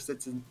trigger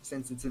since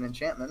it's an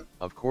enchantment.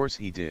 Of course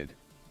he did.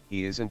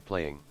 He isn't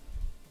playing.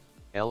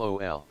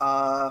 LOL.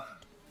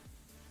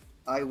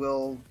 I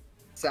will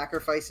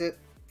sacrifice it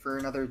for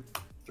another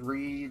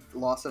 3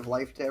 loss of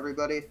life to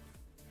everybody.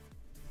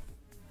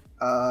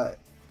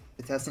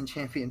 Citizen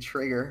Champion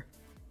trigger.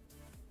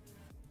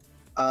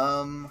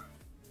 And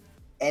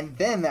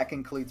then that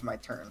concludes my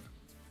turn.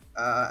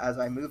 As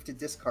I move to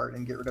discard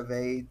and get rid of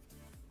a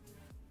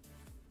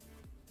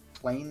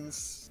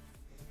plains,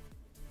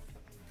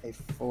 a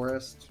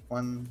forest.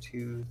 1,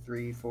 2,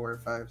 3, 4,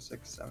 5,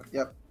 6, 7.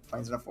 Yep,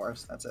 plains and a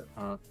forest. That's it.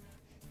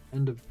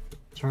 End of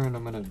turn,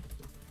 I'm gonna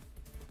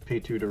pay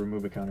 2 to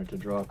remove a counter to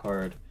draw a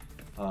card.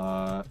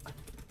 I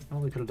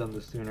probably could have done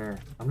this sooner.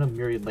 I'm gonna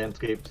Myriad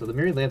Landscape. So the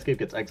Myriad Landscape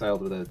gets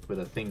exiled with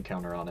a thing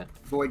counter on it.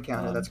 Void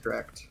counter. That's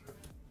correct.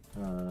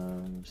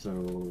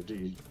 So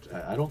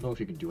I don't know if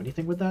you can do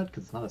anything with that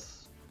because it's not a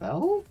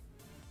spell.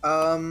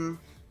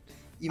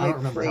 You I may don't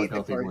remember play how the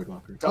Delphi card.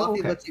 Voidwalker. Doppy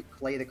okay. lets you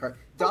play the card.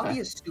 Doppy Okay.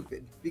 is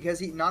stupid because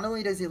he not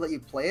only does he let you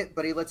play it,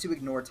 but he lets you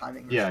ignore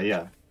timing. Yeah,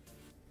 restrictions.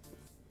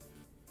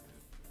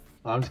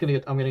 yeah. I'm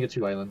gonna get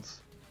 2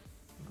 islands.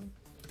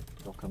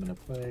 They'll come into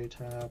play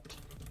tapped,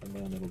 and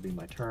then it'll be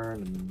my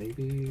turn, and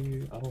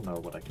maybe I don't know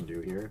what I can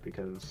do here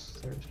because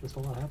there's just a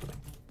lot happening.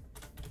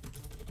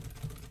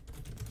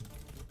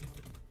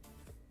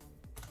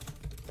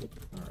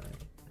 All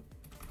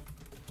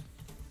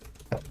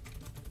right.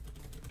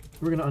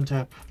 We're gonna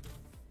untap.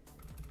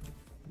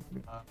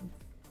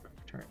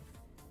 Turn.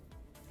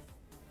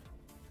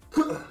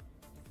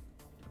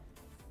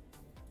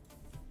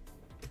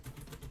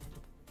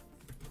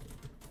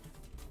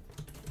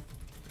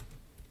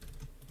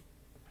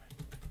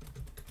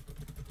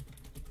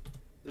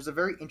 there's a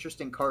very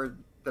interesting card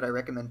that I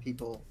recommend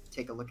people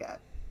take a look at.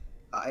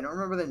 I don't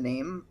remember the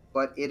name,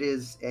 but it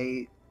is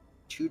a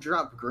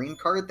 2-drop green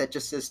card that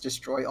just says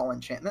destroy all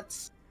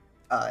enchantments.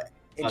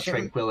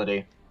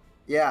 Tranquility.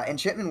 Yeah,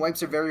 enchantment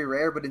wipes are very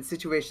rare, but in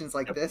situations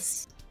like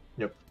this,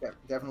 Yep.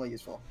 Definitely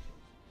useful.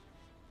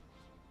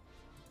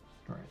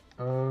 Alright,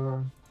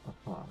 I'm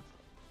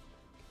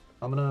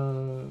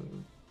gonna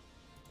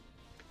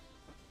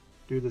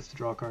do this to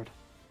draw a card.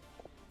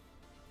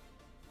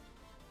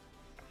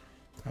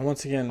 I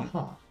once again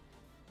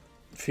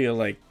feel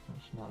like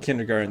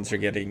kindergartens are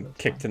getting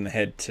kicked in the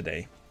head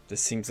today. This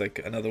seems like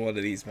another one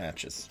of these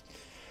matches.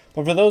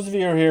 But for those of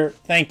you who are here,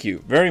 thank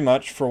you very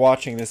much for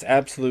watching this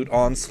absolute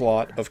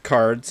onslaught of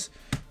cards.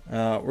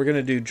 We're going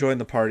to do Join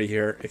the Party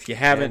here. If you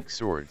haven't,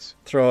 Swords.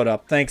 throw it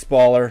up. Thanks,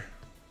 Baller.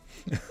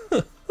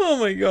 Oh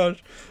my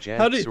gosh.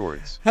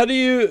 Swords. How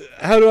do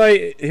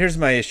I, here's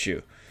my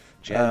issue.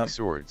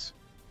 Swords.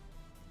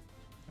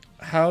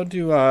 How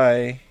do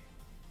I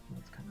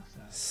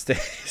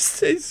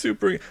stay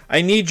super,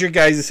 I need your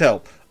guys'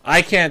 help.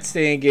 I can't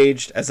stay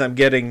engaged as I'm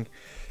getting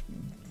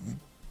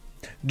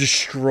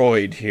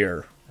destroyed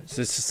here.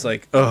 So it's just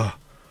like, oh,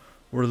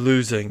 we're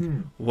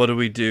losing. What do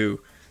we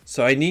do?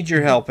 So I need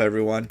your help,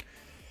 everyone.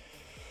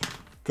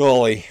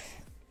 Golly.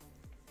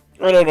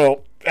 I don't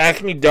know.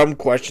 Ask me dumb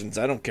questions.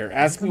 I don't care.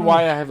 Ask me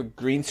why I have a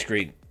green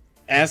screen.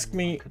 Ask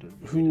me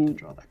who,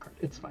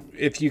 It's fine.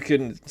 if you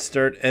can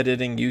start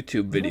editing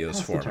YouTube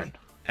videos for me.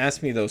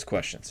 Ask me those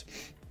questions.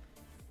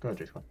 Go ahead,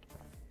 Jason.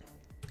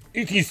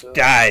 It is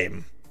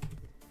time.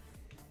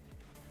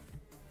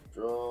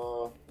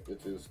 Draw.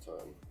 It is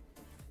time.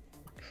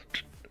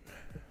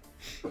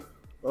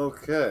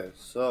 Okay,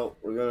 so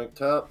we're gonna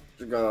tap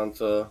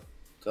Giganta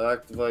to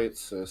activate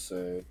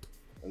Sissy,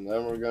 and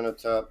then we're gonna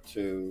tap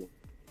 2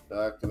 to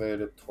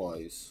activate it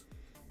twice.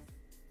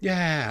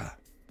 Yeah.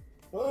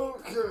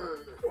 Okay.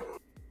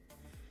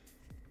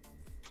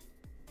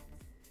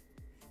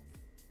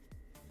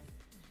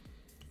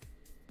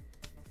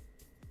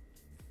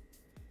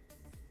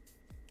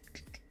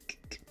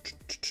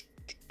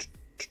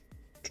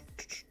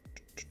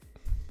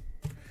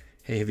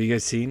 Hey, have you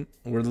guys seen?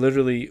 We're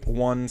literally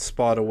one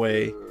spot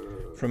away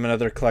from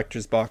another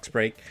collector's box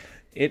break.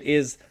 It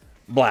is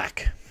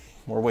black.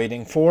 We're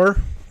waiting for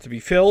to be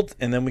filled,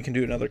 and then we can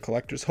do another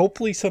collector's.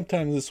 Hopefully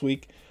sometime this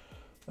week.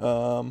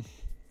 That'd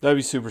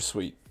be super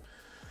sweet.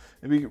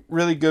 It'd be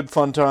really good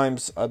fun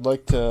times. I'd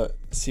like to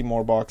see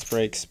more box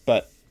breaks,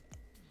 but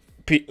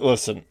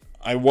listen,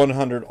 I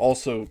 100%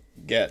 also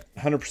get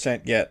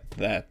 100% get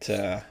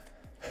that.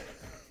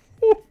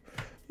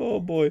 Oh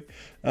boy,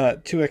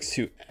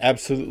 2x2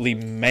 absolutely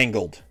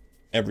mangled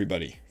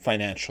everybody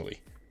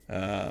financially.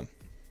 Yeah.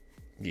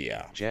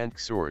 Jank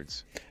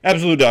Swords.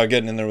 Absolute Dog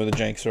getting in there with a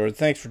jank sword.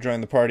 Thanks for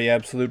joining the party,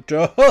 Absolute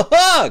Dog.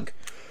 Woo!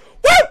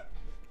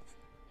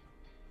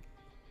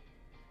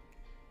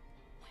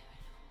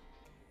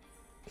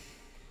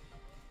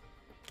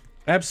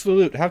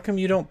 Absolute, how come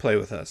you don't play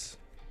with us?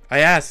 I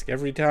ask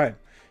every time.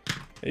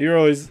 You're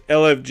always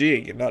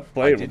LFG and not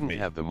playing with me. I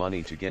didn't have the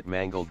money to get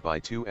mangled by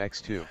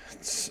 2x2.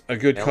 It's a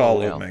good call,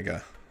 LOL.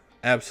 Omega.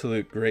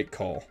 Absolute great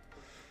call.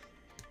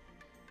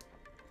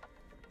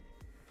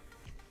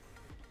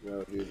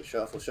 Now do the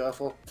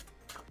shuffle.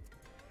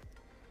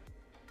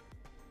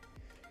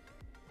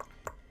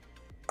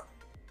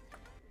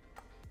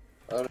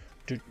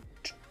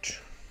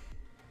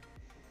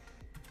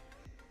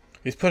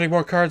 He's putting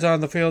more cards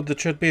on the field that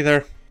should be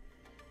there.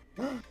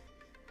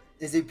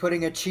 Is he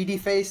putting a cheaty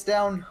face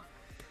down?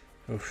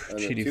 Oof, And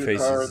the cheaty 2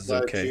 faces cards is I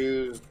okay.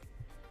 choose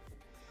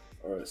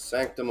are a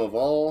Sanctum of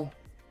All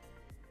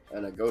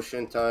and a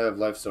Goshintai of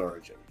Life's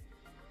Origin.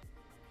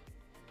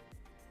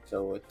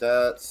 So with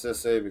that,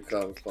 Sissy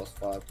becomes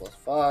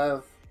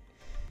 +5/+5.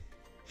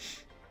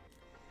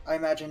 I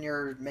imagine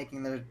you're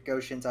making the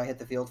Goshins I hit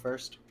the field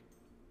first.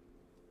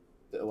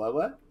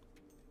 What?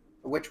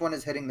 Which one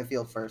is hitting the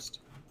field first?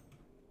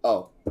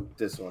 Oh,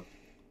 this one.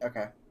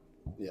 Okay.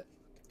 Yeah.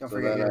 Don't So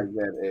forget then I your...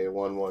 get a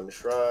 1/1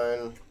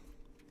 Shrine.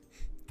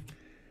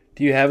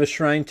 Do you have a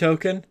shrine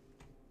token?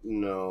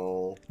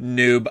 No.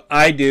 Noob.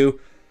 I do.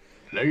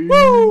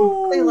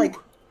 Are they like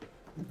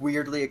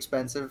weirdly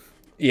expensive?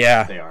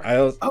 Yeah. They are. I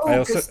also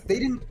because they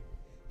didn't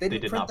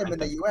did print not them in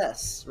print the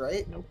U.S.,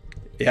 right? Nope.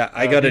 yeah,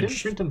 I got They a didn't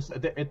print them.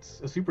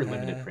 It's a super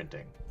limited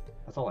printing.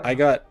 That's all I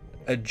got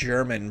a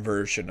German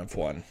version of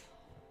one.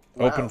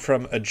 Wow. Opened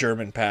from a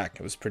German pack.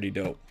 It was pretty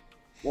dope.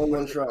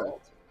 1/1 Shrine.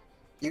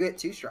 You get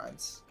 2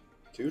 shrines.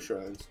 2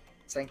 shrines.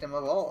 Sanctum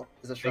of All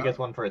is a It shrine. gets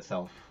one for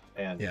itself,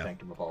 and Yeah.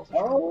 Sanctum of All is a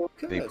shrine. Oh,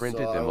 okay. They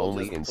printed so them I will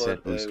only just in put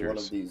set one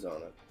boosters. of these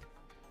on it.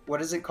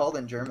 What is it called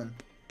in German?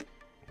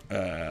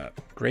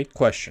 Great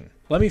question.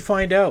 Let me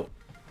find out.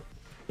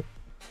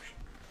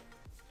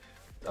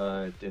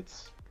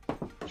 It's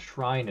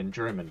shrine in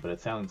German, but it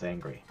sounds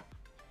angry.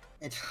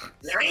 It's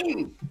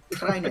Nein!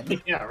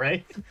 Schreinen. Yeah,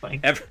 right?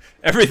 Like,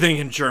 Everything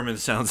in German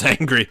sounds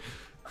angry.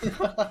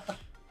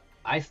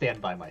 I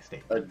stand by my I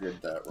statement.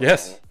 did that wrong.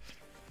 Yes.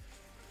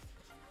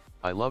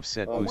 I love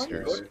set Oh,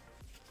 boosters. okay.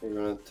 We're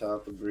gonna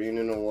tap a green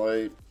and a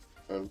white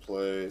And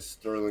play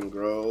Sterling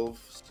Grove.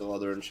 So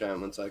other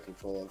enchantments I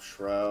control have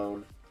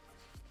Shroud.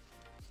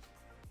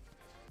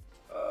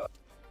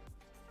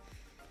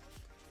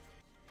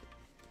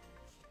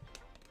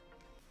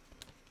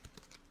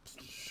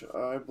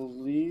 I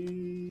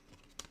believe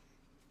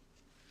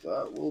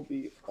that will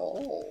be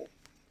all.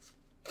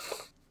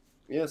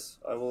 Yes,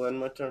 I will end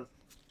my turn.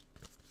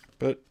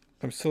 But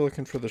I'm still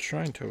looking for the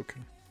shrine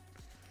token.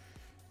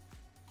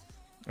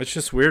 It's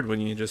just weird when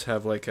you just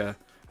have like a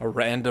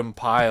random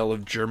pile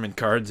of German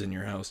cards in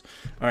your house.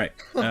 All right.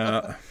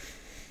 Where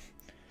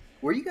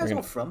are you guys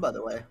all from, by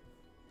the way?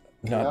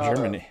 Not Canada.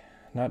 Germany.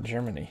 Not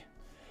Germany.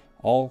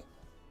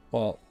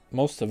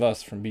 Most of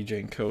us from BJ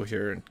and Co.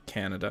 here in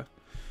Canada.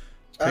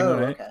 Oh,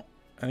 Penguin, okay.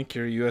 I think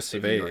you're US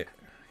of New A. York.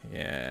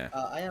 Yeah.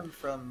 I am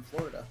from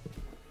Florida.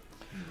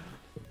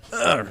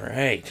 All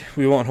right.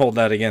 We won't hold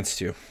that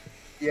against you.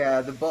 Yeah,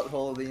 the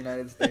butthole of the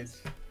United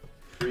States.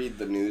 Read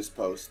the news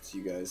posts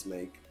you guys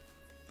make.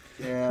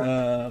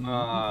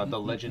 Yeah. The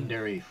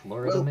legendary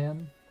Florida Well-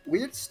 man.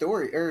 Weird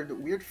story, or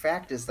weird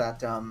fact is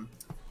that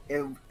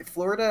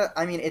Florida,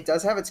 I mean, it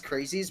does have its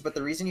crazies, but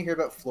the reason you hear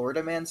about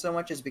Florida Man so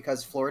much is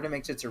because Florida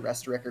makes its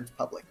arrest records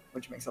public,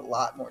 which makes a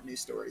lot more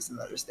news stories than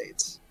other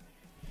states.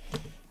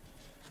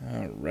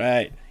 All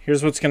right.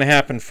 Here's what's going to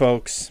happen,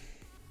 folks.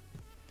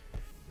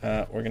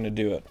 We're going to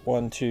do it.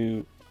 1,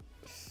 2,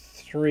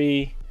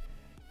 3,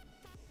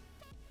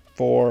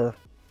 4,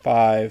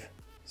 5,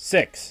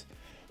 6.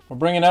 We're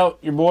bringing out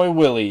your boy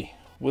Willie.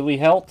 Willie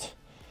Helt.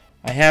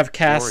 I have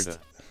cast.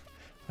 Florida.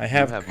 I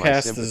have You have my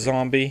cast a sympathy.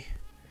 zombie.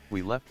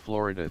 We left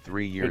Florida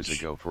 3 years which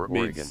ago for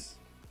means Oregon.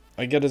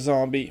 I get a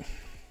zombie.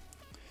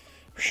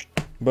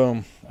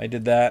 Boom. I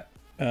did that.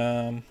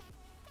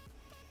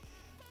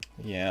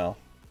 Yeah.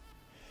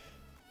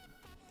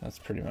 That's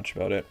pretty much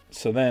about it.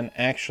 So then,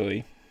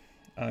 actually,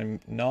 I'm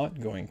not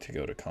going to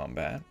go to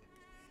combat.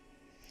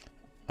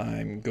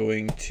 I'm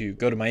going to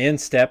go to my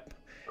instep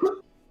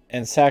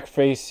and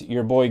sacrifice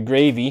your boy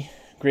Gravy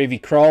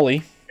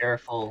Crawley.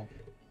 Careful.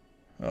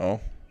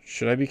 Oh,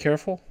 should I be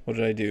careful? What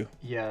did I do?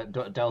 Yeah,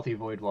 Dalthy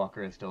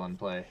Voidwalker is still in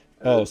play.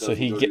 Oh, It so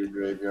doesn't he go to get- your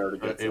graveyard to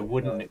But get it some-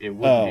 wouldn't. It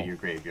wouldn't Oh. get your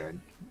graveyard.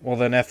 Well,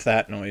 then F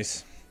that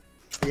noise.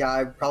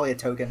 Yeah, probably a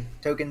token.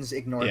 Tokens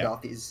ignore Yeah.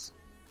 Dalthies.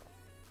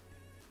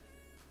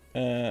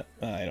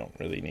 I don't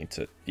really need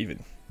to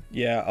even.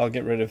 Yeah, I'll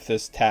get rid of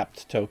this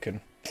tapped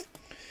token.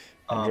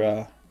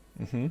 And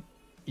draw.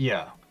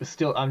 Yeah.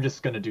 Still, I'm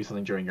just gonna do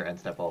something during your end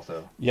step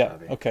also. Yeah,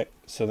 Savvy. okay.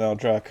 So then I'll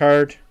draw a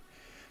card.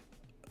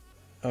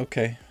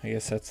 Okay, I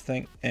guess that's the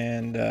thing.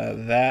 And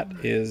that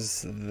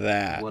is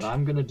that. What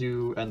I'm gonna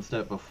do end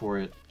step before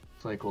it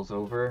cycles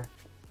over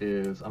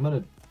is I'm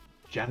gonna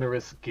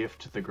generous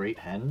gift the Great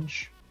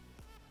Henge.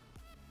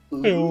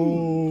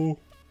 Oh.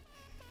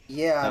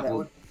 Yeah, That that will-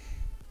 would.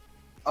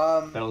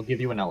 That'll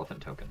give you an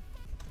elephant token.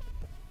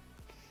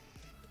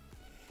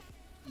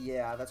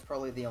 Yeah, that's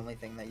probably the only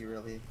thing that you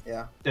really.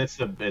 Yeah. It's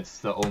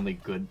the only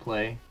good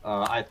play.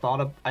 I thought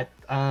of I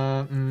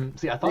about the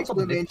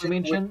Nyx Nyx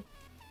Ancient.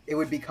 It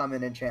would become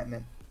an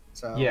enchantment.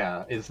 So.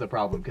 Yeah, is the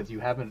problem because you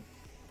haven't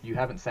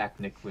sacked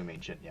Nick Flume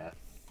Ancient yet.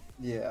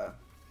 Yeah.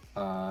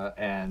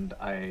 And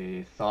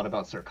I thought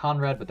about Sir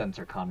Conrad, but then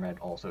Sir Conrad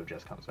also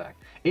just comes back.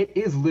 It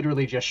is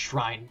literally just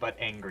Shrine but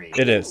angry.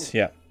 It is,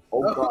 yeah.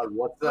 Oh god,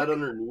 what's that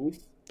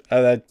underneath?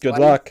 Good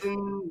luck.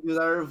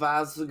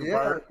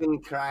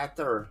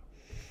 Crater.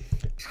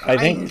 I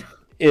think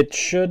it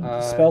should.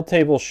 Spell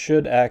table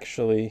should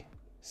actually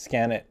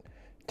scan it.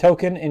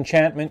 Token,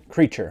 enchantment,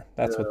 creature.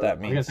 That's what that I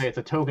was gonna means. say it's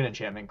a token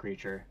enchantment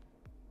creature.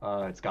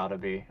 It's gotta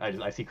be.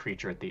 I see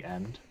creature at the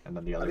end, and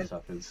then the other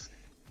stuff is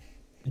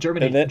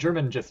Germany. And then-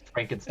 German just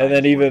Frankenstein and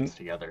then even- words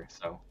together.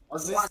 So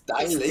What's this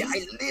What is the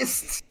dialect?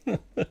 list?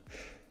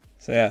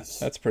 So yeah,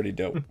 that's pretty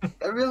dope.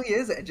 That really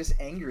is just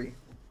angry.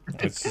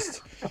 It's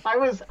just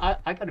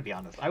I gotta be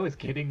honest. I was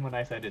kidding when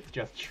I said it's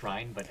just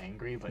Shrine but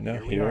angry. But no.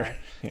 here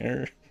we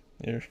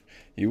are.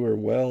 You were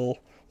well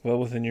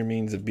within your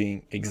means of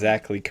being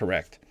exactly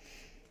correct.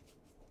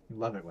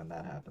 Love it when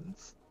that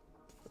happens.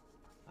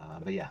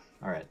 But yeah,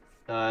 all right.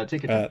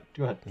 Take it.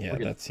 Go ahead. Yeah, We're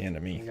good. that's the end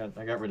of me.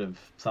 I got rid of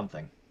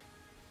something.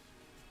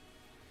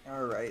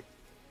 All right.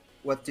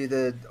 What do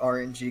the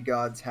RNG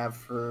gods have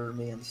for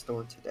me in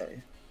store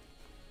today?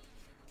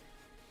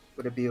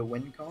 Would it be a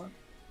win con?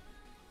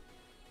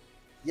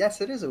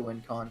 Yes, it is a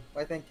win con.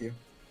 Why, thank you.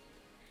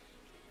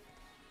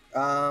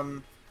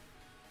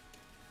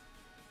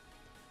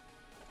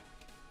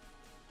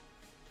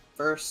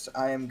 First,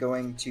 I am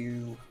going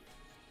to...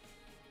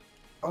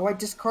 Oh, I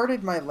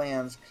discarded my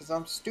lands because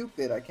I'm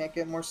stupid. I can't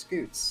get more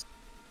scoots.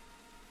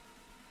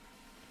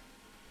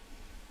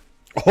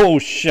 Oh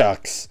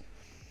shucks.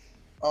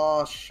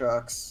 Oh,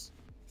 shucks.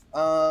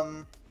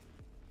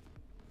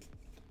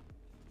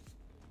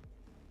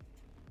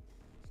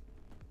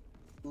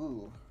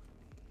 Ooh.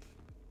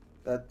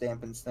 That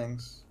dampens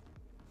things.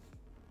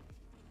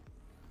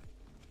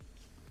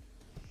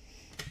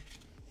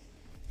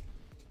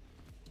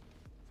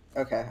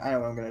 Okay, I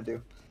know what I'm gonna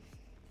do.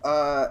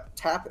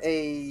 Tap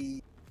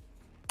a...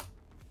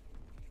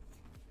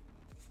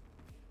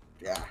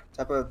 Yeah,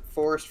 Tap a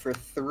forest for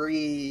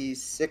 3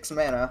 6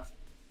 mana.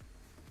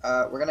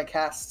 We're gonna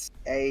cast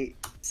a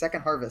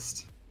second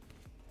harvest.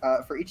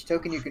 For each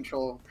token you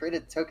control, create a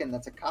token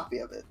that's a copy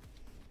of it.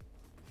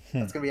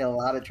 That's gonna be a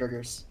lot of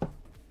triggers.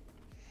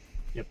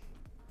 Yep.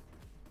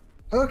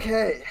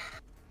 Okay.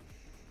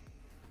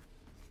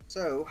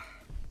 So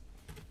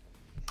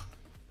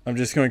I'm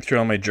just going through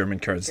all my German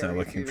cards now, Carry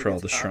looking Fever for all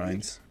the gets copied.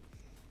 shrines.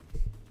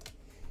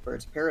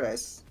 Birds of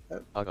Paradise.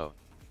 Uh-oh.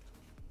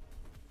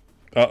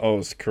 Uh-oh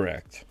is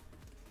correct.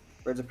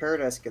 Birds of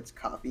Paradise gets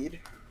copied.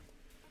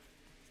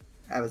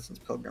 Abbotson's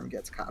Pilgrim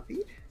gets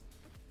copied.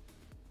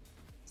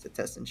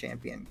 Setestan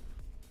Champion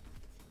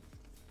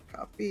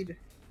copied.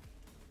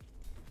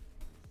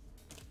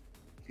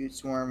 Food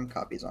Swarm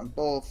copies on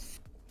both.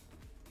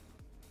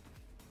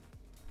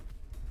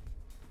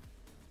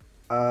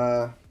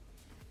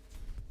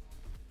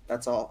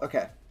 That's all.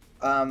 Okay.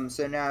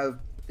 So now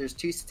there's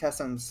 2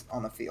 Setestans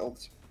on the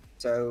field.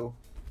 So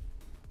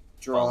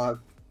draw. 12.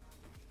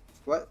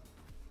 What?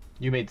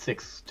 You made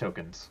 6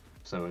 tokens,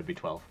 so it'd be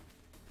 12.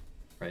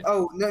 Right?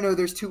 Oh no,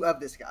 there's 2 of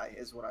this guy.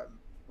 Is what I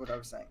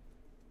was saying.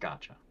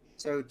 Gotcha.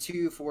 So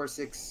 2, 4,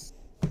 6,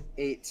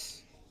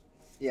 8.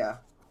 Yeah.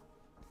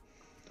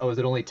 Oh, is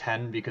it only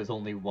 10 because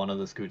only one of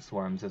the Scoot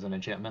Swarms is an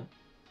enchantment?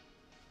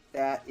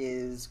 That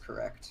is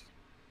correct.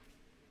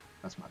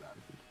 That's my bad.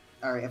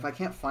 Alright, if I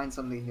can't find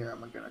something here,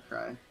 I'm gonna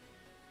cry.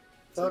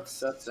 Thought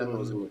 6, Setson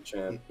was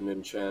 7, an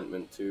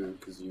enchantment too,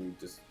 because you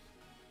just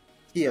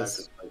He is.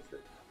 sacrifice it.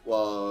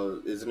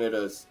 Well, isn't it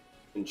a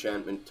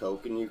enchantment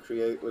token you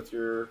create with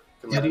your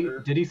Did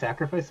commander? he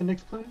sacrifice the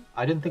Nyx Plume?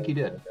 I didn't think he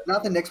did.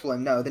 Not the Nyx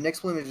Bloom, no. The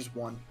Nyx Bloom is just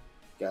 1.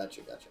 Gotcha.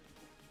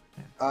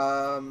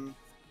 I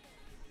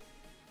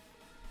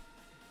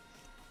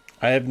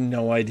have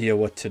no idea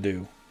what to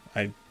do.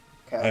 Okay.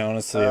 I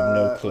honestly have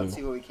no clue. Let's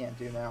see what we can't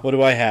do now. What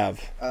do I have?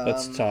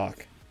 Let's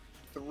talk.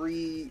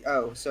 3.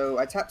 Oh, so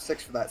I tapped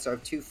 6 for that, so I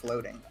have 2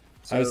 floating.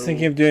 So I was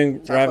thinking of doing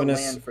tap a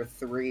Ravenous land for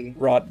 3.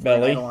 Rot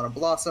Belly. Idolon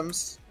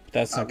Blossoms.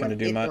 That's not going to When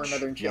do it or much.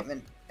 another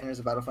enchantment enters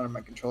the battlefield of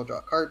my control, draw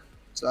a card.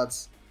 So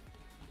that's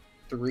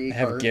 3 I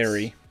have cards.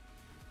 Gary.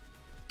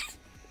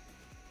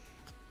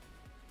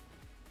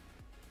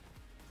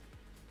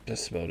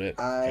 That's about it.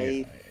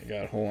 I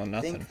got a hole on I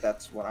nothing. think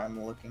that's what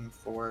I'm looking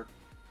for.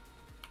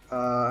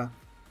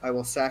 I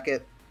will sack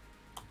it.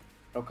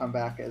 It'll come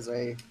back as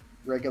a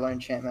regular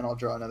enchantment. I'll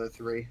draw another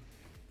 3.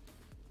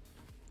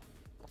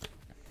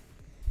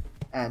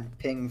 And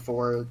ping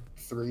for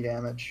 3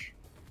 damage.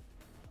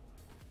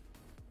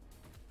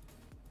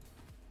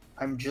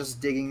 I'm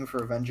just digging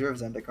for Avenger of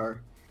Zendikar.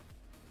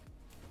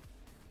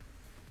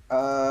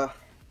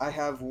 I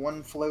have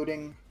 1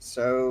 floating,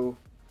 so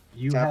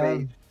You tap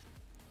have 8.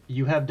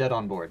 you have Dead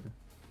on board.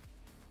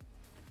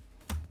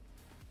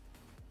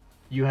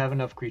 You have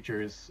enough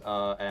creatures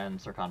and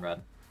Sir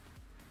Conrad.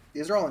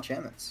 These are all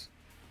enchantments.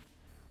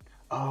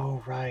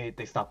 Oh right,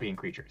 they stop being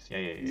creatures.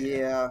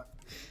 Yeah.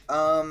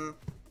 Yeah.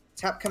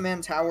 Tap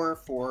Command Tower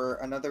for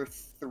another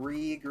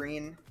 3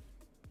 green.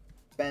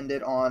 Spend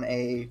it on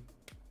a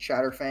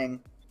Shatterfang.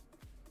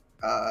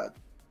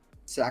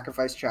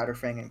 Sacrifice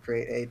Shatterfang and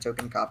create a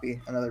token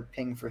copy. Another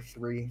ping for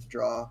 3.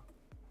 Draw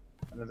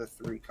another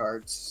 3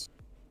 cards.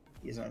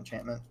 Use an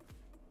enchantment.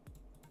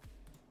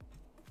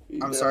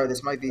 I'm sorry,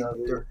 this might be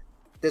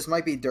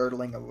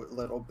dirtling a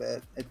little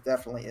bit. It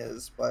definitely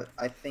is, but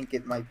I think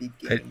it might be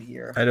gained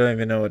here. I don't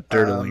even know what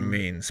dirtling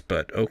means,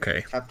 but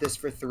okay. Tap this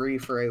for 3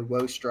 for a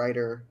Woe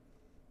Strider.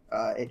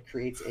 It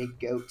creates a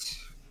goat.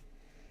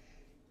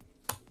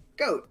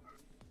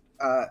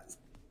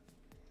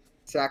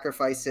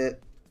 Sacrifice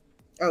it.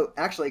 Oh,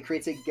 actually, it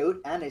creates a goat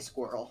and a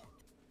squirrel.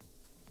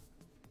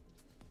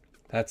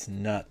 That's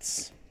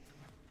nuts.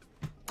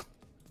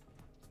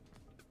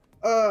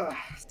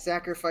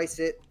 Sacrifice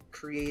it,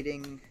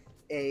 creating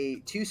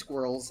 2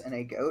 squirrels and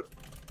a goat.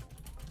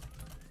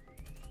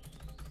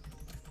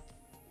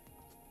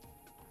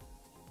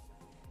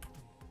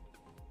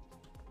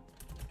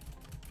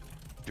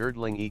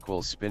 Dirtling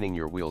equals spinning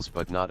your wheels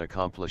but not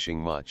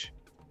accomplishing much.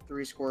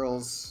 3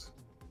 squirrels,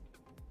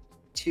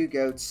 2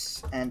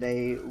 goats, and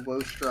a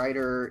Woe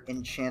Strider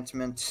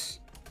enchantment,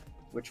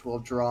 which will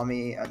draw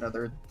me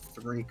another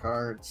 3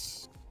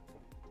 cards.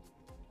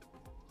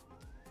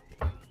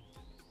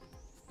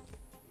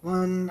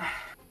 1,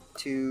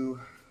 2,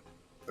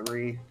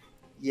 3.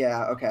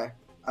 Yeah, okay.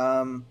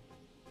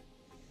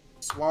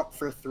 Swamp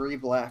for 3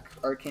 black,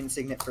 Arcane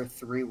Signet for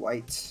 3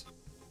 white.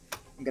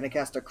 I'm gonna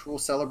cast a Cruel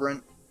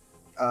Celebrant.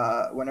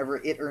 Whenever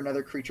it or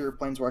another creature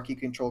planeswalker you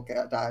control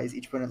dies,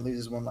 each opponent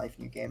loses 1 life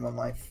and you gain 1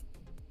 life.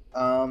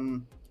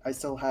 I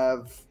still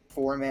have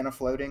 4 mana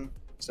floating,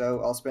 so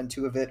I'll spend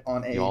 2 of it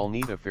on a Y'all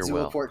need a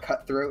farewell. Zulaport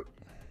Cutthroat.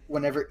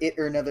 Whenever it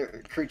or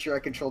another creature I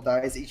control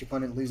dies, each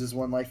opponent loses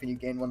 1 life and you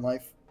gain 1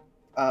 life.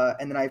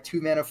 And then I have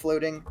 2 mana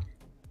floating.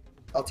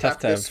 I'll tap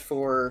this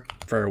for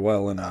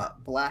farewell and a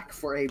black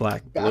for a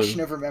black Bastion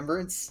blue. of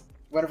Remembrance.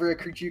 Whenever a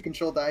creature you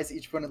control dies,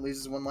 each opponent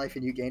loses 1 life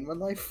and you gain 1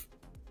 life.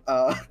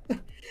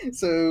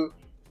 So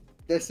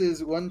this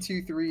is 1,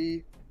 2,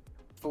 3,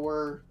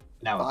 4,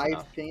 Now it's 5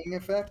 enough. pinging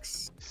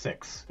effects.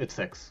 6. It's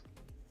 6.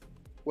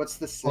 What's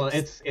the 6? Well,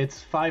 it's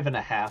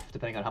 5.5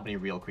 depending on how many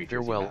real creatures.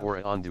 Farewell you have. or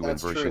an undo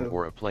That's inversion true.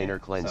 or a planar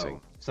cleansing.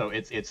 So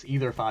it's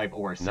either 5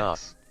 or 6. Nah,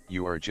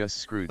 you are just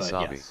screwed, But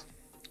Sabi. yes.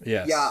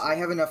 Yes. Yeah, I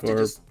have enough to We're-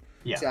 just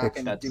Yeah, attack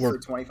and that's- do for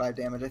 25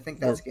 damage. I think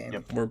that's game.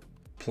 Yep. We're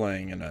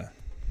playing in a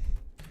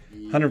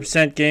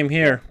 100% game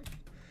here.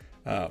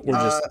 We're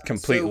just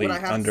completely So what I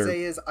have under. to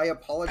say is I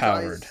apologize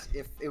powered.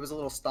 if it was a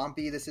little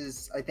stompy. This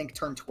is, I think,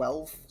 turn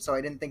 12, so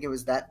I didn't think it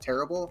was that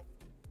terrible.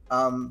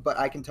 But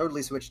I can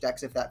totally switch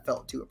decks if that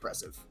felt too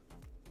oppressive.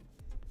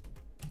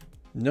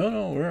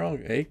 No, we're all.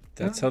 Hey,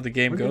 that's how the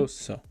game we're good. goes.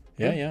 So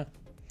yeah.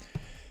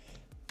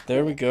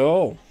 There we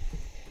go.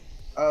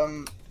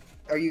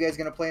 Are you guys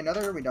gonna play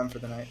another? Or are we done for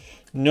the night?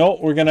 No,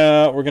 we're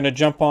gonna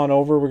jump on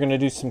over. We're gonna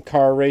do some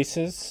car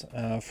races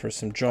for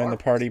some join the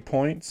party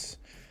points.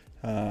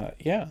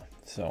 Yeah,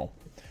 so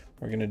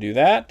we're gonna do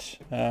that.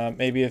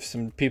 Maybe if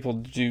some people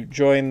do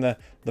join the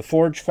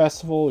Forge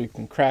Festival, you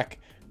can crack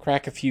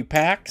a few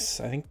packs.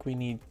 I think we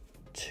need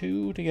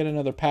 2 to get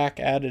another pack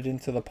added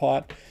into the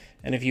pot.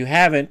 And if you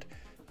haven't,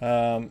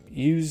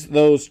 use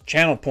those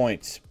channel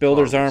points.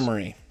 Builder's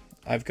Armory.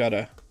 I've got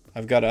to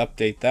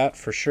update that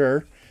for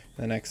sure.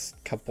 The next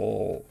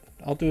couple,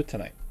 I'll do it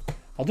tonight.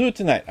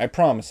 I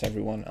promise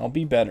everyone. I'll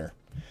be better.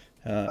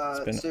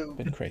 It's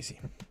been crazy.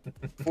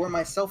 For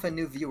myself and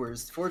new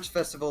viewers, Forge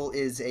Festival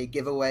is a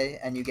giveaway,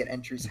 and you get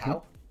entries.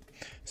 How?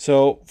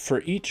 So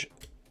for each,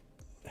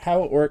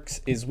 how it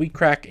works is we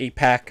crack a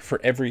pack for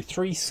every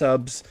 3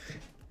 subs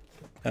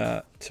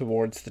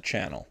towards the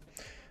channel.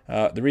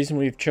 The reason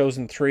we've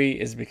chosen 3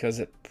 is because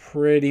it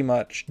pretty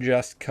much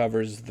just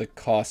covers the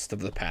cost of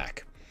the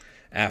pack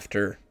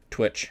after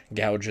Twitch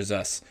gouges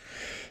us.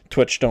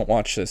 Twitch, don't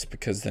watch this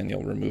because then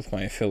you'll remove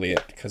my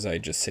affiliate because I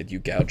just said you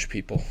gouge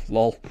people.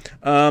 Lol.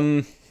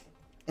 Yep.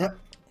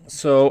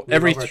 So We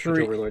every love our Twitch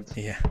 3, overlords.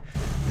 yeah,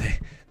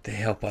 they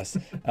help us.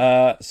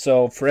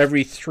 So for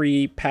every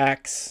 3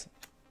 packs,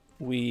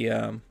 we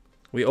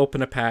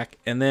open a pack,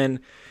 and then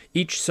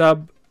each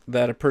sub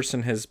that a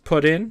person has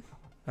put in,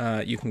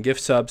 you can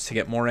gift subs to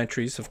get more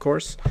entries, of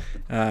course,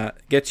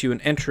 gets you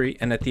an entry,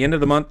 and at the end of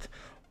the month,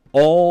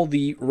 all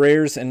the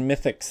rares and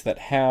mythics that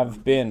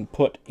have been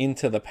put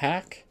into the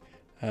pack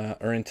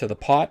or into the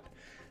pot,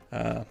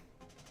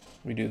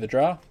 we do the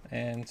draw,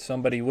 and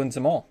somebody wins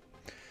them all.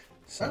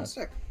 So Sounds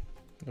sick.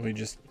 we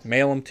just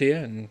mail them to you,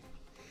 and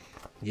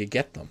you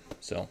get them.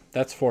 So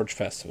that's Forge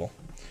Festival.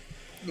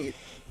 Neat.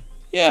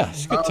 Yeah,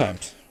 it's good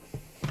times.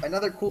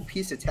 Another cool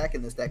piece of tech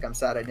in this deck I'm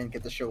sad I didn't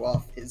get to show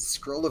off is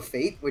Scroll of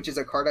Fate, which is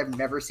a card I've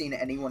never seen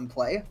anyone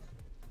play.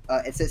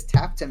 It says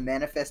tap to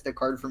manifest a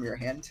card from your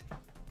hand.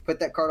 Put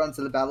that card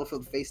onto the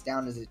battlefield face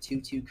down as a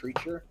 2/2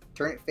 creature.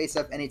 Turn it face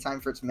up anytime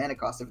for its mana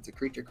cost if it's a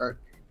creature card.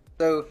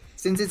 So,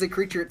 since it's a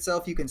creature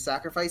itself, you can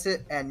sacrifice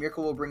it, and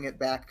Miracle will bring it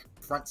back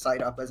front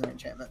side up as an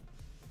enchantment.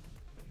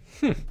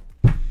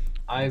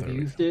 I've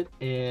used it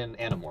in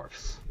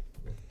Animorphs.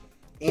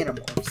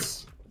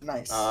 Animorphs.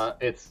 Nice.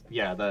 It's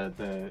as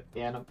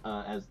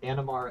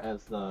Animar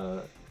as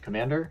the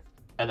commander,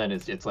 and then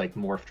it's like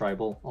morph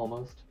tribal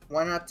almost.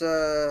 Why not,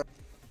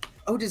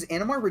 Oh, does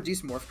Animar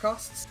reduce morph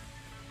costs?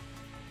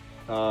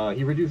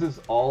 He reduces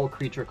all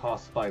creature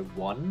costs by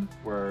 1,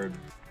 or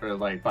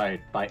like by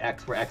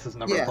X, where X is the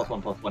number Yeah. of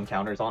 +1/+1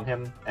 counters on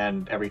him,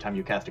 and every time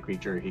you cast a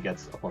creature, he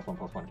gets a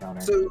 +1/+1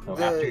 counter. So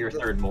after your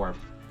third morph,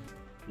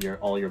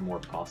 all your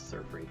morph costs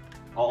are free.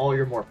 All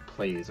your morph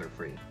plays are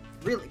free.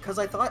 Really? Because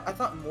I thought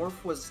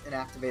morph was an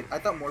activated. I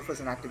thought morph was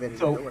an activated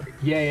So ability.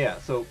 yeah.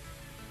 So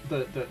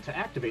the to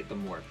activate the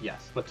morph,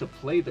 yes, but to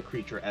play the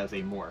creature as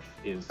a morph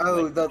is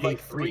The pay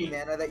 3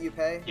 mana that you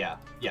pay. Yeah.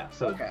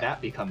 So Okay.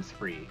 that becomes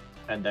free,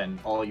 and then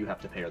all you have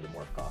to pay are the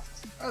morph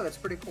costs. Oh, that's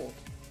pretty cool.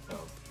 So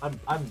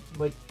I'm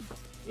like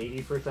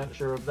 80%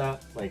 sure of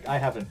that. Like I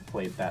haven't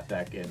played that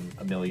deck in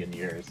a million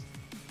years,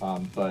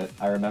 but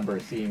I remember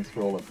seeing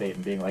Scroll of Fate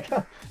and being like,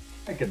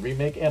 I could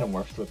remake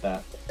Animorphs with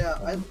that.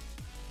 Yeah,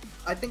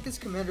 I think this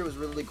commander was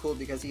really cool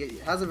because he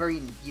has a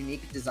very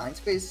unique design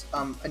space.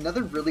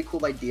 Another really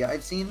cool idea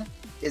I've seen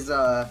is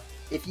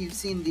if you've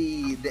seen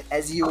the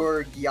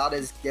Ezure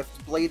Gyada's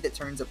Gift Blade that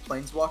turns a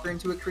Planeswalker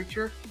into a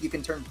creature, you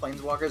can turn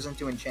Planeswalkers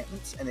into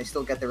enchantments and they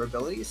still get their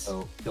abilities.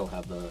 So still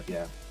have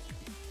the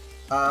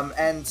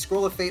And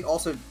Scroll of Fate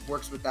also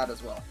works with that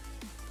as well.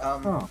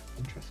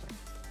 Interesting.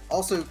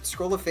 Also,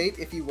 Scroll of Fate,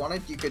 if you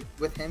wanted, you could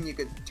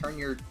turn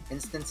your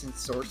instants and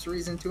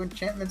sorceries into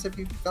enchantments if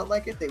you felt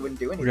like it. They wouldn't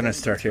do anything. We're going to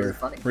start It's really here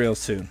funny. real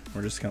soon.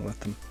 We're just going to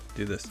let them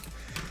do this.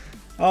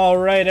 All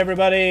right,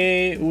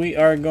 everybody. We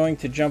are going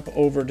to jump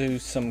over to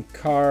some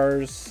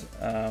cars.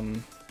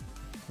 I'm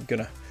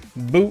going to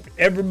boot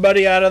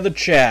everybody out of the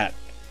chat.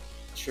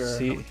 Sure.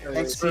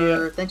 Thanks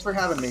for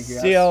having me,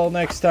 guys. See y'all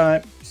next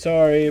time.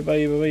 Sorry.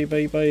 Bye.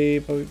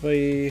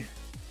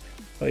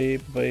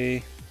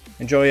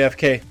 Enjoy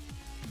FK.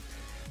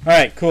 All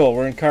right, cool.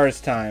 We're in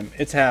cars time.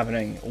 It's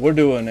happening. We're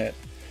doing it.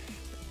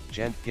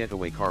 Gent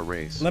getaway car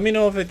race. Let me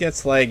know if it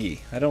gets laggy.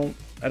 I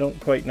don't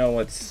quite know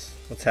what's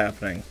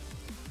happening.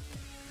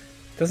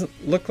 Doesn't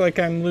look like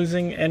I'm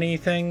losing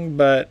anything,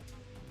 but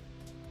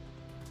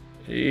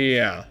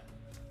yeah.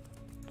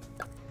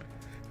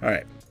 All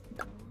right.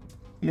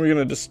 We're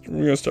gonna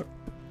start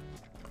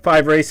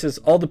 5 races,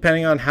 all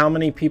depending on how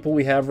many people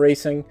we have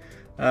racing.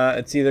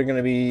 It's either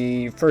gonna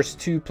be first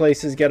 2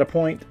 places get a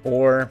point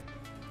or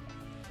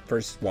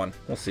first 1.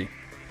 We'll see.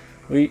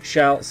 We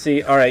shall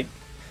see. All right.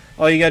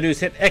 All you gotta do is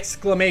hit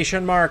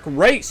exclamation mark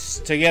race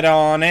to get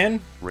on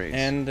in. Race.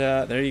 And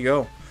there you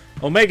go.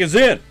 Omega's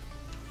in.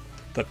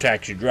 The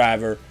taxi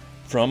driver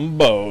from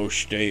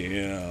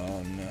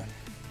Boston.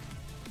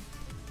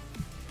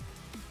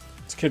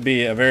 This could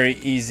be a very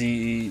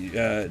easy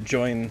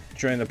join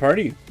the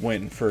party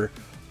win for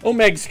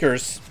Omega's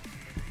curse.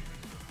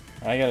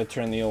 I gotta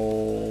turn the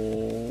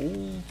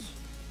old.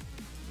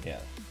 Yeah,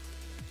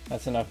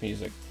 that's enough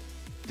music.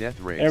 Death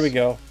race. There we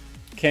go.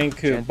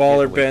 Kenku, Gent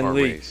Baller, getaway Ben car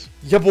Lee. race.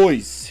 Yeah,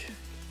 boys.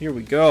 Here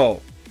we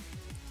go.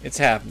 It's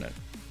happening.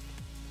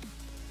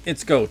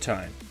 It's go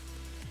time.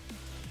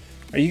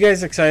 Are you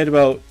guys excited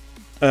about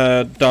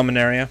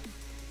Dominaria?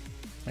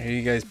 Are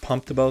you guys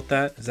pumped about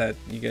that? Is that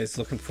you guys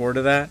looking forward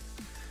to that?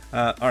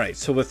 Alright,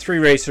 so with 3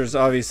 racers,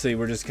 obviously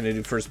we're just going to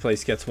do first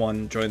place gets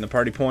 1, join the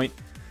party point.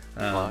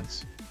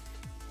 Bots.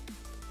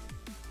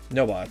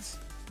 No bots.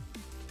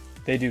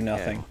 They do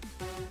nothing.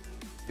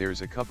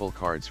 There's a couple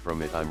cards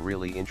from it I'm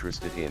really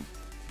interested in.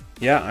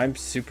 Yeah, I'm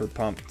super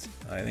pumped.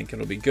 I think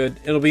it'll be good.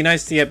 It'll be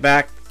nice to get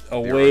back There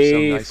are some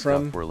away nice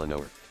from stuff for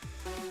Lenore.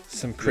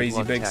 some Good crazy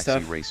luck, big taxi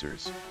stuff.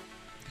 racers.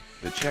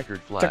 The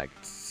checkered flag.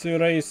 Taxi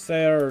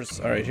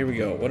racers. Alright, here we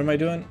go. What am I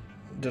doing?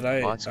 Did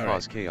I... Bots all right.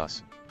 cause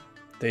chaos.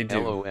 They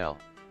do. LOL.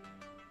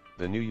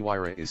 The new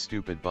Yuira is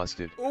stupid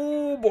busted.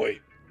 Oh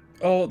boy.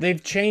 Oh,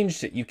 they've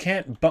changed it. You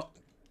can't...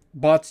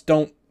 bots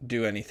don't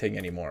do anything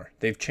anymore.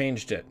 They've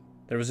changed it.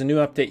 There was a new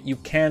update. You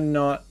can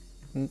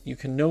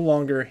no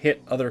longer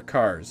hit other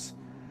cars.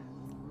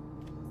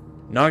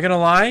 Not gonna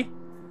lie,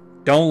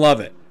 don't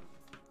love it.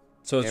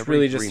 So it's Every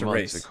really 3 just a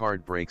months race. a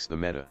card breaks the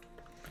meta.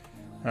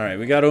 Alright,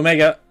 we got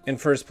Omega in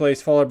first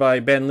place, followed by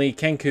Ben Lee.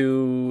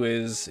 Kenku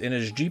is in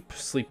his Jeep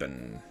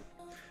sleeping.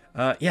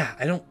 Yeah,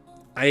 I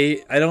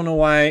don't know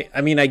why. I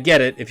mean, I get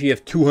it if you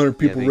have 200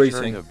 people they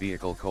racing. Turn a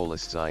vehicle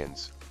colas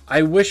science.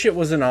 I wish it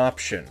was an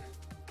option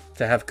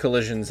to have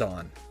collisions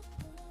on.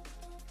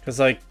 Because,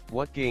 like,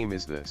 What game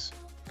is this?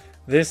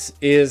 this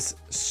is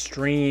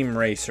Stream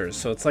Racers.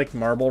 So it's like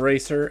Marble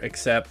Racer,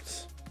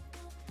 except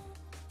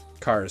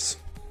cars,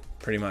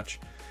 pretty much.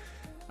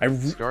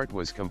 Start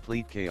was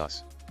complete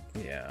chaos.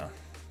 Yeah.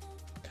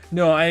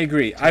 No, I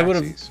agree.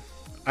 Taxis.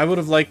 I would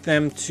have liked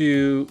them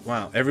to...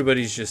 Wow,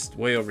 everybody's just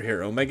way over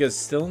here. Omega's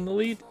still in the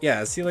lead?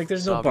 Yeah, see, like,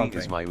 there's no Savi bumping.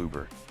 is my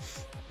Uber.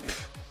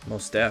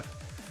 Most def.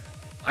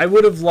 I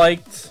would have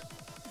liked...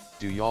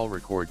 Do y'all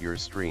record your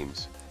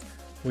streams?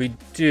 We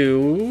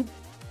do.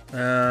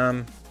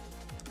 I'm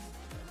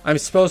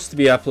supposed to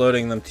be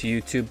uploading them to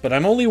YouTube, but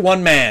I'm only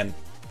one man.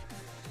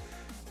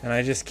 And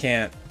I just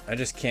can't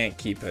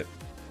keep it.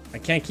 I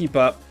can't keep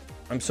up.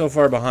 I'm so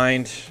far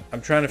behind.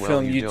 I'm trying to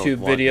film you YouTube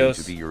don't want me videos.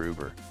 to be your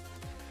Uber.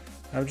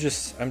 I'm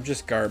just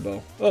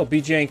Garbo. Oh,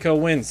 BJ & Co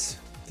wins.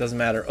 Doesn't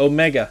matter.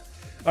 Omega.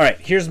 All right,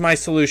 here's my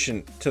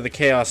solution to the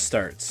chaos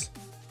starts.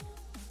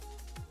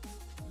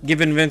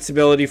 Give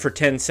invincibility for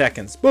 10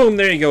 seconds. Boom,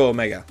 there you go,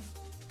 Omega.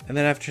 And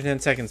then after 10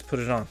 seconds, put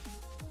it on.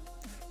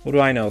 What do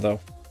I know,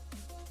 though?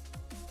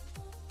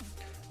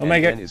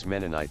 Omega. And Ben is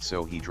Mennonite,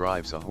 so he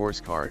drives a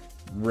horse cart.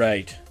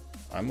 Right.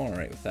 I'm all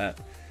right with that.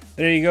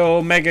 There you go,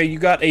 Omega. You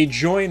got a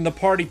join the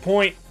party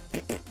point.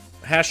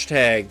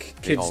 Hashtag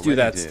kids do already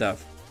that did.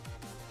 stuff.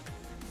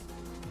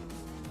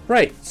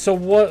 Right. So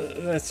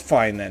what? That's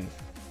fine then.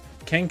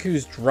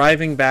 Kenku's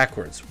driving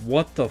backwards.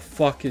 What the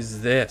fuck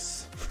is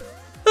this?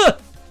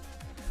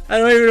 I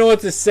don't even know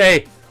what to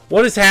say.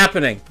 What is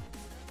happening?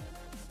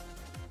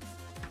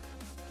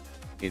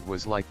 It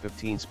was like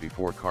 15s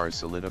before cars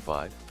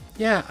solidified.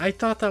 Yeah, I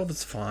thought that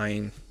was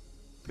fine.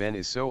 Ben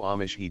is so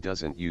Amish he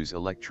doesn't use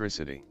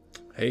electricity.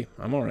 Hey,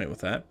 I'm alright with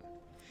that.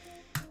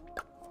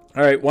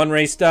 Alright, 1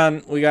 race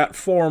done. We got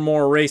 4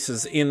 more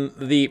races in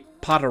the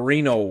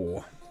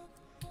Potterino.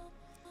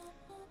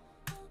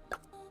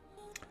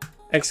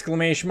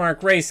 Exclamation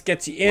mark race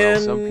gets you in. Well,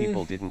 some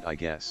people didn't, I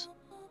guess.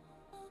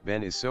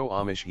 Ben is so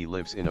Amish he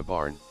lives in a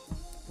barn.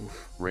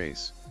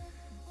 Race.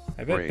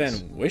 I bet race.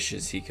 Ben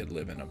wishes he could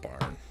live in a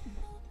barn.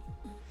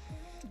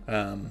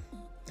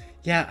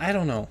 Yeah, I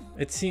don't know.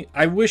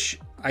 I wish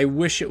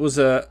it was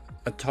a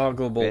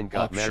toggleable Ben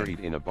got option. married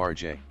in a bar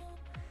J.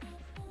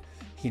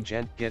 He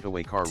Gent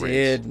getaway car race.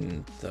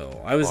 didn't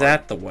though. I was Barn.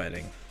 at the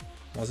wedding.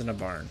 Wasn't a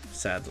barn,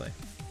 sadly.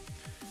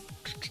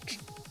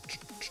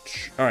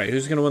 All right,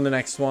 who's gonna win the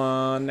next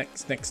one?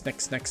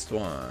 Next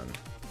one.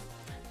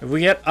 If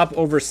we get up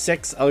over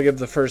 6, I'll give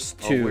the first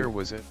 2. Oh, where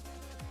was it?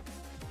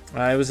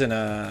 I was in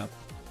a...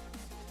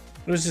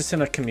 It was just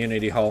in a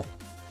community hall.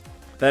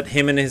 That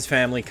him and his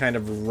family kind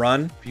of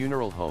run.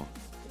 Funeral home.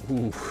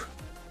 Ooh.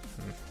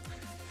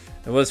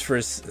 It was for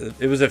his,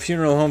 it was a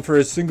funeral home for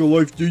his single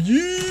life.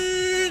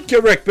 Yeet!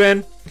 Get wrecked,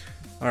 Ben.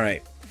 All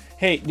right.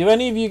 Hey, do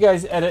any of you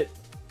guys edit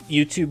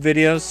YouTube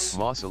videos?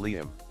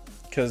 Mausoleum.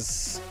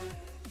 Because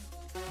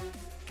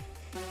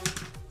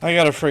I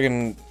gotta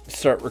friggin'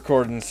 start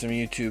recording some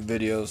YouTube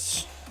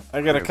videos.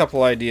 I got a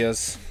couple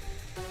ideas,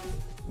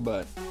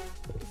 but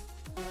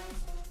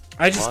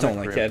I just don't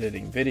like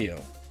editing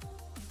video.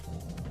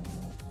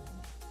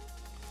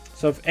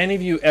 So if any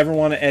of you ever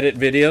want to edit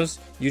videos,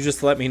 you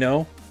just let me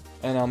know,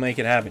 and I'll make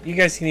it happen. You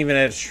guys can even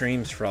edit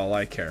streams for all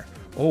I care.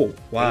 Oh,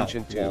 wow.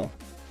 Well,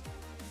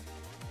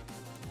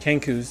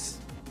 Kenku's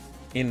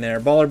in there.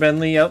 Baller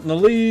Bentley out in the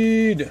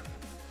lead.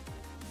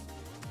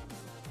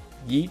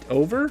 Yeet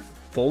over.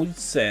 Full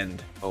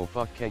send. Oh,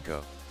 fuck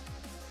Kenko.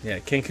 Yeah,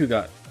 Kenku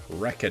got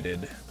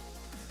wrecketed.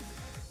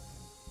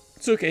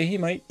 It's okay. He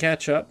might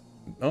catch up.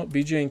 Oh,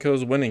 BJ and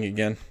Co's winning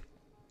again.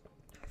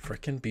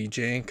 Frickin'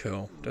 BJ and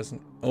Co.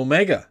 Doesn't...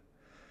 Omega.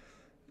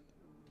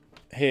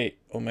 Hey,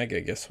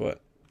 Omega, guess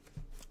what?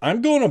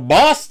 I'm going to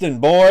Boston,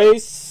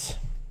 boys!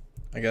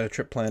 I got a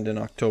trip planned in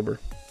October.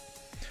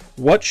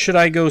 What should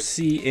I go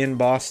see in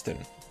Boston?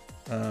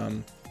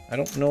 I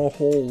don't know a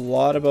whole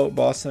lot about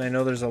Boston. I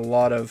know there's a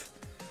lot of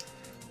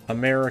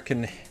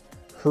American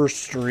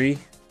history.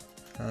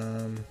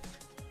 But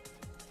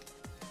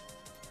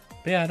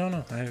yeah, I don't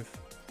know.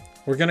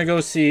 We're going to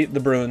go see the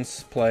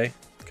Bruins play.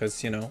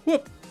 Because, you know,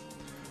 whoop!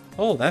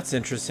 Oh, that's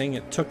interesting.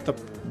 It took the...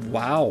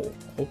 Wow.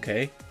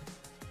 Okay.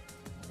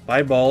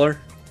 Bye, baller.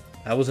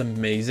 That was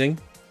amazing.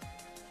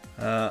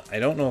 I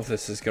don't know if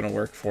this is going to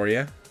work for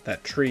you.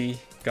 That tree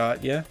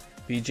got you.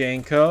 BJ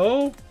and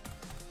Co.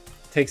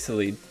 takes the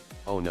lead.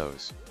 Oh,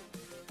 noes.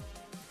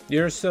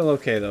 You're still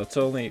okay, though. It's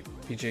only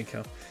BJ and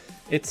Co.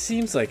 It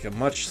seems like a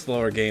much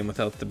slower game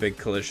without the big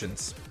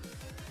collisions.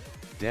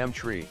 Damn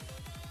tree.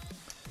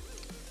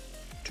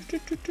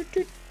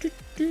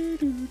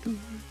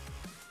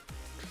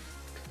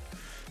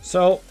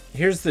 So,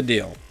 here's the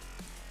deal.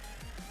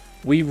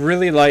 We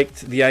really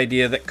liked the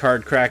idea that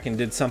Card Kraken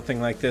did something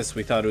like this.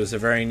 We thought it was a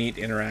very neat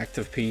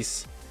interactive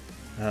piece.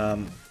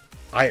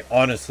 I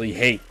honestly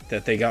hate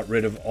that they got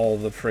rid of all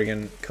the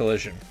friggin'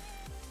 collision.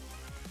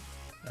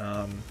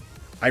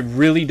 I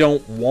really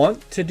don't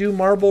want to do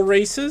marble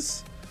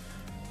races.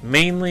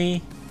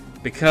 Mainly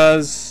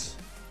because...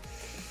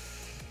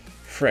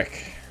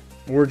 Frick.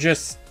 We're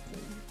just...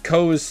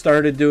 Co's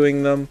started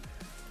doing them.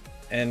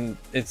 And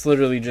it's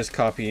literally just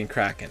copying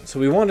Kraken. So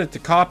we wanted to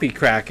copy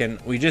Kraken.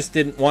 We just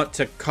didn't want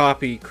to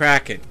copy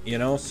Kraken, you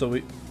know? So we...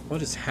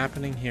 What is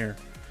happening here?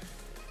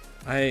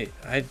 I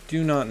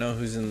do not know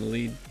who's in the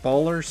lead.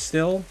 Baller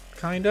still,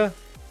 kinda?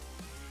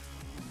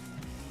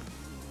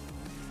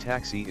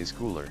 Taxi is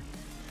cooler.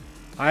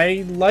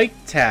 I like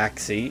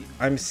Taxi.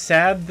 I'm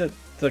sad that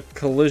the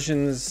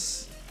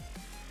collisions...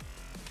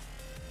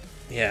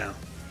 Yeah.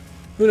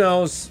 Who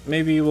knows?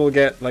 Maybe we'll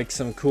get like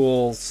some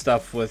cool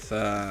stuff with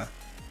the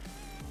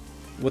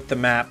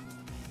map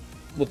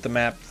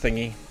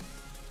thingy.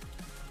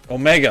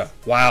 Omega.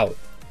 Wow.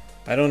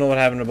 I don't know what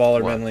happened to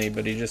Baller Bentley,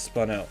 but he just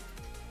spun out.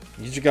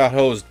 You just got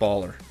hosed,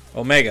 Baller.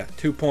 Omega,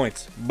 2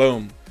 points.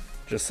 Boom.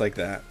 Just like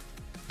that.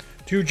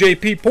 2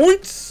 JP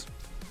points.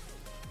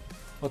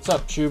 What's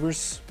up,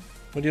 tubers?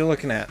 What are you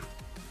looking at?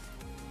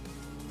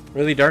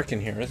 Really dark in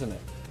here, isn't it?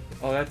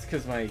 Oh, that's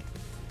because my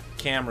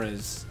camera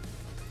is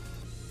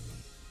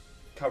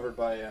covered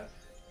by a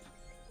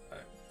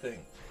thing.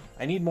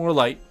 I need more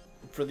light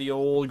for the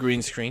old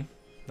green screen.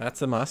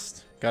 That's a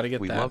must. Gotta get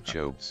that. We love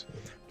Chobes.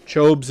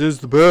 Chobes is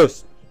the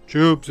best.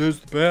 Chobes is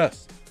the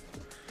best.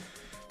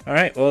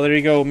 Alright, well there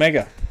you go,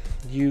 Omega.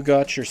 You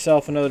got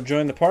yourself another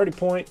join the party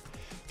point.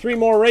 3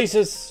 more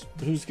races.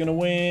 Who's gonna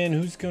win?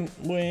 Who's gonna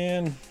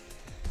win?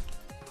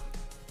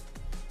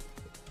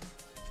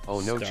 Oh,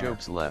 no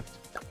Chobes left.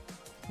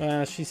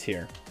 She's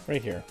here.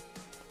 Right here.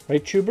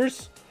 Right,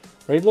 tubers?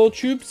 Right, little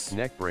tubes?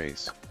 Neck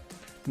brace.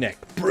 Neck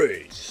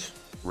brace.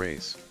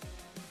 Race.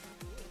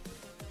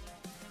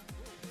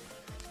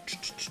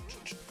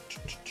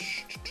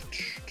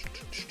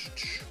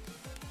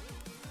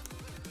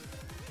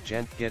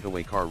 Gent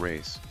getaway car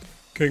race.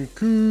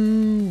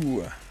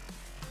 Kenku.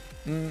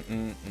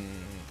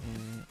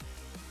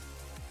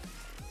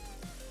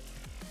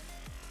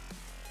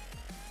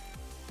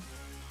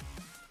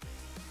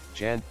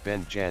 Jant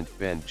Ben Jant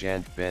Ben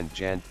Jant Ben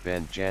Jant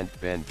Ben Jant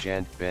Ben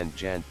Jant Ben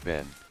Jant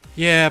Ben.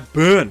 Yeah,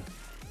 Ben.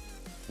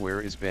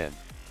 Where is Ben?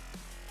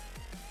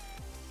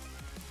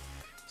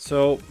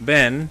 So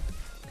Ben,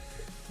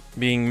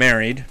 being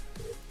married,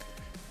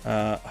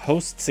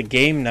 hosts a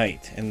game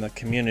night in the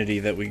community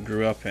that we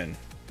grew up in.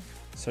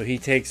 So he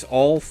takes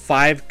all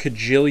 5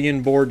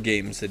 kajillion board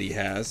games that he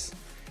has,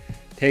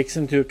 takes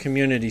them to a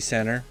community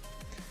center,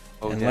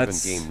 Oh, and Devon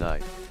game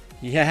night.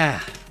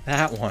 Yeah,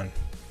 that one.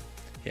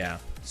 Yeah,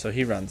 so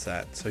he runs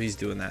that. So he's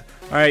doing that.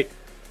 All right.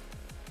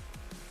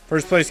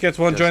 First place gets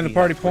 1 join the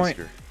party point.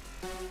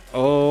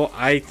 Oh,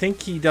 I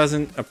think he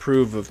doesn't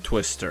approve of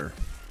Twister.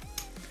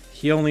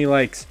 He only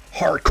likes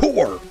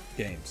hardcore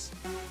games.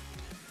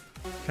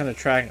 Kind of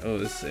track. Oh,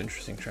 this is an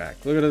interesting track.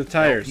 Look at the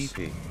tires.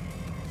 LPP.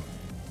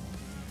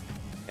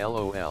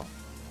 LOL.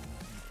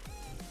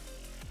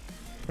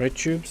 Right,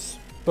 tubes?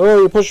 Oh,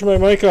 you're pushing my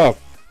mic off.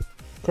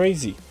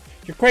 Crazy.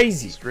 You're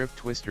crazy. Strip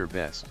Twister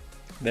best.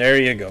 There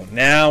you go.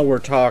 Now we're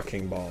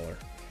talking, baller.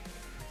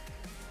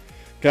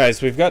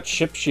 Guys, we've got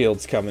ship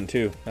shields coming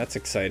too. That's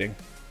exciting.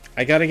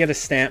 I gotta get a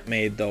stamp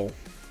made though.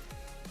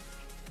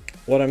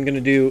 What I'm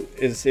gonna do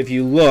is, if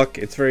you look,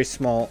 it's very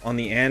small on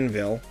the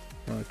anvil.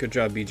 Good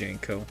job, BJ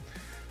and Co.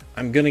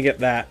 I'm gonna get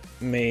that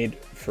made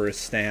for a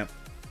stamp.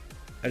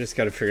 I just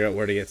gotta figure out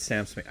where to get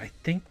stamps made. I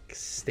think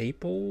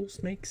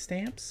Staples make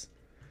stamps.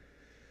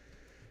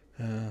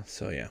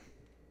 So yeah,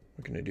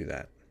 we're gonna do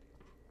that.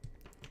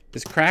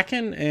 Is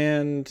Kraken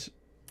and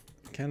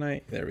can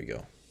I? There we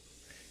go.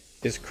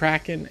 Is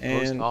Kraken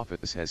and Post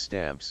office has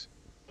stamps.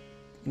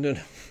 No,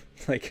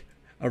 like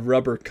a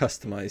rubber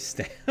customized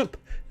stamp.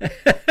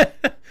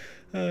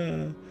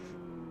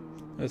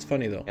 That's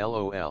funny though.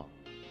 LOL.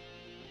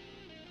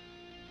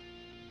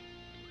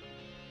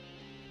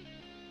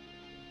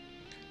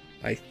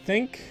 I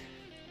think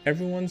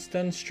everyone's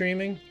done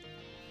streaming.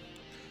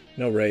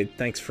 No raid.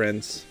 Thanks,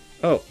 friends.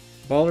 Oh,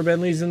 Baller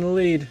Bentley's in the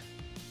lead.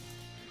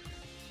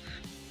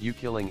 You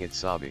killing it,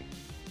 Sabi.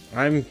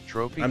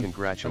 Trophy,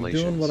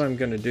 congratulations. I'm doing what I'm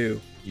gonna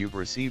do. You've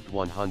received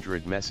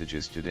 100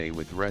 messages today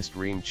with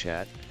Restream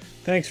chat.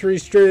 Thanks,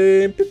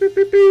 Restream. Pew, pew,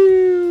 pew,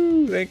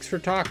 pew. Thanks for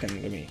talking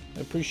to me.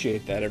 I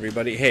appreciate that,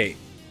 everybody. Hey,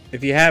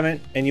 if you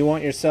haven't and you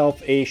want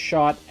yourself a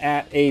shot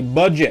at a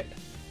budget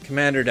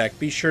Commander deck,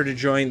 be sure to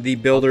join the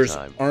Builder's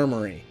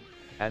Armory.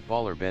 At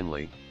Baller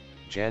Bentley,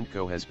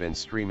 Janko has been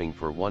streaming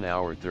for 1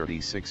 hour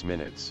 36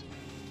 minutes.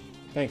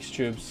 Thanks,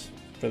 Tubes,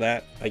 for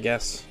that, I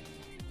guess.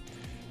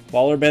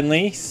 Baller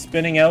Bentley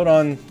spinning out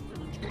on...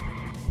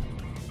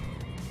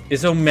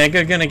 Is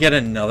Omega gonna get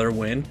another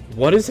win?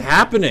 What is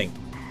happening?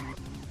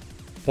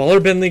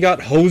 Baller Bentley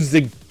got hosed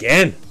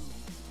again.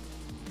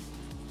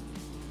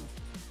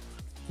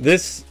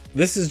 This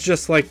is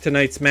just like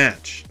tonight's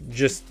match.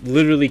 Just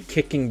literally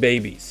kicking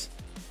babies.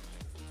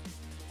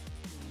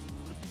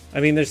 I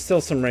mean, there's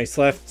still some race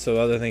left, so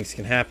other things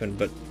can happen,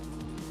 but...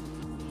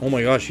 Oh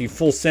my gosh, he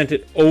full sent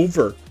it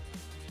over.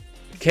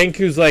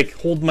 Kenku's like,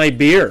 hold my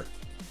beer.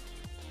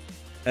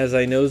 As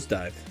I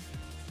nosedive.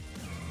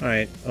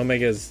 Alright,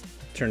 Omega's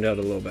turned out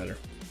a little better.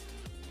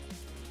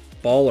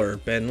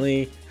 Baller,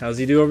 Bentley. How's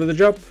he do over the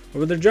jump?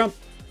 Over the jump.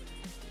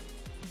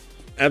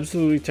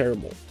 Absolutely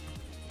terrible.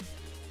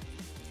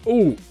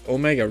 Ooh,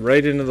 Omega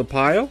right into the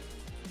pile.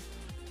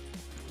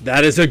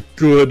 That is a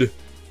good...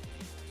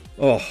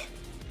 Oh.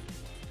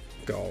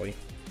 Golly.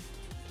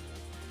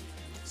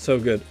 So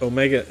good.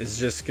 Omega is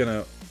just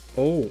gonna...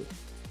 Oh.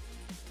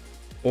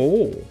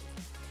 Oh.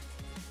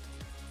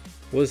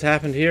 What has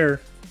happened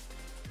here?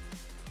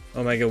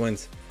 Omega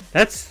wins.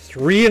 That's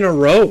 3 in a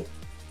row.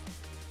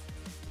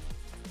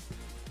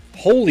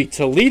 Holy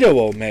Toledo,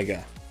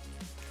 Omega.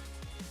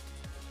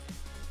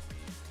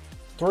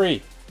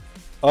 3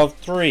 of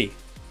 3.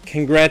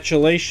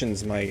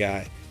 Congratulations, my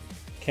guy.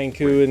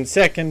 Kenku in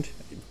second.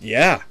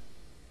 Yeah.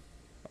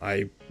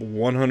 I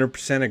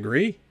 100%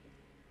 agree.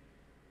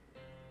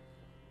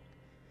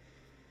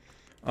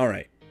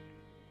 Alright.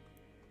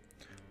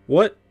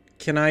 What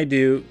can I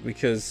do?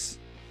 Because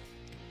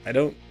I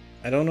don't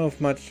know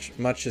if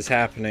much is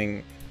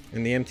happening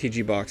in the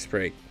MTG box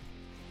break.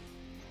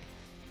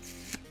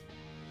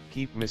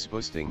 Keep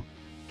misboosting.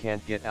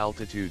 Can't get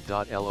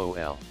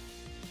altitude.lol.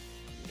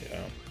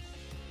 Yeah.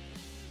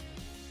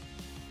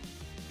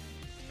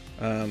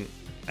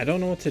 I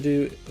don't know what to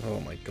do. Oh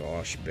my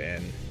gosh,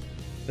 Ben.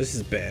 This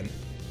is Ben.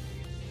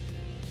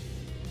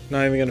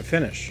 Not even gonna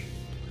finish.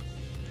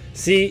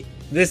 See,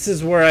 this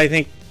is where I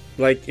think,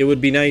 like, it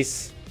would be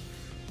nice,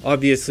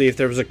 obviously, if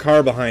there was a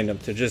car behind him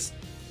to just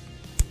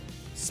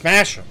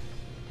smash him.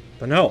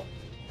 But no.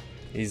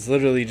 He's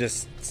literally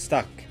just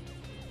stuck.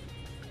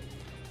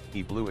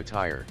 He blew a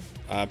tire.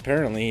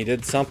 Apparently he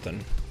did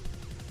something.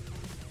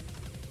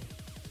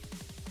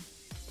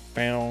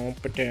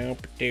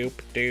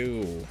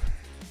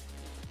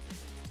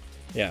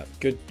 Yeah,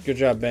 good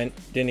job, Ben.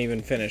 Didn't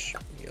even finish.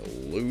 You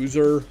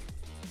loser.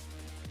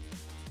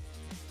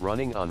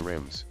 Running on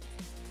rims.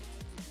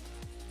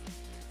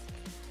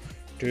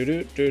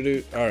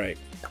 Alright.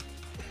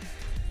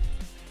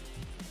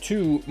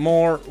 2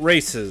 more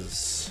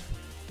races.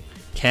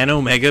 Can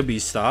Omega be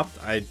stopped?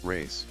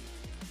 Race.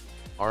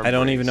 I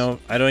don't even know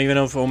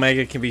if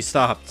Omega can be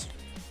stopped.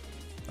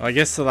 Oh, I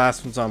guess the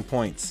last one's on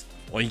points.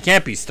 Well, you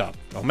can't be stopped.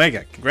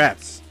 Omega,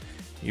 congrats.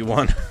 You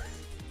won.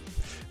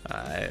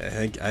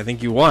 I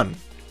think you won.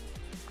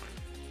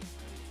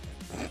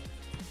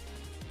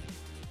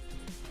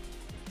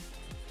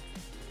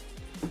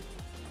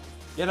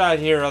 Get out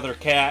of here, other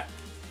cat.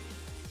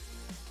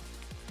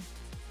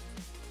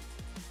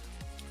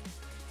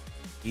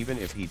 Even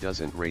if he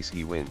doesn't race,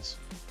 he wins.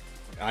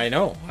 I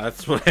know.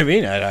 That's what I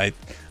mean. I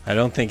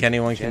don't think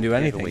anyone can do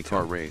anything to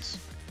car him. race.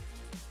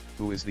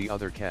 Who is the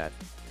other cat?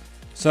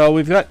 So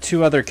we've got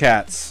 2 other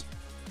cats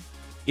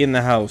in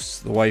the house,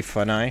 the wife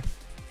and I.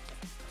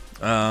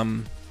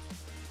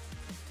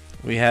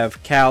 We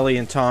have Callie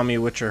and Tommy,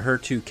 which are her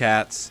 2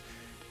 cats.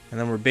 And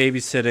then we're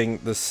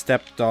babysitting the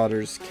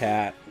stepdaughter's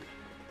cat.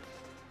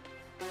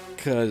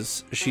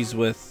 Because she's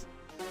with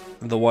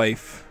the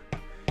wife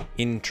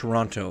in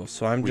Toronto.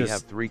 So we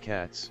have 3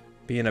 cats.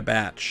 Being a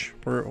batch.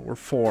 We're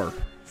 4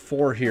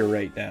 here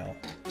right now.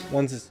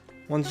 One's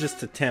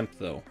just a temp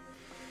though.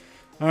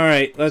 All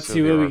right, let's So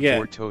see what there we are get.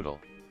 4 total.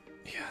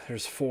 Yeah,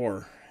 there's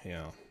 4.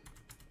 Yeah.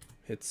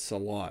 It's a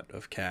lot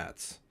of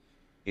cats.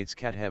 It's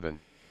cat heaven.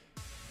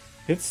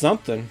 It's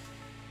something.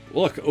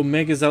 Look,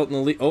 Omega's out in the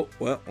lead. Oh,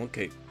 well,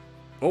 okay.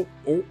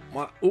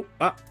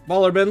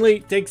 Baller Ben Lee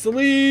takes the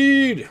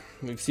lead.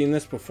 We've seen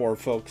this before,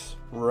 folks.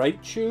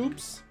 Right,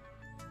 Tubes?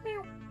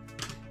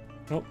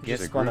 Oh, Get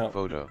just a spun group out.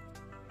 photo.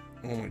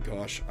 Oh my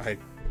gosh,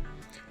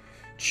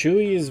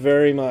 Chewy is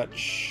very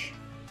much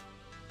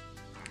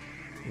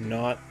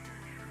All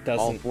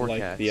doesn't 4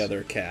 like cats. the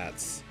other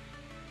cats.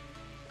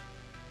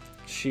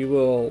 She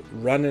will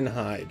run and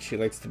hide. She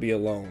likes to be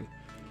alone.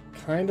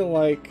 Kind of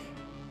like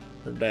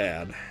her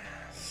dad,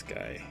 this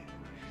guy.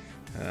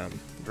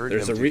 Herd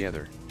There's them a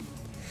together.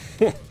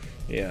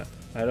 Yeah,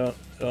 I don't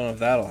know if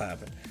that'll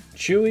happen.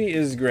 Chewy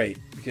is great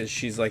because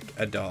she's like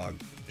a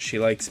dog. She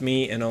likes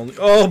me and only.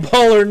 Oh,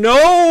 Baller,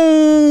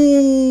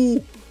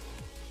 no!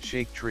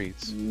 Shake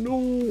treats.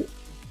 No.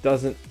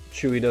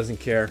 Chewy doesn't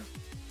care.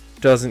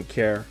 Doesn't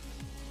care.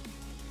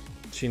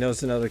 She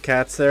knows another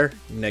cat's there.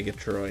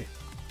 Negatroy.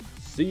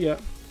 See ya.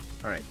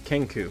 Alright,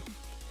 Kenku.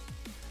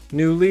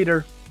 New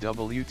leader.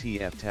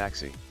 WTF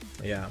taxi.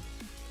 Yeah.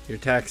 Your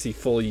taxi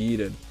full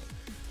yeeted.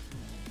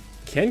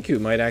 Kenku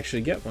might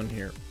actually get one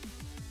here.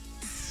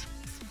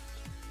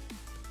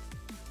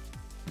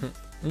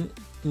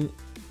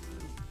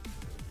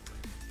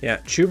 Yeah,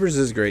 Tubers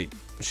is great.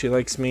 She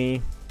likes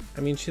me.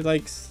 I mean, she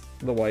likes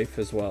the wife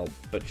as well,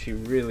 but she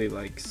really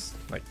likes,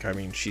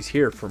 she's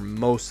here for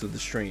most of the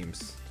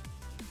streams.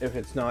 If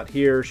it's not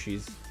here,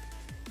 she's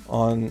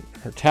on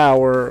her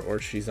tower, or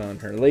she's on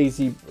her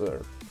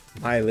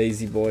my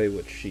lazy boy,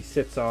 which she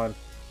sits on.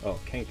 Oh,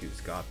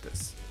 Kenku's got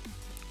this.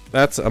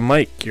 That's a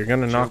mic. You're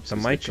gonna knock the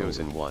mic over.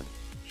 Chosen one.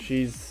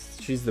 She's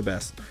the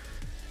best.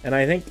 And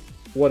I think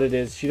what it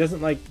is, she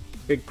doesn't like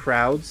big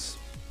crowds.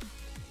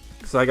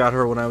 Because I got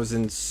her when I was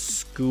in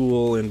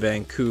school in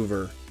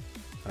Vancouver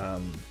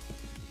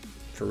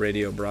for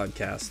radio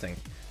broadcasting.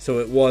 So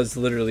it was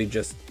literally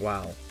just,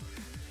 wow.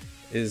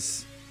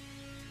 Is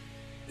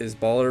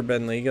Baller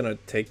Ben Lee gonna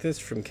take this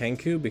from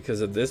Kenku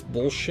because of this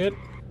bullshit?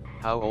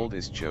 How old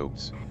is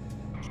Chobes?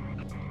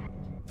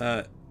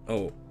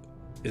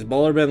 Is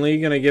Baller Ben Lee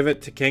gonna give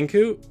it to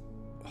Kenku?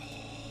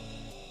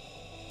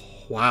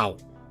 Wow,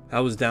 that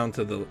was down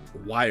to the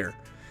wire.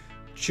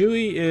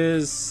 Chewy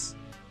is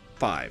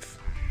 5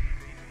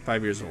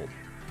 years old.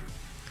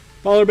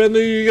 Baller Ben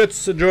Lee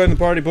gets to join the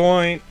party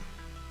point.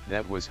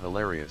 That was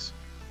hilarious.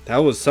 That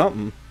was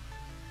something.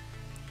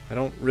 I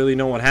don't really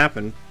know what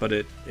happened, but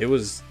it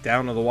was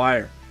down to the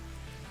wire.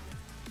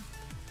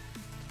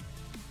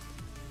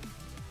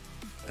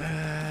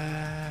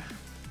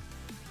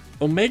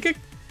 Omega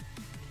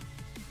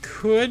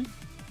could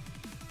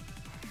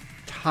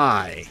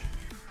tie.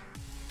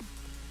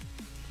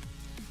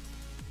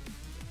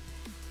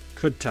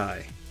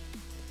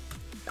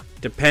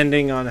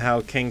 Depending on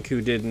how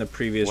Kenku did in the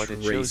previous What it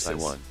races. shows I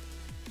won.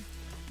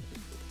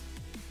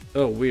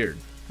 Oh, weird.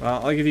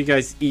 Well, I'll give you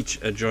guys each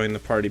a join the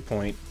party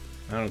point.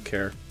 I don't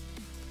care.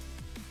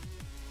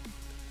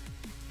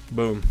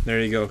 Boom.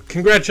 There you go.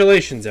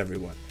 Congratulations,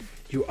 everyone.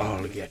 You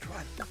all get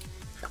one.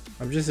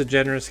 I'm just a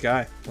generous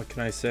guy. What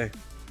can I say?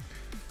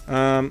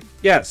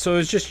 Yeah, so it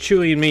was just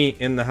Chewy and me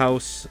in the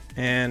house,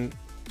 and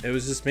it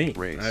was just me.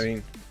 Race. I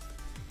mean,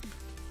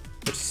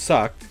 which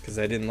sucked, because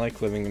I didn't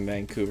like living in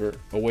Vancouver,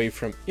 away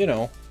from,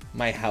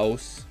 my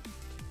house.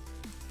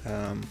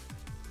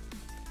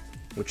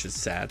 Which is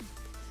sad.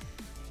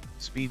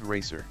 Speed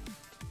racer.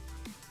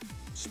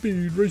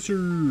 Speed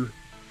racer.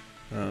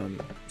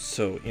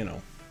 So,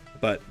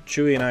 but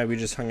Chewy and I, we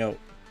just hung out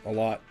a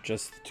lot,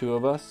 just the two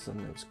of us, and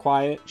it was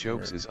quiet.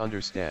 Chobes is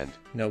understand.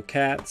 No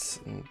cats,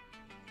 and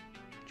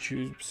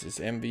Chobes is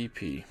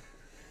MVP.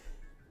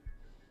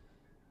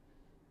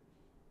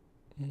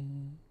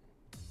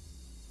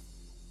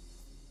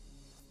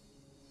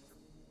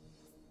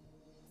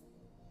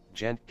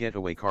 Gent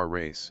getaway car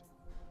race.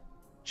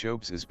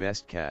 Chobes is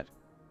best cat.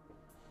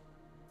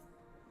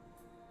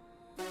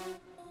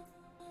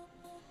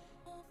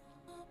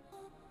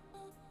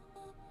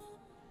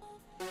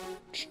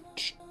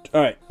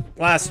 Alright,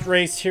 last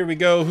race, here we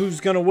go. Who's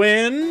gonna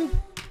win?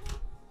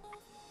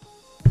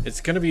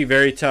 It's gonna be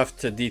very tough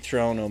to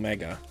dethrone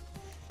Omega.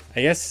 I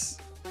guess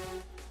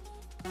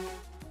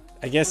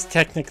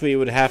technically it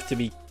would have to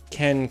be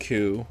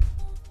Kenku.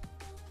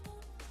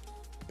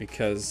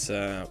 Because,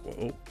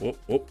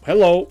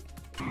 hello!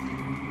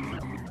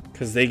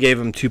 Because they gave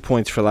him 2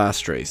 points for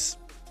last race.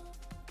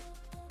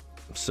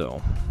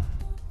 So.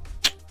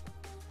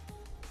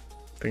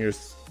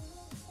 Fingers.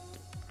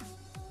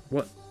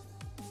 What?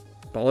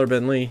 Baller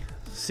Ben Lee.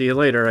 See you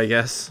later, I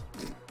guess.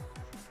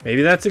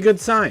 Maybe that's a good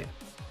sign.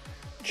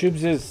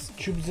 Chubes is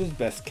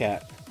best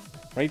cat.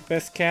 Right,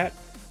 best cat?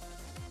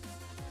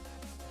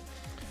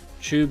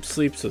 Chubes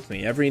sleeps with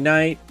me every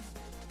night.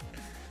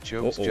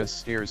 Chobes just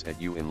stares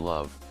at you in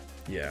love.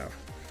 Yeah.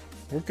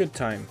 We're good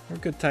time. We're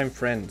good time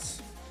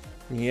friends.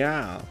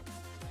 Yeah.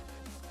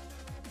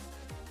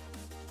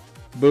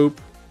 Boop.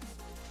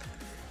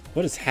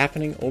 What is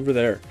happening over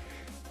there?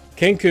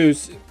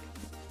 Kenku's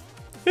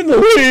in the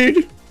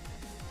lead.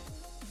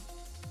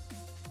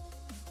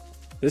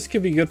 This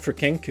could be good for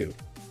Kenku.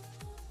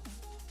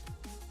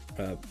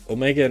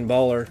 Omega and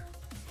Baller.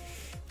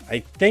 I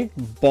think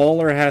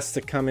Baller has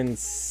to come in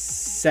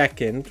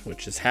second,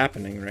 which is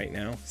happening right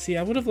now. See,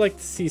 I would have liked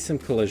to see some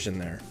collision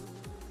there.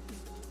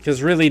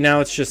 Because really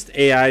now it's just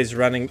AIs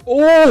running.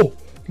 Oh!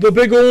 The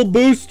big old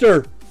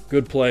booster!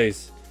 Good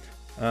plays.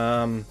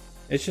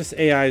 It's just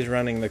AIs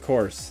running the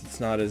course. It's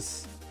not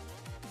as...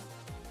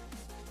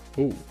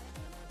 Ooh.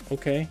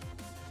 Okay.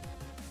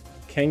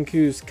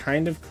 Kenku's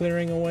kind of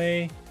clearing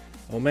away.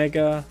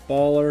 Omega,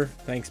 Baller.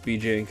 Thanks,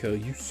 BJ and Co.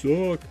 You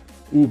suck.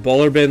 Ooh,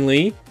 Baller Ben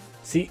Lee.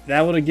 See,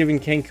 that would have given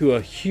Kenku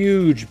a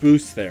huge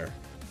boost there.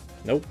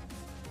 Nope.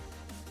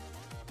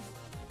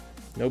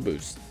 No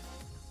boost.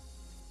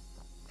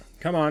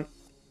 Come on.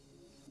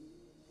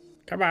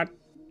 Come on.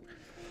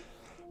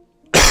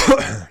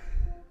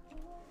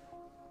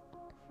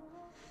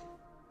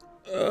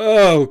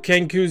 Oh,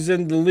 Kenku's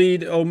in the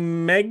lead.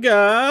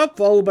 Omega,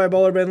 followed by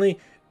Baller Bentley.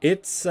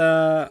 It's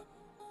gonna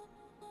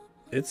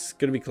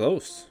be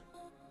close.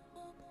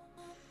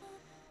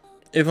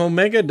 If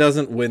Omega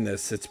doesn't win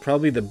this, it's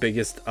probably the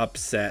biggest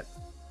upset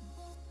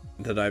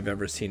that I've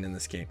ever seen in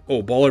this game.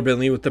 Oh, Baller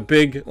Bentley with the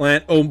big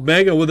land.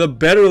 Omega with a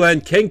better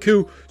land.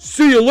 Kenku,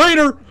 see you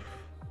later.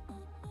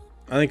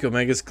 I think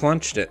Omega's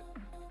clunched it.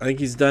 I think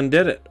he's done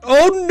did it.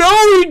 Oh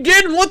no, he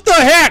did! What the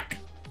heck?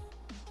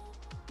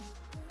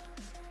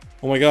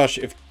 Oh my gosh,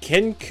 if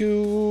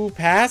Kenku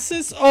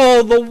passes...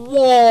 Oh, the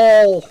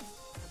wall!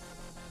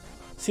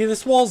 See,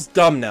 this wall's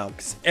dumb now,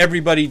 because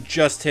everybody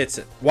just hits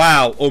it.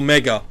 Wow,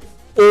 Omega.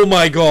 Oh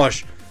my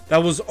gosh.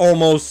 That was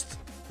almost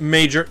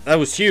major. That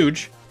was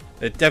huge.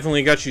 It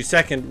definitely got you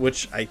second,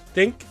 which I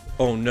think...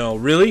 Oh no,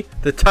 really?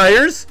 The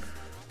tires?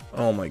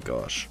 Oh my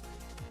gosh.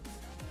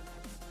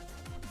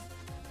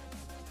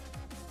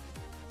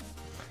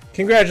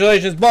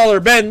 Congratulations,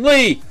 Baller Ben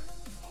Lee,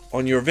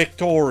 on your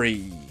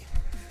victory.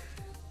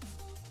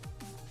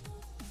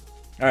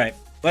 Alright,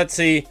 let's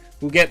see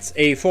who gets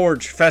a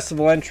Forge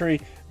Festival entry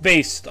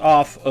based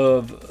off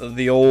of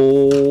the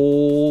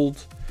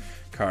old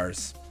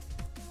cars.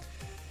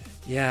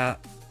 Yeah,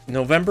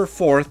 November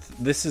 4th,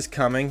 this is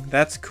coming.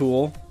 That's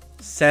cool.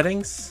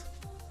 Settings?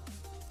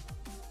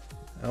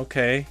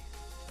 Okay.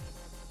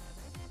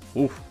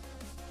 Ooh.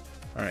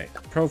 Alright,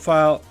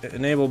 profile,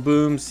 enable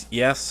booms,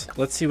 yes.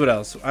 Let's see what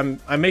else. I'm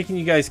making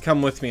you guys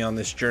come with me on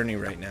this journey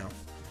right now.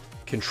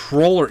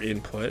 Controller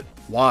input,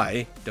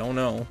 why? Don't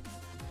know.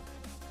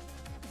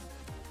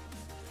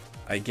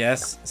 I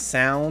guess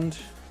sound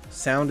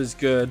is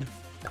good.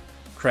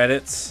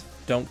 Credits,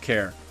 don't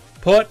care.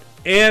 Put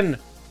in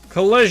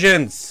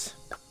collisions.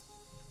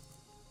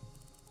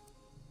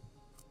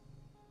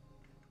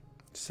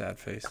 Sad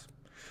face.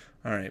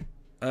 All right.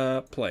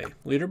 Play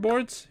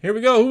leaderboards. Here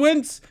we go. Who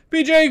wins?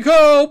 BJ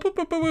Co. Boop,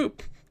 boop, boop, boop.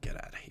 Get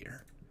out of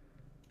here.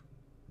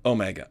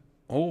 Omega.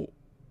 Oh.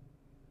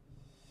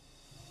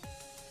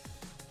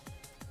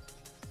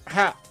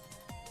 Ha.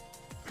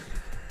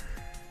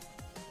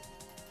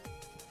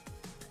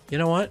 You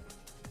know what?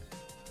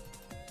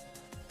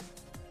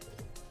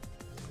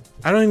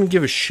 I don't even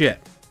give a shit.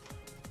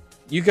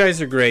 You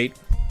guys are great.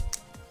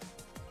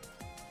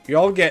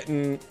 Y'all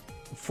getting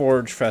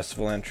Forge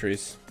Festival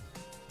entries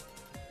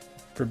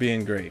for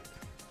being great.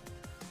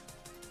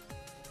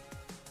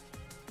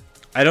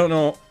 I don't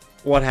know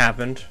what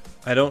happened.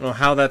 I don't know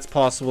how that's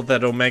possible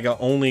that Omega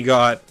only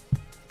got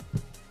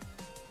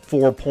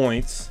 4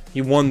 points.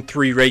 He won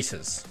 3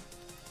 races.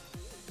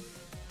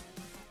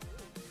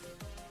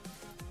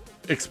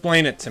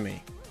 Explain it to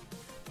me.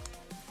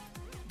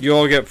 You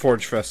all get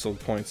Forge Festival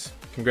points.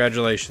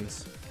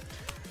 Congratulations.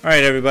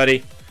 Alright,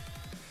 everybody.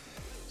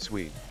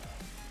 Sweet.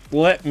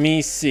 Let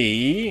me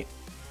see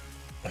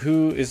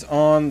who is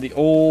on the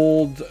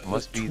old...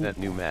 Must be that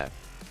new map.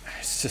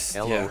 It's just...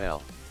 LOL. Yeah.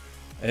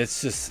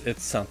 It's just...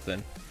 It's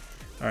something.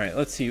 Alright,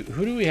 let's see.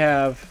 Who do we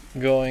have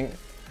going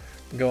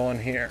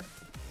here?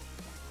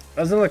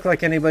 Doesn't look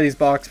like anybody's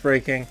box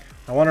breaking.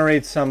 I want to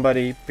raid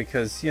somebody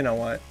because, you know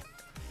what?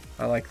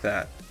 I like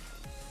that.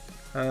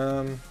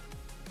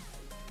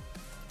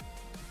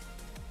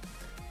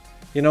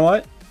 You know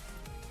what?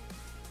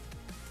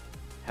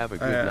 Have a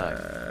good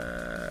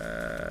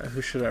night.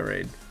 Who should I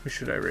raid? Who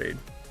should I raid?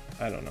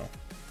 I don't know.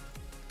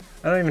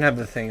 I don't even have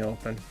the thing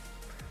open.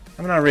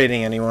 I'm not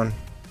raiding anyone.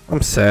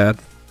 I'm sad.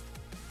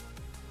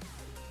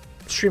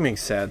 Streaming's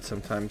sad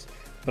sometimes.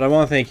 But I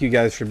want to thank you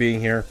guys for being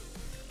here.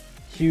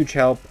 Huge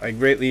help. I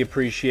greatly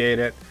appreciate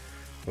it.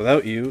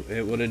 Without you,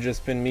 it would have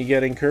just been me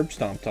getting curb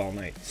stomped all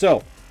night.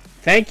 So,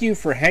 thank you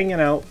for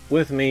hanging out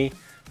with me.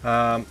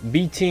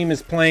 B Team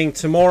is playing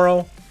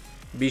tomorrow.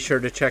 Be sure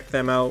to check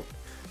them out.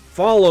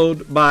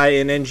 Followed by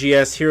an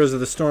NGS Heroes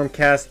of the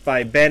Stormcast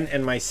by Ben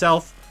and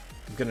myself.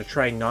 I'm going to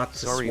try not to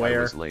Sorry, swear.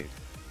 I was late.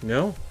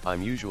 No?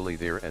 I'm usually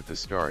there at the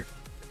start.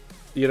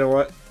 You know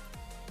what?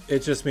 It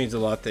just means a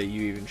lot that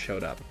you even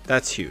showed up.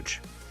 That's huge.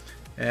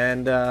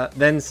 And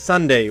then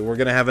Sunday, we're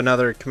going to have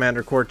another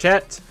Commander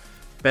Quartet.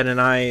 Ben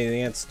and I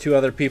against 2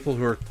 other people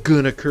who are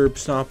going to curb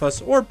stomp us.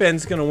 Or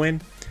Ben's going to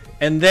win.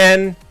 And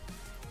then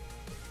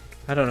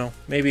I don't know.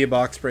 Maybe a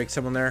box break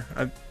someone there.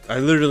 I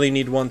literally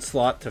need one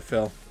slot to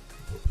fill.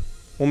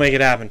 We'll make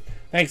it happen.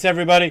 Thanks,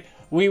 everybody.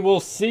 We will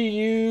see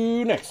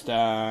you next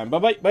time.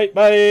 Bye-bye.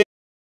 Bye-bye.